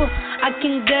the school, I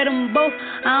can get them both,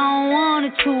 I don't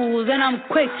wanna choose. And I'm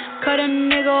quick, cut a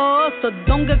nigga off, so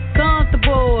don't get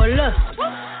comfortable. Look,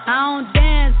 I don't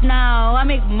dance now, I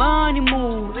make money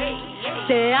move.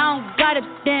 Say I don't gotta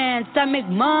dance, I make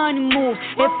money move.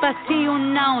 If I see you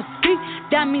now speak,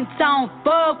 that means I don't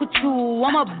fuck with you.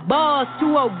 I'm a boss,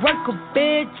 you a worker,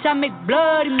 bitch, I make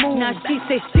bloody moves. Now she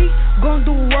say she gon'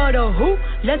 do what or who?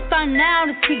 Let's find out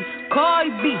and see. Cardi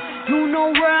B, you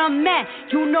know where I'm at,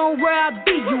 you know where I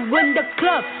be. You in the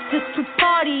club just to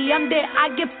party, I'm there, I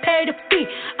get paid a fee.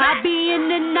 I be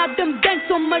in and out them banks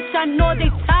so much, I know they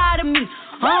tired of me.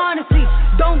 Honestly,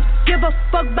 don't give a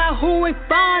fuck about who in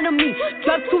front of me.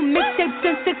 Drop 2 mixtapes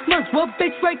in 6 months, what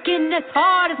bitch working as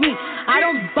hard as me? I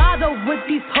don't bother with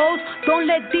these hoes, don't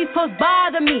let these hoes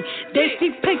bother me. They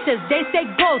see pictures, they say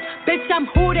goals, bitch I'm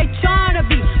who they tryna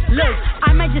be. Look,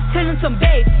 I might just chill in some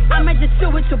babe, I might just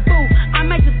chill with your boo, I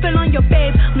might just spill on your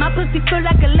babe. My pussy feel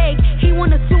like a lake, he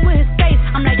wanna swim with his face.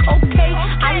 I'm like okay,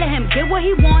 I let him get what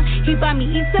he want. He buy me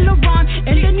Yves Saint Laurent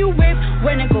in the new whip.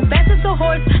 When I go fast as a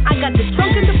horse, I got the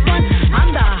trunk in the front.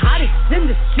 I'm the hottest in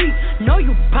the street, know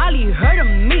you probably heard of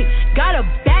me. Got a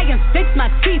bag and fix my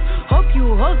teeth, hope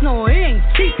you hoes know it ain't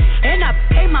cheap. And I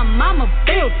pay my mama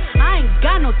bills, I ain't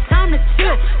got no time to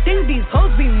chill. Think these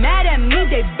hoes be mad at me,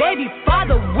 they baby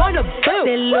father wanna bill.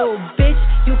 Say little bitch,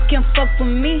 you can fuck with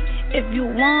me if you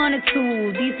wanted to.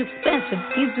 These expensive,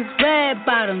 these is red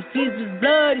bottoms, these is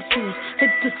bloody shoes. Hit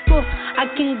the school, I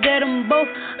can get them both,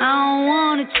 I don't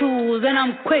wanna choose. And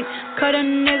I'm quick, cut a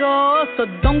nigga off, so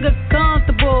don't get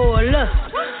comfortable. Look,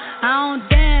 I don't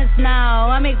dance now,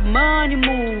 I make money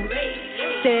move.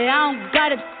 Say I don't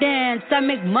gotta dance, I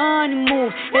make money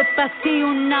move. If I see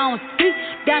you now speak,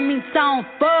 that means I don't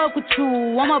fuck with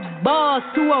you. I'm a boss,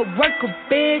 you a worker,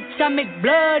 bitch, I make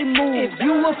bloody moves. If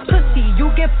you a pussy,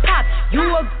 you get popped. You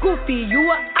a goofy, you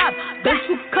a op. Bitch,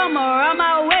 you come around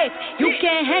my way, you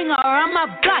can't hang around my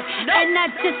block. And I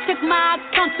just check my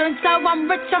account, turns out I'm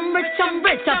rich, I'm rich, I'm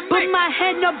rich. I put my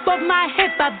hand above my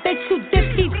hip, I bet you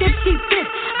dipsy, dipsy, dip.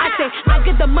 I say, I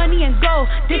get the money and go.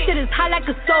 This shit is hot like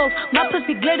a stove. My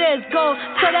pussy glitter is gold.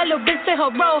 So that little bitch play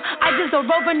her role. I just don't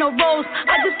roll no rolls.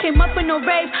 I just came up in no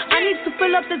rave. I need to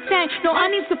fill up the tank. No, I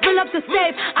need to fill up the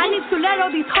safe. I need to let all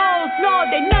these hoes know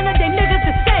they none of they niggas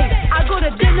is safe. I go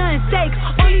to dinner and steak.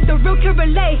 Only the real can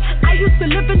relate. I used to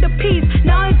live in the peace.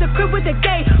 Now it's a crib with a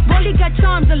gate. Rolly got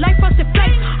charms, the life frosted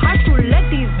flakes. Hard to let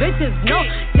these bitches know.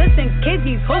 Just in case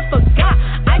these hoes forgot.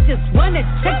 I just wanna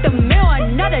check the mail.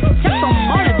 Another check from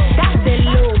all the dots. That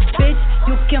little bitch,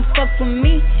 you can fuck with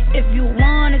me if you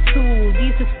wanted to.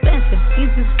 These expensive, these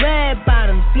is red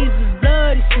bottoms, these is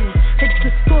bloody shoes. Hit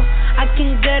the school, I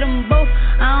can get them both.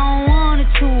 I don't wanna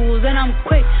choose, and I'm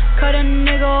quick. Cut a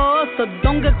nigga off, so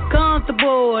don't get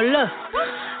comfortable. Look,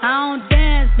 I don't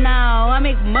dance now, I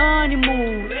make money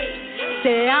move.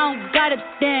 Say I don't gotta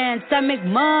dance, I make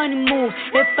money move.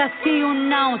 If I see you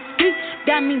now speak,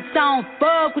 that means I don't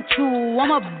fuck with you.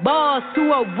 I'm a boss to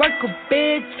a worker,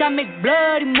 bitch. I make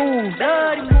bloody moves,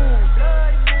 bloody moves.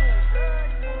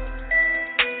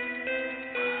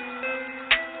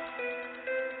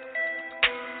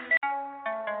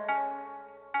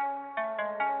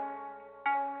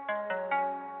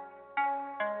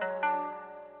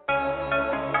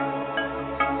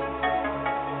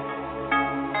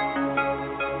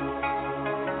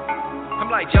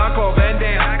 Like John Claude Van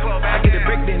Damme. I get a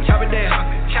brick, then chop it down.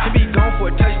 To be gone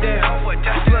for a touchdown. The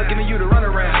plug giving you the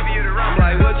runaround. I'm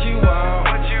like, what you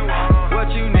want? What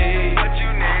you need?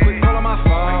 Quick call on my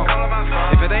phone.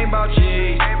 If it ain't about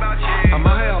you, I'm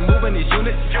out here, I'm moving these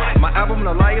units. My album,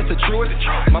 No Lie, it's a truest.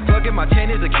 My plug in my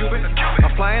chain is a Cuban.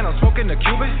 I'm flying, I'm smoking a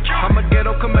Cuban. I'm a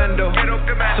ghetto commando.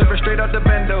 Surfing straight out the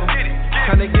bendo.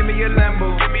 Kinda give me a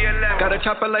Lambo. Got a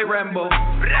chopper like Rambo.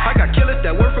 I got killers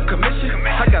that work for commission.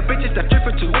 I got bitches that trip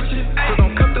for tuition. So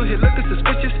don't come through here looking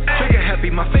suspicious. Trigger happy,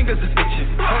 my fingers is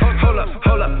itching. Hold up.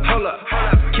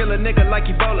 Kill a nigga like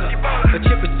Ebola. The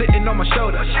chip is sitting on my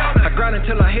shoulder. I grind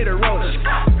until I hit a roller.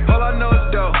 All I know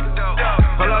is dough.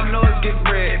 All I know is get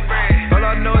bread. All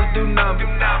I know is do numbers.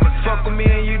 Fuck with me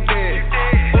and you dead.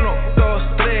 Uno, dos,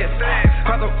 tres.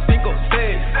 Cuatro, cinco,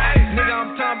 seis. Nigga,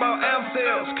 I'm talking about am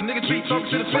sales. Cause niggas be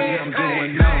talking to the fans. I'm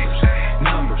doing numbers.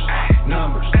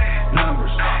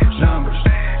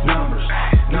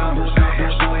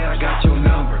 Boy, I got your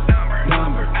number.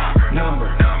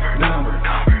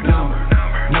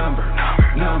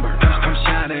 I'm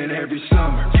shining every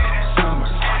summer.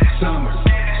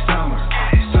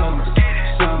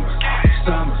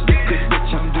 Good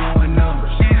bitch, I'm doing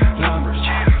numbers.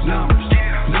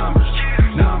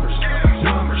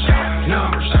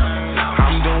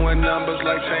 I'm doing numbers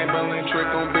like Chamberlain, trick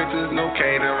on bitches, no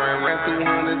catering. Ran through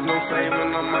hundreds, no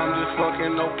saving them. I'm just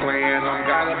fucking, no playing. I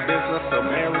got a business of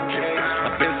Mary Kay. A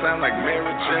bitch sound like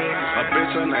Mary Jane. A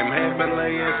bitch her name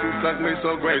Heavenly, and she suck me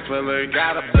so gracefully.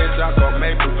 Got a bitch I call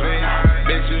Maple Leaf.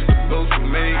 Bitch used to boost for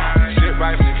me. Shit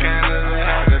right from Canada,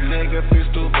 had a nigga feel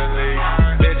stupidly.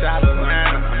 Bitch out of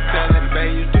Atlanta, I'm telling Bay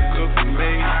used to cook for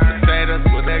me. Potatoes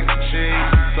with extra cheese,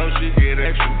 so she get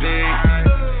extra D.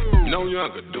 No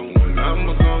younger doing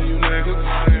numbers on you niggas.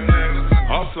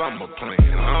 Also I'm a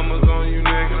playing numbers on you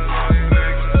niggas.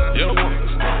 Yo,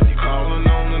 you calling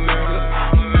on the niggas.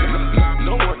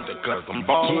 No wonder, cause I'm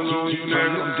balling on you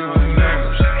niggas. I'm doing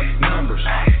numbers.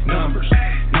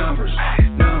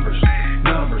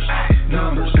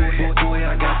 Boy,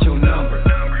 I got your number.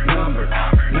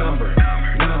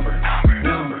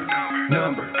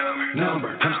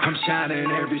 I'm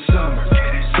shining every summer. Good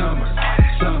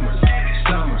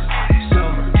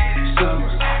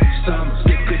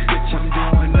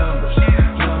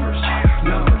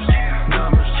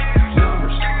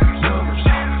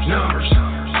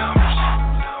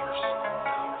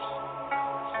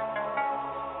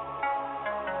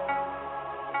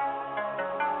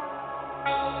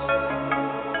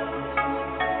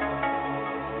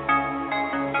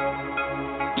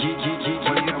bitch, I'm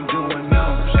doing numbers. I'm doing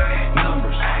numbers.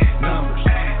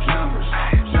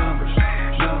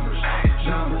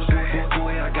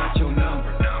 Boy, I got your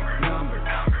number.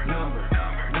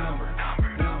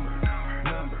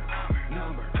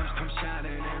 I'm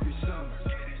shining every summer.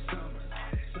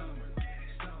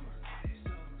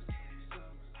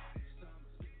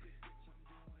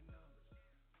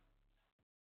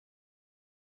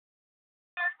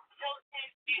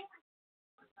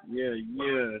 Yeah,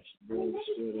 bro.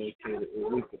 Still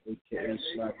aka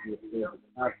Slap Your Favorite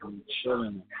Happy,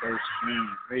 chilling, First Man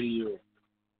Radio.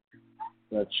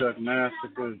 Got Chuck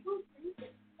Massacure.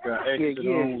 Got Exit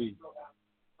Only.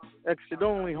 Exit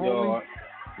Only, homie.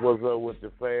 What's up with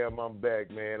the fam? I'm back,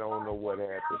 man. I don't know what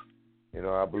happened. You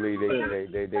know, I believe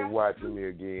they watching me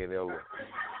again, Ella.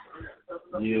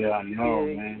 Yeah, I know,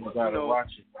 man. You gotta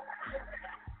watch it.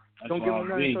 Don't give them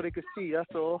nothing so they can see.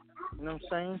 That's all. You know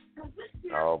what I'm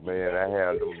saying? Oh man, I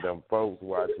have them folks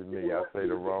watching me. I say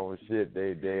the wrong shit,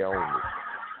 they own me.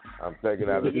 I'm thinking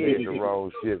I done did the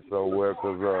wrong shit so well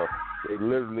because they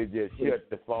literally just shut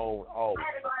the phone off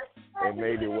and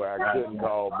made it where I couldn't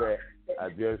call back. I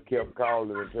just kept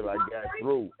calling until I got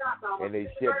through, and they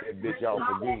shut that bitch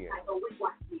off again.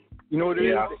 You know what it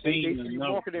is? They see you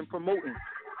marketing and promoting.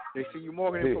 They see you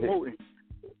marketing and promoting.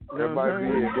 That might be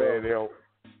it, man.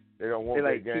 They don't want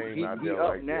that game out there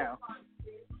like now. That.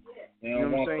 They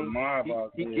don't want the mob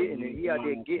out there. He getting it. He out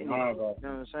there getting it. You know what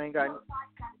I'm saying?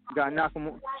 Got to knock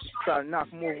him. Try to knock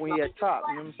him over when he at top.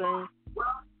 You know what I'm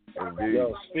saying? Indeed. Yo,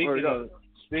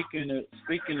 speaking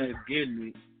of getting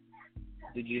it,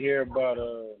 did you hear about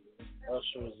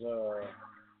Usher's?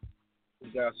 We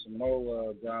got some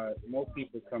more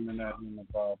people coming at him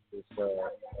about this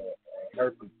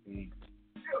herpes thing.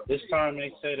 This time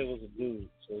they said it was a dude.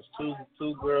 So it's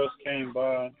two girls came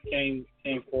forth, and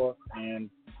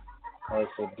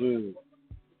it's a dude.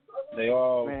 They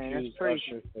all accused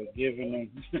Usher for giving them.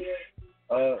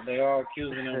 They all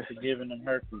accusing him for giving them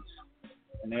herpes,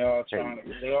 and they all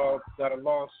got a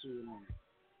lawsuit on it.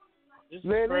 This is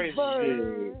crazy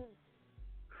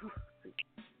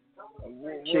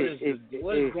shit.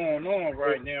 What is going on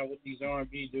right now with these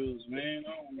R&B dudes, man?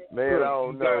 I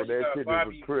don't know. That shit is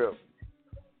a trip.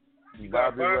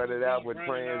 Bobby running out with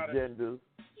transgenders.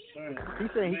 He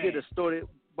saying he get a story.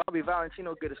 Bobby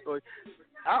Valentino get a story.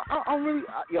 I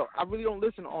really don't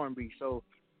listen to R&B. So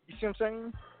you see what I'm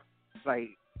saying? Like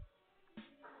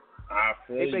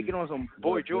they making on some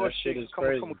Boy George shit.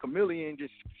 Come a chameleon and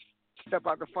just step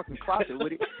out the fucking closet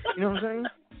with it. You know what I'm saying?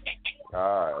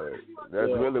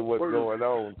 That's really what's going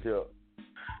on, Chuck.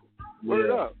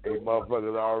 Word up. Hey,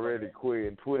 motherfuckers already queer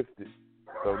and twisted.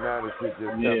 So now the shit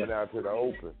just coming out to the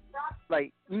open.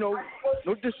 Like, you know,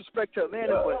 no disrespect to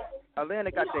Atlanta, but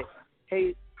Atlanta got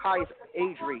the highest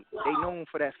age rate. They known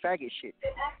for that faggot shit.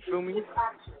 You feel me?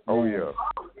 Oh, yeah.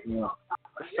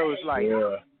 So it's like,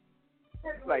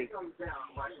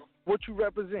 what you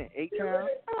represent? 8 Town?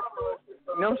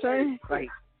 You know what I'm saying? Like,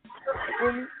 you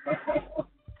feel me?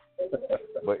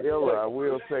 But Ella, I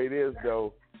will say this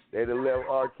though, they done left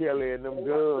R. Kelly and them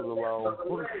guns alone.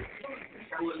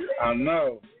 I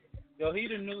know. Yo, he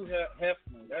the new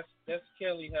Hefner. That's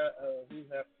Kelly Hugh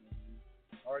Hefner.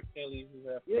 R. Kelly Hugh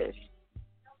Hefner. Yes.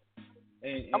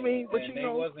 And I mean, but you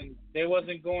know, they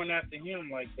wasn't going after him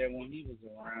like that when he was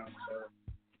around. So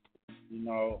you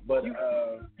know, but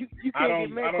I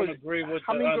don't agree with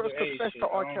how the many girls underage confess shit. to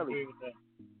R. Kelly?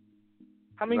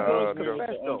 How many girls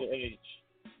confess though? Underage.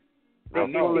 I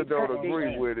fully don't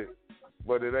agree with it,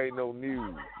 but it ain't no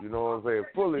news. You know what I'm saying?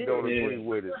 Fully don't agree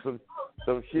with it. Some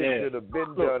shit should have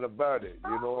been done about it.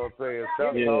 You know what I'm saying?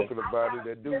 Stop talking about it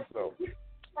and do something.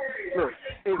 Look,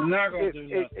 not gonna do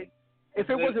nothing. If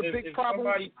it was a big problem,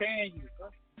 somebody paying you.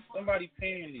 Somebody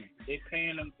paying you. They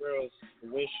paying them girls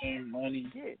tuition, money,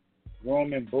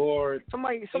 room and board.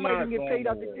 Somebody didn't get paid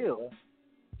out the deal. Bro.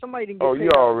 Somebody didn't get paid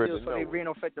out the deal, so they ran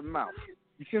off at the mouth.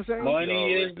 You see what I'm saying?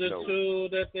 Money is the tool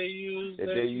that they use.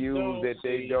 That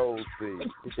they don't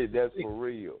see. That's for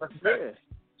real. Yeah.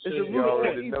 You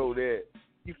already know that.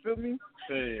 You feel me?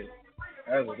 Shit.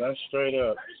 That's straight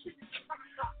up.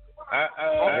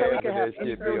 That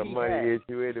shit be a money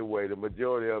issue anyway. The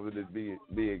majority of it is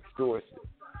be extortion.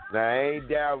 Now, I ain't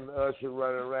doubting Usher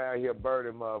running around here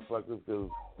burning motherfuckers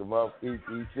because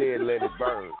he said let it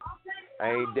burn. I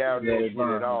ain't doubting that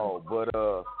shit at all. But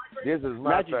this is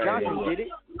my thing. Magic Johnson did it.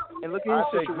 And look at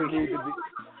his situation.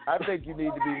 I think you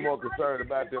need to be more concerned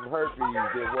about them herpes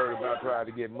than worried about trying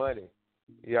to get money.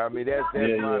 Yeah, I mean, that's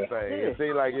my thing. It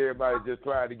seems like everybody's just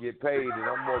trying to get paid, and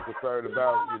I'm more concerned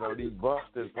about, these bumps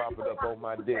that's popping up on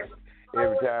my desk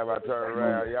every time I turn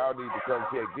around. Y'all need to come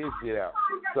check this shit out.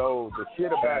 So the shit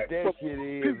about that shit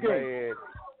is, man,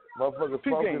 motherfuckers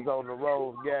focus on the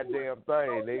wrong goddamn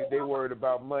thing. They worried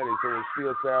about money, so it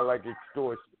still sounds like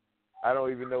extortion. I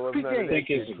don't even know if none of that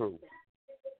shit is true.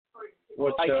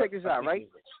 Check this out, right?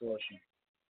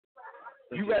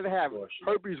 You rather have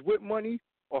herpes with money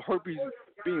or herpes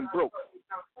being broke?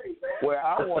 Well,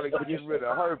 I want to get rid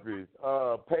of herpes.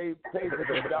 Pay for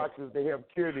the doctors to help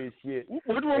cure this shit. Which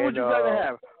one would you rather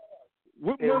have?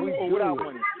 With money or without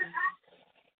money?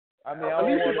 I mean, at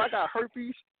least if I got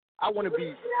herpes, I want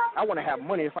to have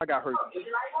money if I got herpes.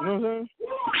 You know what I'm saying?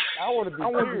 I want to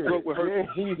be broke with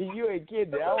herpes. You ain't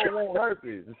kidding. I don't want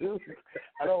herpes.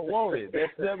 I don't want it.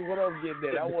 That's never what I'm getting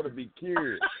at. I want to be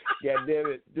cured. God damn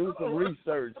it. Do some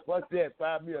research. Fuck that.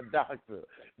 Find me a doctor.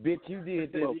 Bitch, you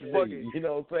did this to me. You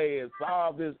know what I'm saying?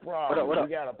 Solve this problem. What up?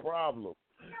 We got a problem.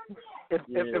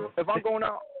 If I'm going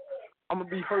out, I'm going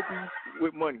to be herpes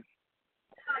with money.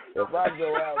 If I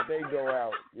go out, they go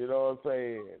out. You know what I'm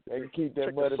saying? They can keep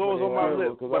that money for on my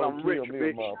lips, but I'm rich,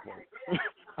 bitch.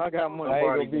 I got money. I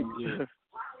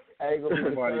ain't gonna be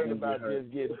concerned about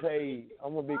just getting paid.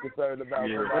 I'm gonna be concerned about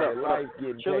somebody's life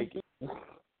getting taken.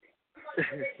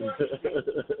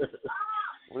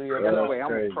 No way,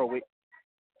 I'm a pro it.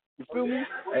 You feel me?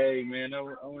 Hey man, I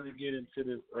want to get into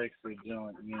this extra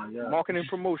joint, man. Yeah. Marketing and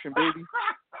promotion, baby.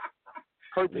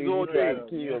 Purpose all day.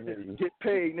 Get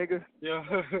paid, nigga. Yo,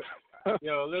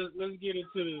 let's get into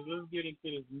this. Let's get into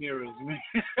this mirrors, man.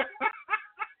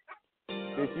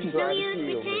 If you try to kill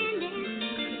me.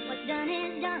 What's done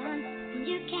is done.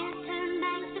 You can't turn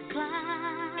back the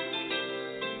clock.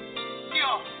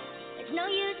 There's no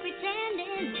use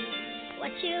pretending.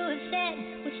 What you have said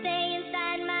will stay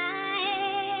inside my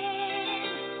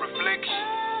head. Reflection.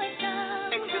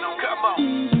 Exit on. Come on.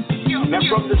 Now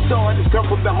from the start, it's come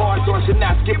from the heart, so I should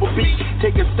not skip a beat.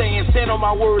 Take a stand on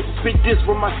my words, and speak this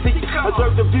from my seat.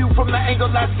 Observe the view from the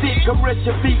angle I sit, come rest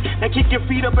your feet. Now kick your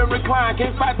feet up and recline,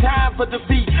 can't find time for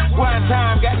defeat. Grind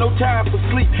time, got no time for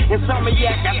sleep.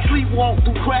 Insomniac, I sleepwalk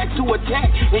through cracks to attack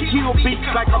and kill beats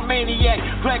like a maniac.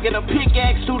 Dragging a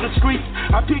pickaxe through the streets.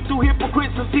 I pick through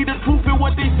hypocrites and see the truth in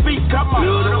what they speak. Come on.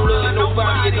 Blood don't love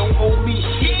nobody, it don't owe me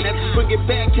shit. Now just bring it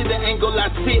back to the angle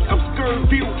I sit. I'm skirt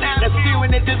view, now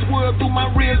staring at this world through my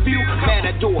rear view.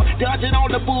 Matador, dodging all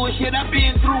the bullshit I've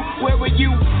been through. Where were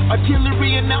you?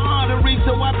 Artillery in the artery,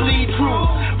 so I bleed through.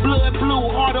 Blood blue,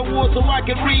 auto war, so I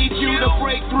can read you to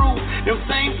break through. Them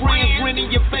same friends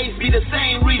grinning your face be the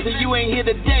same reason you ain't here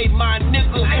today, my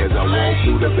nigga. As I walk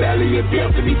through the valley of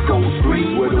death in these cold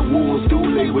streets, where the wolves do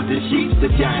lay with the sheep, the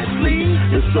giants sleep.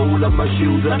 The sole of my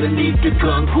shoes underneath the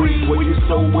concrete, where you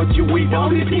sow what you weep,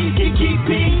 all it needs can keep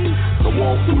peace. I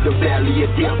walk through the valley of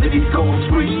death in these cold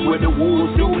streets, where the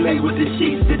wolves do lay with the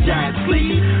sheep, the giants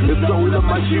sleep. The sole of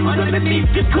my shoes underneath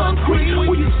the concrete,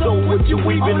 where you sow what you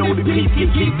weep, and all the peace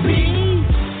can keep peace.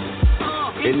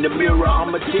 In the mirror, I'm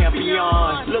a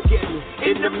champion. Look at me.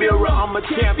 In the mirror, I'm a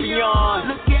champion.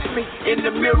 Look at me. In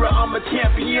the mirror, I'm a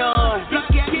champion.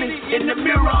 Look at me. In the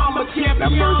mirror, I'm a champion.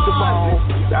 Now first of all,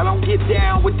 I don't get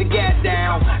down with the gat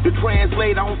down. The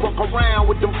translator, I don't fuck around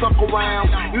with them fuck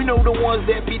around. You know the ones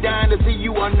that be dying to see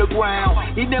you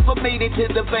underground. He never made it to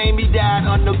the fame, he died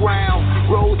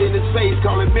underground. Rose in his face,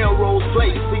 call it Melrose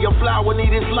Place. See a flower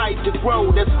need his light to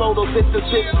grow. That's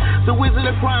photosynthesis. The wizard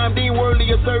of crime, deemed worthy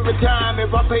of serving time.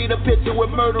 If I paint a picture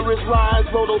with murderous lies,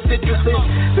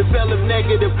 photosynthesis, develop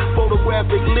negative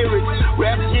photographic lyrics.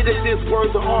 Rap shit is this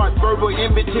words of art, verbal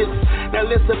images. Now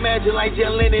let's imagine like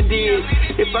John Lennon did.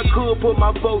 If I could put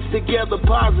my folks together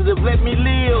positive, let me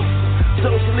live.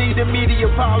 Socially, the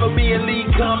media follow me and leave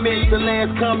comments. The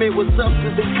last comment was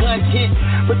substance and content,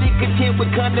 but they content with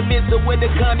condiments of where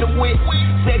the condom went.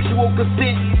 Sexual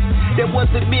consent that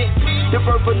wasn't meant. The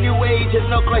birth of new age and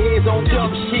knuckleheads on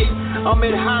dumb shit. I'm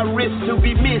at high risk to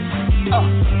be missed.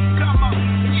 Come on,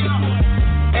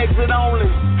 exit only.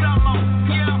 Come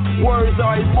on, words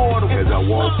are immortal. As I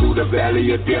walk through the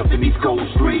valley of death in these cold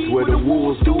streets, where the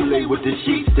wolves do lay with the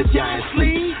sheep, the giants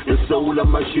sleep. The sole of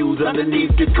my shoes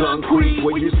underneath the concrete,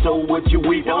 where you sow what you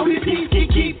weep, only peace can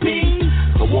keep peace.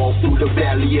 I walk through the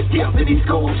valley of death in these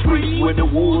cold streets, where the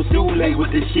wolves do lay with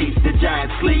the sheep, the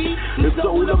giants sleep. The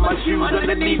sole of my shoes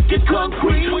underneath the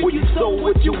concrete, where you sow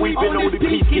what you weep, and only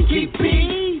peace can keep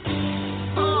peace.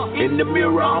 In the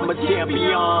mirror, I'm a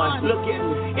champion. Look at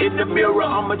me. In the mirror,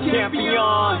 I'm a champion.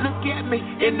 Look at me.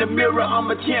 In the mirror, I'm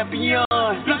a champion.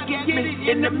 Look at me.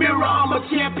 In the mirror, I'm a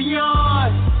champion.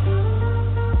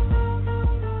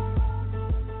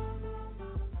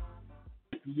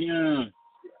 Yeah.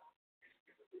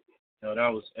 No, that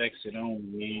was Exit Only,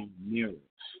 man. Mirrors.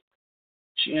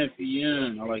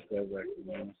 Champion. I like that record,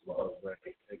 man. That's a hard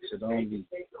record. Exit Only.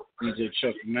 DJ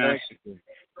Massacure.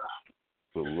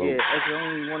 Salute. Yeah, Exit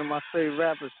Only, one of my favorite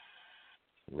rappers.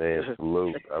 Man,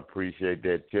 salute. I appreciate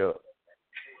that, Chuck.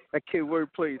 That kid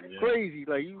wordplay is crazy.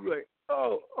 Like, you like,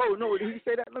 oh, no, did he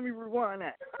say that? Let me rewind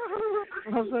that.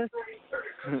 You know what I'm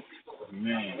saying?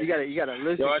 Man. You gotta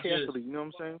listen carefully, you know what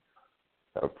I'm saying?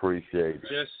 I appreciate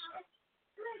it.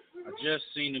 I just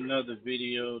seen another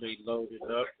video they loaded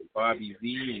up with Bobby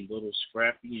V and Little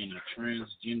Scrappy in a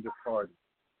transgender party.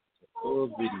 It's a full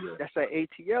video. That's that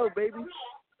ATL, baby.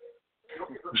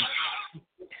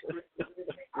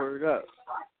 Word up.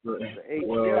 Well,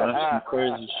 that's some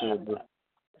crazy shit, bro.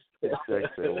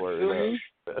 Word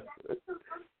up.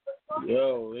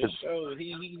 Yo, it shows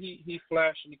he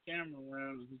flashing the camera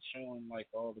around and he's showing like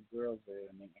all the girls there,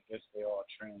 and I guess they all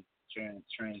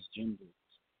transgenders.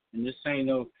 And this ain't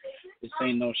no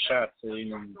shot to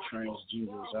any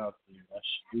transgenders out there. That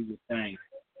should do your thing.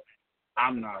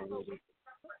 I'm not with it.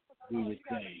 do your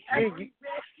thing. Yeah,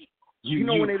 you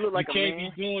know when they look like a man. You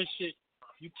can't be doing shit.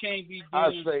 You can't be I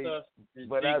doing say, stuff and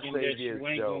but I thinking say that you this,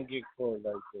 ain't though. gonna get caught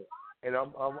like that. And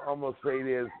I'm gonna say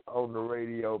this on the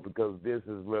radio because this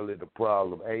is really the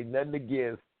problem. Ain't nothing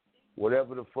against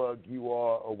whatever the fuck you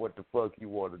are or what the fuck you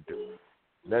want to do.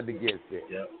 Nothing against it.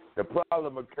 Yep. The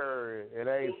problem occurring, and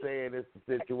I ain't saying it's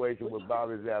the situation with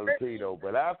Bobby Valentino,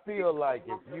 but I feel like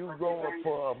if you going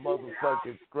for a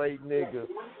motherfucking straight nigga,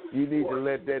 you need to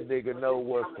let that nigga know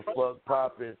what's the fuck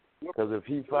popping. Because if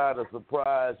he find a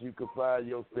surprise, you can find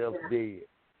yourself dead.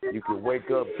 You can wake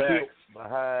up killed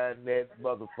behind that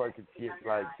motherfucking shit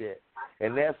like that.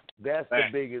 And that's the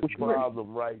biggest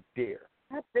problem right there.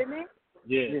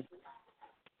 Yeah.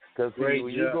 Because when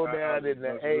you go down in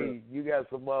the A, you got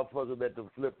some motherfuckers that can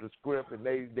flip the script and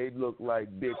they look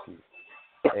like bitches.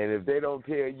 And if they don't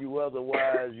tell you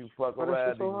otherwise, you fuck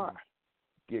around and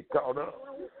get caught up.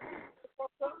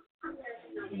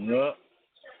 Yep.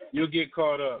 You'll get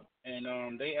caught up.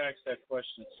 And they asked that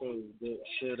question too.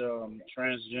 Should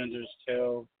transgenders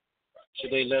should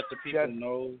they let the people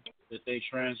know that they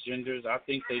transgenders? I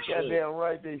think they should. Goddamn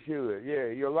right they should. Yeah,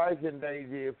 your life's in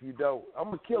danger if you don't. I'm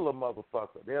going to kill a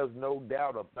motherfucker. There's no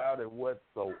doubt about it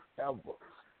whatsoever.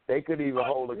 They could even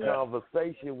hold a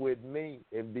conversation with me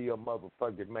and be a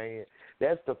motherfucking man.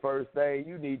 That's the first thing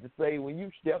you need to say when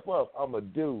you step up. I'm a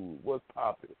dude. What's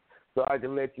poppin'? So I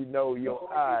can let you know your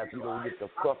eye if you don't get the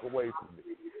fuck away from me.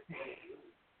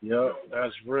 Yep,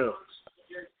 that's real.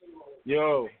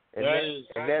 Yo, and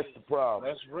that's the problem.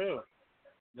 That's real.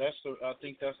 I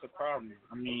think that's the problem.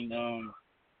 I mean,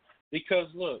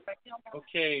 because look,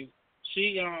 okay,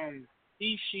 she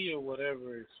or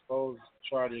whatever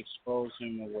try to expose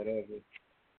him or whatever.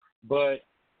 But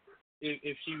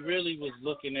if she really was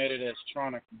looking at it as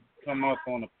trying to come up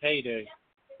on a payday,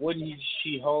 wouldn't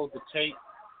she hold the tape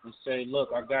and say,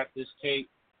 look, I got this tape.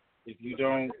 If you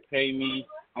don't pay me,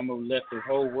 I'm going to let the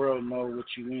whole world know what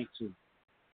you into.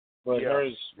 But her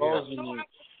exposing it,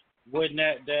 wouldn't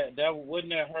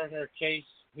that hurt her case?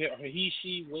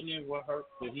 She, wouldn't it hurt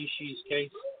the she's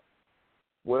case?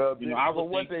 Well, but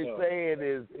what they saying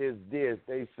is this.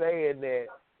 They saying that,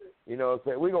 you know what I'm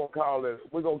saying, we're gonna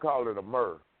call it a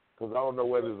mur, because I don't know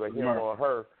whether it's a him or a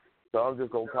her, so I'm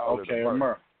just gonna call it a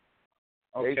mur.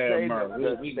 They say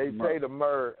the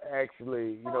mur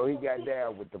actually, you know, he got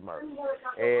down with the mur,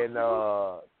 and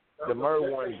the mur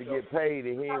wanted to get paid,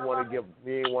 and he didn't want to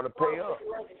pay up.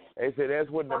 They said that's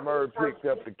when the mur picked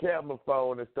up the camera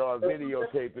phone and started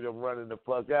videotaping him running the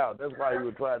fuck out. That's why he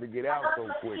was trying to get out so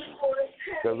quickly,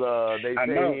 because they say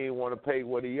he didn't want to pay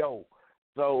what he owed.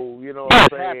 So you know what I'm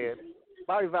saying?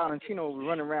 Bobby Valentino was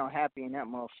running around happy in that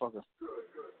motherfucker.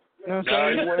 You know what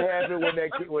I'm saying? What happened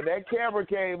when that camera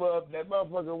came up? That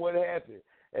motherfucker, what happened?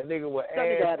 That nigga was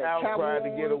ass out trying to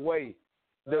get away.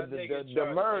 The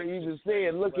Murray even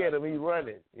said, "Look at him, he's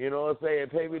running." You know what I'm saying?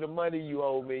 Pay me the money you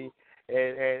owe me,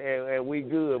 and we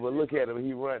good. But look at him,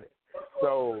 he running.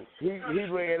 So he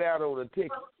ran out on a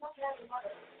ticket.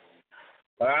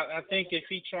 I think if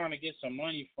he trying to get some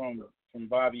money from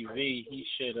Bobby V, he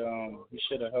should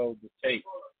have held the tape,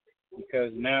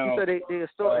 because now you said they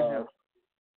extorting him.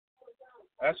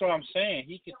 That's what I'm saying.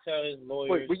 He could tell his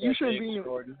lawyers but you shouldn't be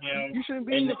extorting him. You shouldn't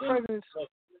be in the presence.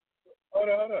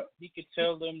 Hold up. He could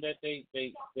tell them that they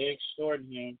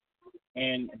extorting him,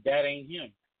 and that ain't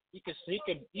him. He could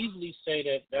easily say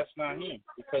that that's not him,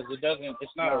 because it's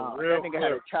not a real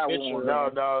clear picture. No.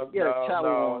 That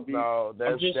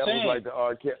was like the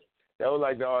R. Kelly. That was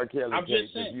like the R. Kelly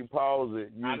case. If you pause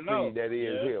it, you see that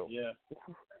is him. Yeah.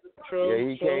 True. Yeah,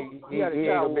 he ain't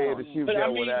gonna be able to shoot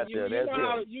that one out there. That's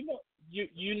him.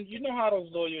 You know how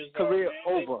those lawyers career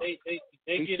are. over.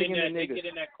 They get in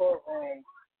that courtroom.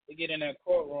 They get in that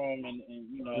courtroom and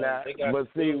you know they got.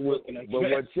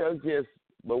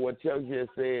 But what Chuck just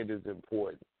said is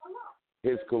important.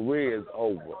 His career is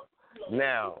over.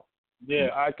 Now,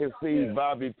 I can see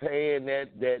Bobby paying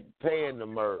the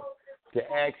Murph to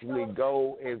actually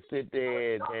go and sit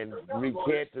there and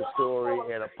recant the story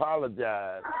and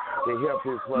apologize to help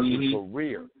his fucking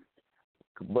career.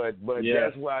 But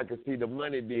that's why I can see the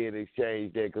money being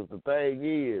exchanged there, because the thing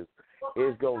is,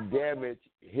 it's going to damage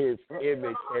his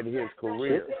image and his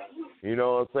career. You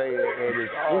know what I'm saying? And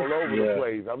it's all over the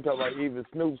place. I'm talking about even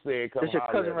Snoop said, come on. That's your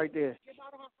cousin right there.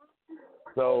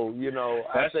 So, you know,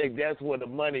 I think that's where the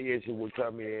money issue would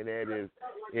come in, that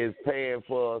is paying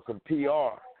for some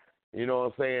PR. You know what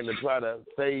I'm saying? To try to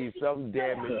save some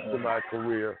damage to my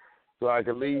career, so I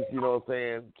can at least, you know what I'm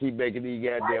saying, keep making these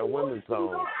goddamn women's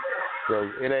songs.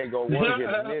 So it ain't going to work in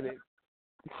a minute.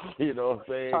 You know what I'm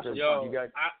saying? Cause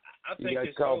you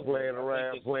got caught playing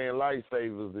around, playing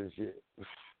lifesavers and shit.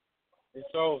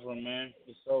 It's over, man.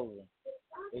 It's over.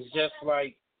 It's just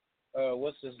like,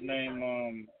 what's his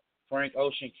name? Frank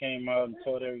Ocean came out and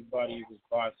told everybody he was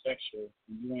bisexual.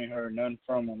 You ain't heard nothing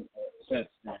from him since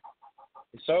then.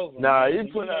 It's over. Nah, man.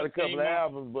 he put out a couple of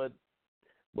albums, but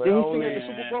Did he only. sing at the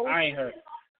Super Bowl? I ain't heard.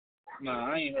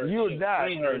 Nah, I ain't heard. You're shit. not. I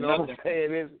ain't heard You know nothing. what I'm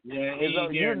saying?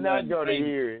 You're not going to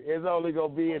hear it. It's only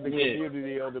going to be in the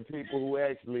community of the people who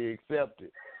actually accept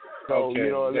it. So, Okay,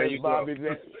 unless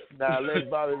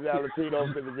Bobby Valentino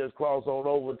finna just cross on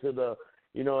over to the,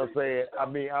 you know what I'm saying? I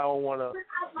mean, I don't want to,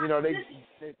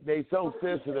 they so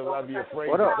sensitive, I'd be afraid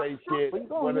to say shit.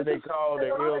 What do they call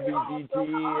it?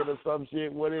 LBGT or some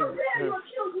shit? What is it?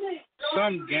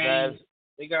 Some games.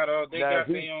 They got their own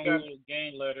little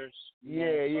gang letters. Yeah.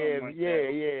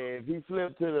 If he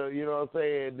flipped to the, you know what I'm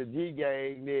saying, the G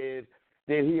gang,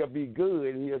 then he'll be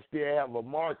good. He'll still have a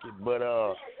market. But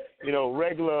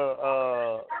regular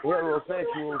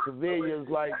heterosexual civilians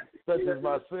like such as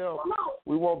myself,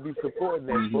 we won't be supporting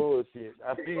that bullshit.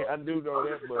 I do know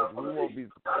that much. We won't be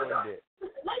supporting that.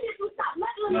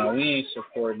 No, we ain't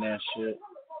supporting that shit.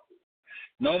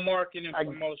 No marketing and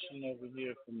promotion over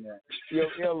here from that. Yo,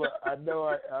 Ella, I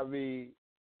know. I mean,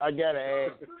 I gotta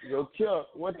ask, yo, Chuck,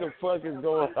 what the fuck is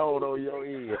going on your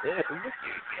end?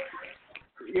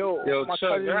 Yo, my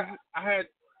Chuck, cousin,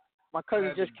 my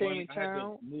cousin just came in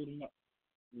town.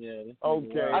 Yeah.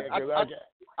 Okay.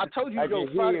 I told you, yo,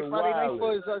 Friday night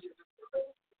was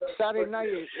Saturday night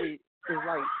is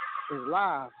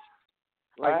live.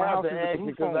 Like, I have to ask you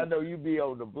because I know you be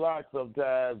on the block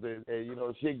sometimes, and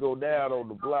shit go down on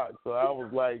the block. So I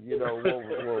was like, what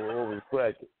was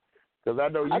cracking? Because I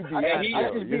know you be out there.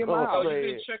 You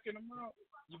been checking them out.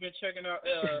 You've been checking out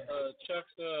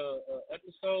Chuck's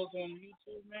episodes on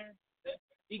YouTube, man.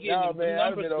 No, man,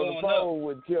 I've been on the phone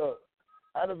with Chuck.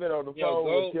 I'd have been on the phone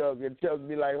with Chuck, and Chuck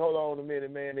be like, "Hold on a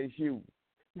minute, man, they shoot."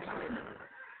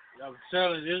 I'm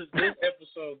telling you, this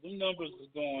episode, the numbers is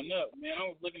going up, man. I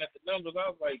was looking at the numbers. I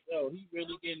was like, yo, he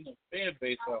really getting a fan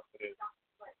base off of this.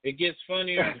 It gets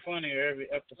funnier and funnier every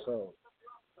episode.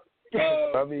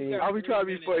 I mean, I'll be trying to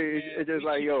be funny. It's just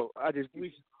like, yo,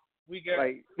 we got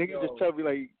like niggas just tell me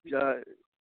like,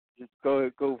 just go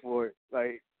for it.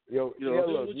 Like, look, you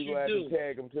gonna have to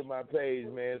tag them to my page,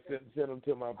 man. Send them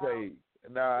to my page.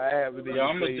 No, I haven't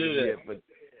even played it yet,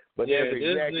 but that's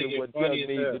exactly what Chuck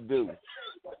needs to do.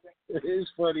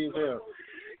 It's funny as hell.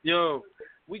 Yo,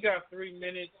 we got 3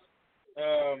 minutes.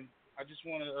 I just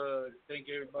want to thank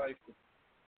everybody for,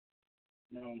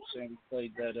 you know what I'm saying, we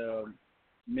played that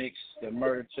mix, the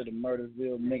Murder to the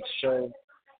Murderville mix show.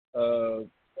 And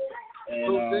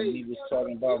he was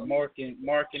talking about marketing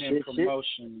and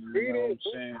promotion, you know what I'm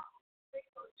saying?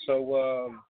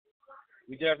 So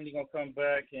we definitely going to come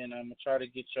back, and I'm going to try to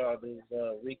get y'all these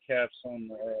recaps on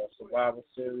the Survival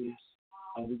Series.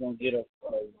 And we're going to get a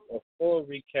full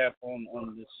recap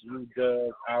on this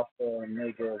UW Alpha and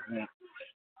Omega event.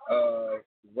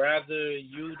 Rather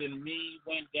you than me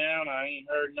went down. I ain't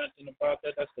heard nothing about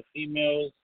that. That's the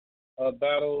females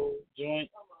battle joint.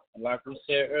 And like we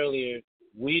said earlier,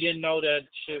 we didn't know that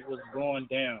shit was going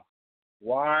down.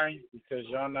 Why? Because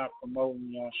y'all not promoting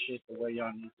y'all shit the way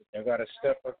y'all need to. Y'all got to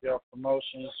step up y'all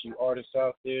promotions. You artists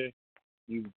out there,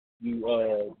 you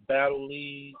battle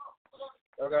leads.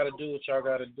 Y'all got to do what y'all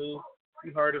got to do.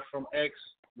 You heard it from X.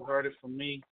 You heard it from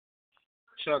me.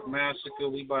 Chuck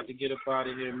Massacure. We about to get up out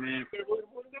of here, man.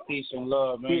 Peace and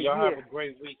love, man. Y'all have a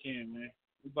great weekend, man.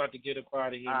 We about to get up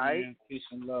out of here, man. Peace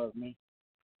and love, man.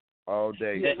 All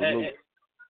day.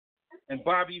 And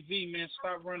Bobby V, man,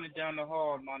 stop running down the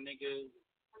hall, my nigga,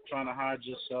 trying to hide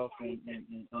yourself. And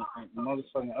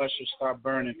motherfucking Usher, stop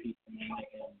burning people, man.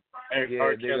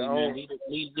 R. Kelly, man,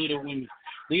 leave the women.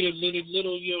 Leave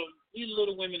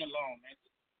little women alone, man.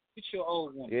 Get your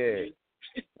old woman. Yeah. Man.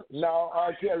 No,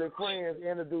 R. Kelly friends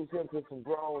introduced him to some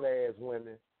grown ass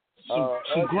women.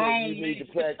 Some grown need to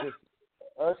practice.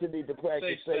 Usher need to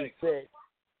practice safe sex.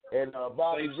 And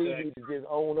Bobby V need to just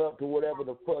own up to whatever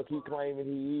the fuck he claiming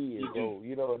he is. So,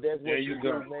 that's what you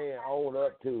do, man. Own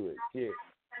up to it. Shit.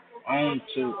 Own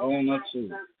up to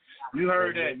it. You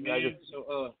heard that, man.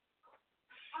 So,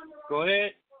 go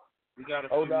ahead. We got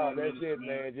that's it,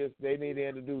 man. Just they need to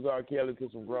introduce R. Kelly to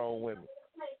some grown women.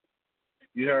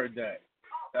 You heard that.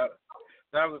 That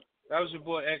was your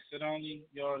boy Exit Only.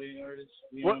 Y'all didn't hear this.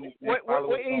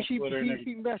 What age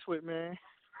he mess with, man?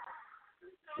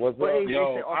 What's what up? age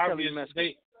Yo,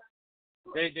 obviously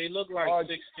they look like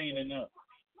 16 and up.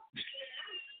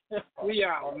 We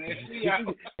out, man. We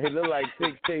out. They look like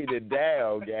 16 and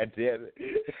down, goddamn it.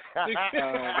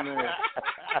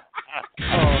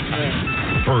 Oh,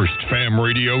 man.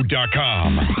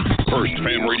 FirstFamRadio.com.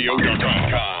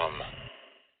 FirstFamRadio.com.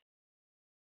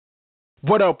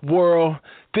 What up, world?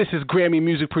 This is Grammy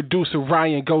music producer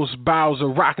Ryan Ghost Bowser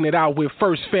rocking it out with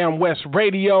First Fam West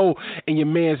Radio and your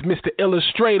man's Mr.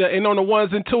 Illustrator. And on the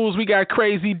ones and twos, we got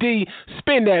Crazy D.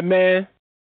 Spin that, man.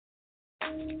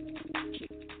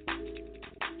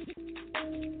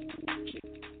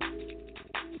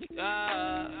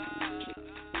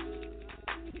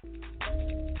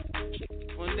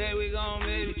 One day we gon'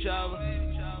 meet each other.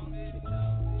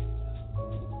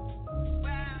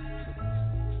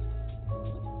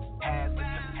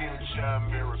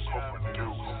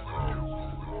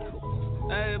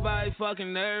 Everybody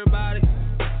fucking everybody.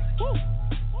 Woo.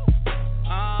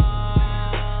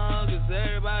 Cause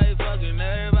everybody fucking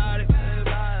everybody.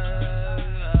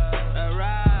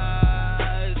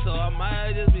 Alright, so I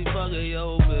might just be fucking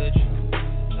yo bitch.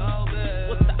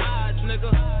 What's the odds,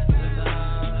 nigga?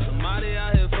 Somebody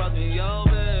out here fucking yo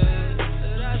bitch.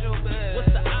 That's your bitch.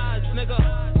 What's the odds, nigga?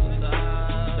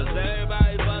 Cause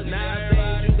everybody fucking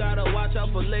nowadays. You gotta watch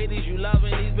out for ladies you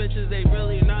loving. These bitches, they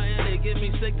really nothing. They get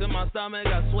me sick to my stomach.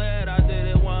 I swear I did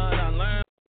it